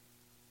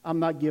 I'm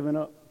not giving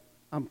up.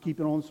 I'm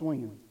keeping on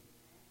swinging.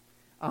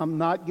 I'm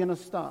not going to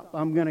stop.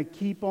 I'm going to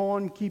keep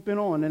on keeping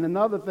on. And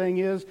another thing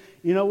is,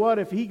 you know what?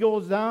 If he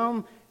goes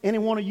down, any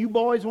one of you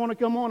boys want to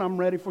come on, I'm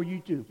ready for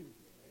you too.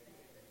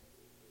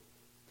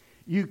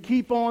 You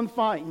keep on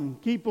fighting.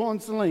 Keep on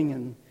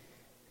slinging.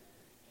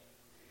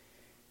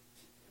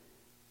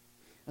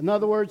 In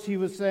other words, he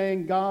was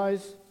saying,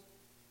 guys,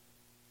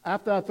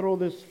 after I throw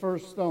this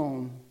first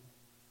stone,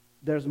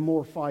 there's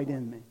more fight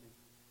in me.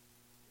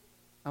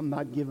 I'm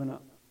not giving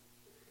up.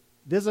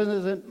 This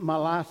isn't my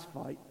last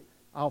fight.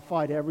 I'll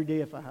fight every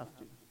day if I have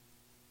to.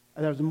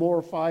 There's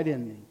more fight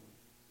in me.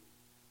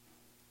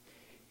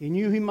 He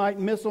knew he might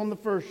miss on the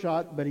first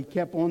shot, but he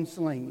kept on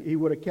slinging. He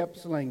would have kept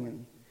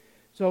slinging.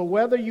 So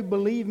whether you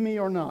believe me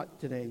or not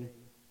today,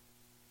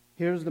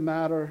 here's the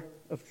matter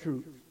of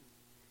truth.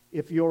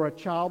 If you're a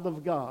child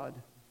of God,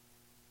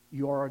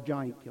 you are a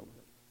giant killer.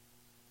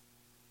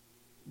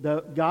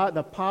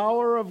 The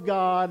power of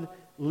God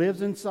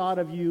lives inside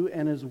of you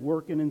and is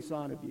working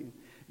inside of you.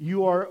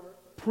 You are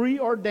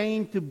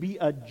preordained to be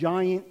a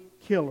giant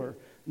killer,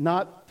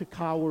 not to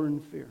cower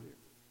in fear.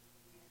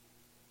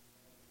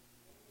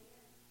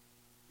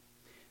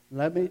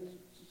 Let me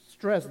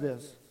stress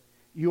this.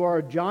 You are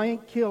a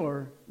giant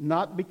killer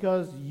not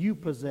because you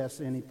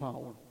possess any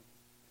power,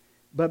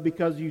 but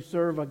because you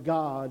serve a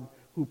God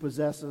who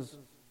possesses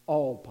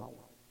all power.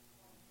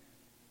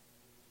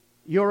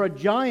 You're a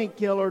giant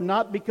killer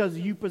not because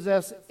you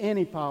possess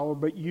any power,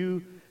 but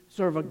you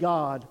serve a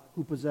God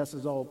who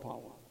possesses all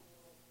power.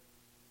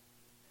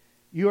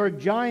 You're a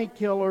giant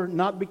killer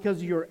not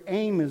because your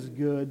aim is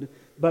good,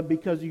 but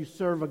because you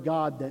serve a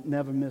God that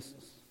never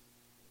misses.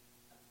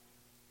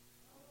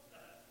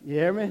 You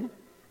hear me?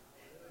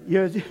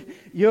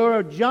 You're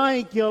a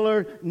giant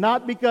killer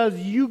not because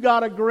you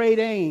got a great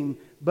aim,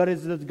 but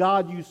it's the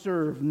God you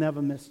serve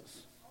never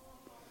misses.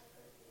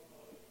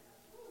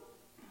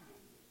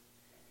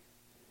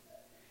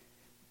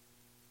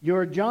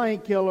 You're a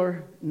giant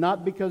killer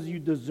not because you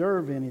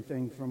deserve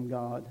anything from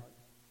God,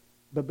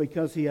 but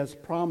because He has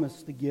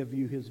promised to give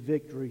you His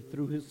victory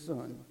through His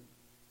Son,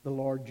 the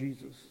Lord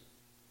Jesus.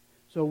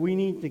 So we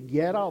need to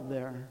get out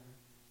there,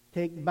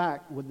 take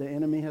back what the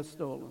enemy has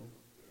stolen,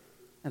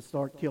 and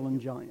start killing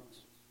giants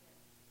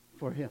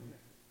for Him.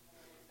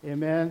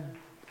 Amen.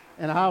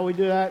 And how we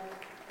do that?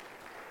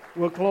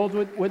 We'll close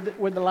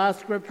with the last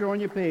scripture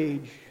on your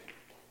page.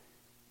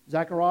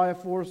 Zechariah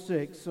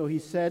 4:6. So he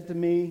said to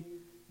me,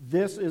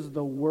 this is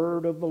the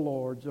word of the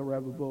Lord,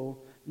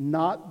 Zerubbabel,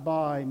 not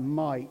by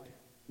might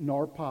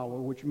nor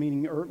power, which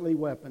meaning earthly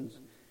weapons,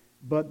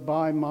 but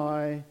by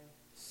my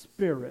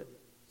Spirit,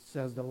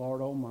 says the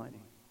Lord Almighty.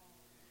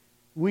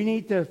 We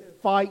need to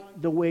fight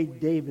the way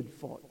David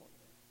fought,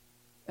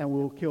 and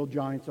we'll kill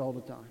giants all the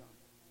time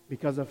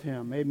because of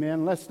him.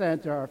 Amen. Let's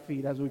stand to our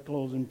feet as we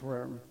close in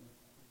prayer.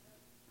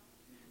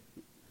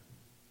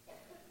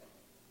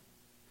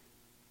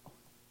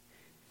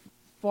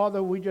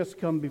 Father, we just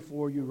come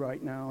before you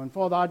right now. And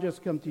Father, I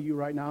just come to you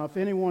right now. If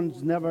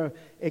anyone's never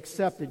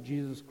accepted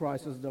Jesus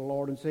Christ as the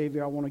Lord and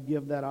Savior, I want to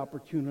give that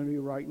opportunity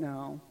right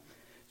now.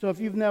 So if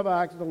you've never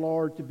asked the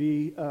Lord to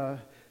be,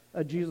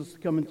 Jesus to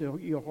come into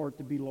your heart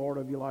to be Lord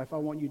of your life, I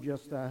want you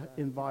just to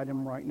invite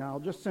him right now.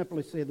 Just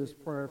simply say this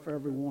prayer if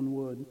everyone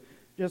would.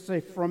 Just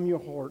say from your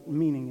heart,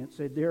 meaning it.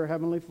 Say, Dear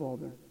Heavenly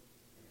Father,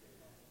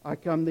 I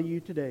come to you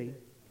today,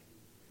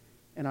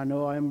 and I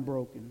know I am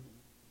broken.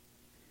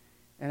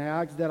 And I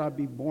ask that I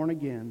be born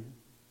again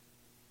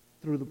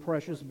through the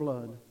precious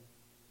blood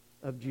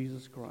of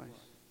Jesus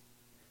Christ.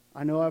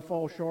 I know I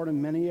fall short in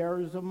many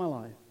areas of my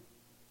life,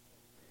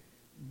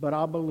 but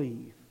I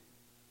believe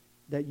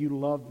that you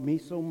loved me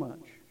so much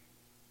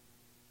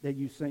that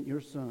you sent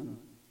your Son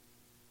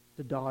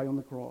to die on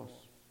the cross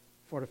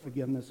for the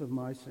forgiveness of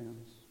my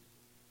sins.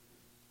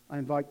 I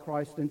invite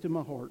Christ into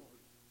my heart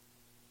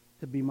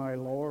to be my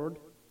Lord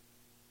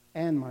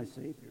and my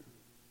Savior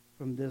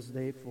from this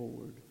day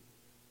forward.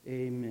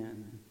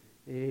 Amen.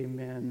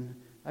 Amen.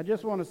 I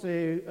just want to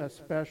say a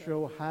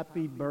special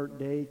happy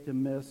birthday to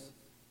Miss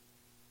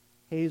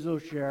Hazel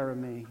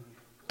Jeremy.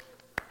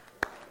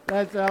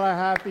 Let's tell her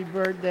happy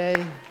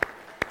birthday.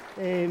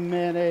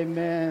 Amen.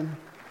 Amen.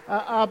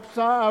 I'm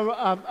sorry.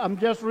 I'm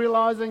just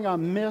realizing I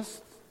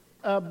missed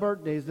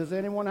birthdays. Does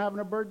anyone having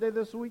a birthday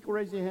this week?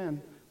 Raise your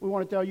hand. We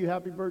want to tell you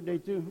happy birthday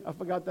too. I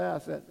forgot to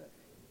ask that.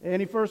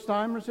 Any first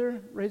timers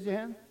here? Raise your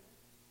hand.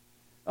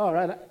 All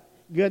right.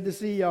 Good to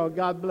see y'all.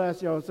 God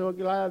bless y'all. So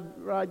glad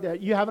right there.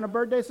 You having a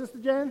birthday, Sister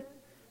Jan?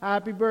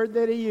 Happy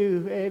birthday to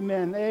you.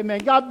 Amen. Amen.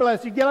 God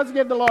bless you. Let's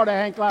give the Lord a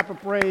hand clap of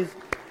praise.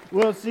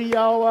 We'll see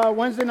y'all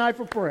Wednesday night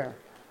for prayer.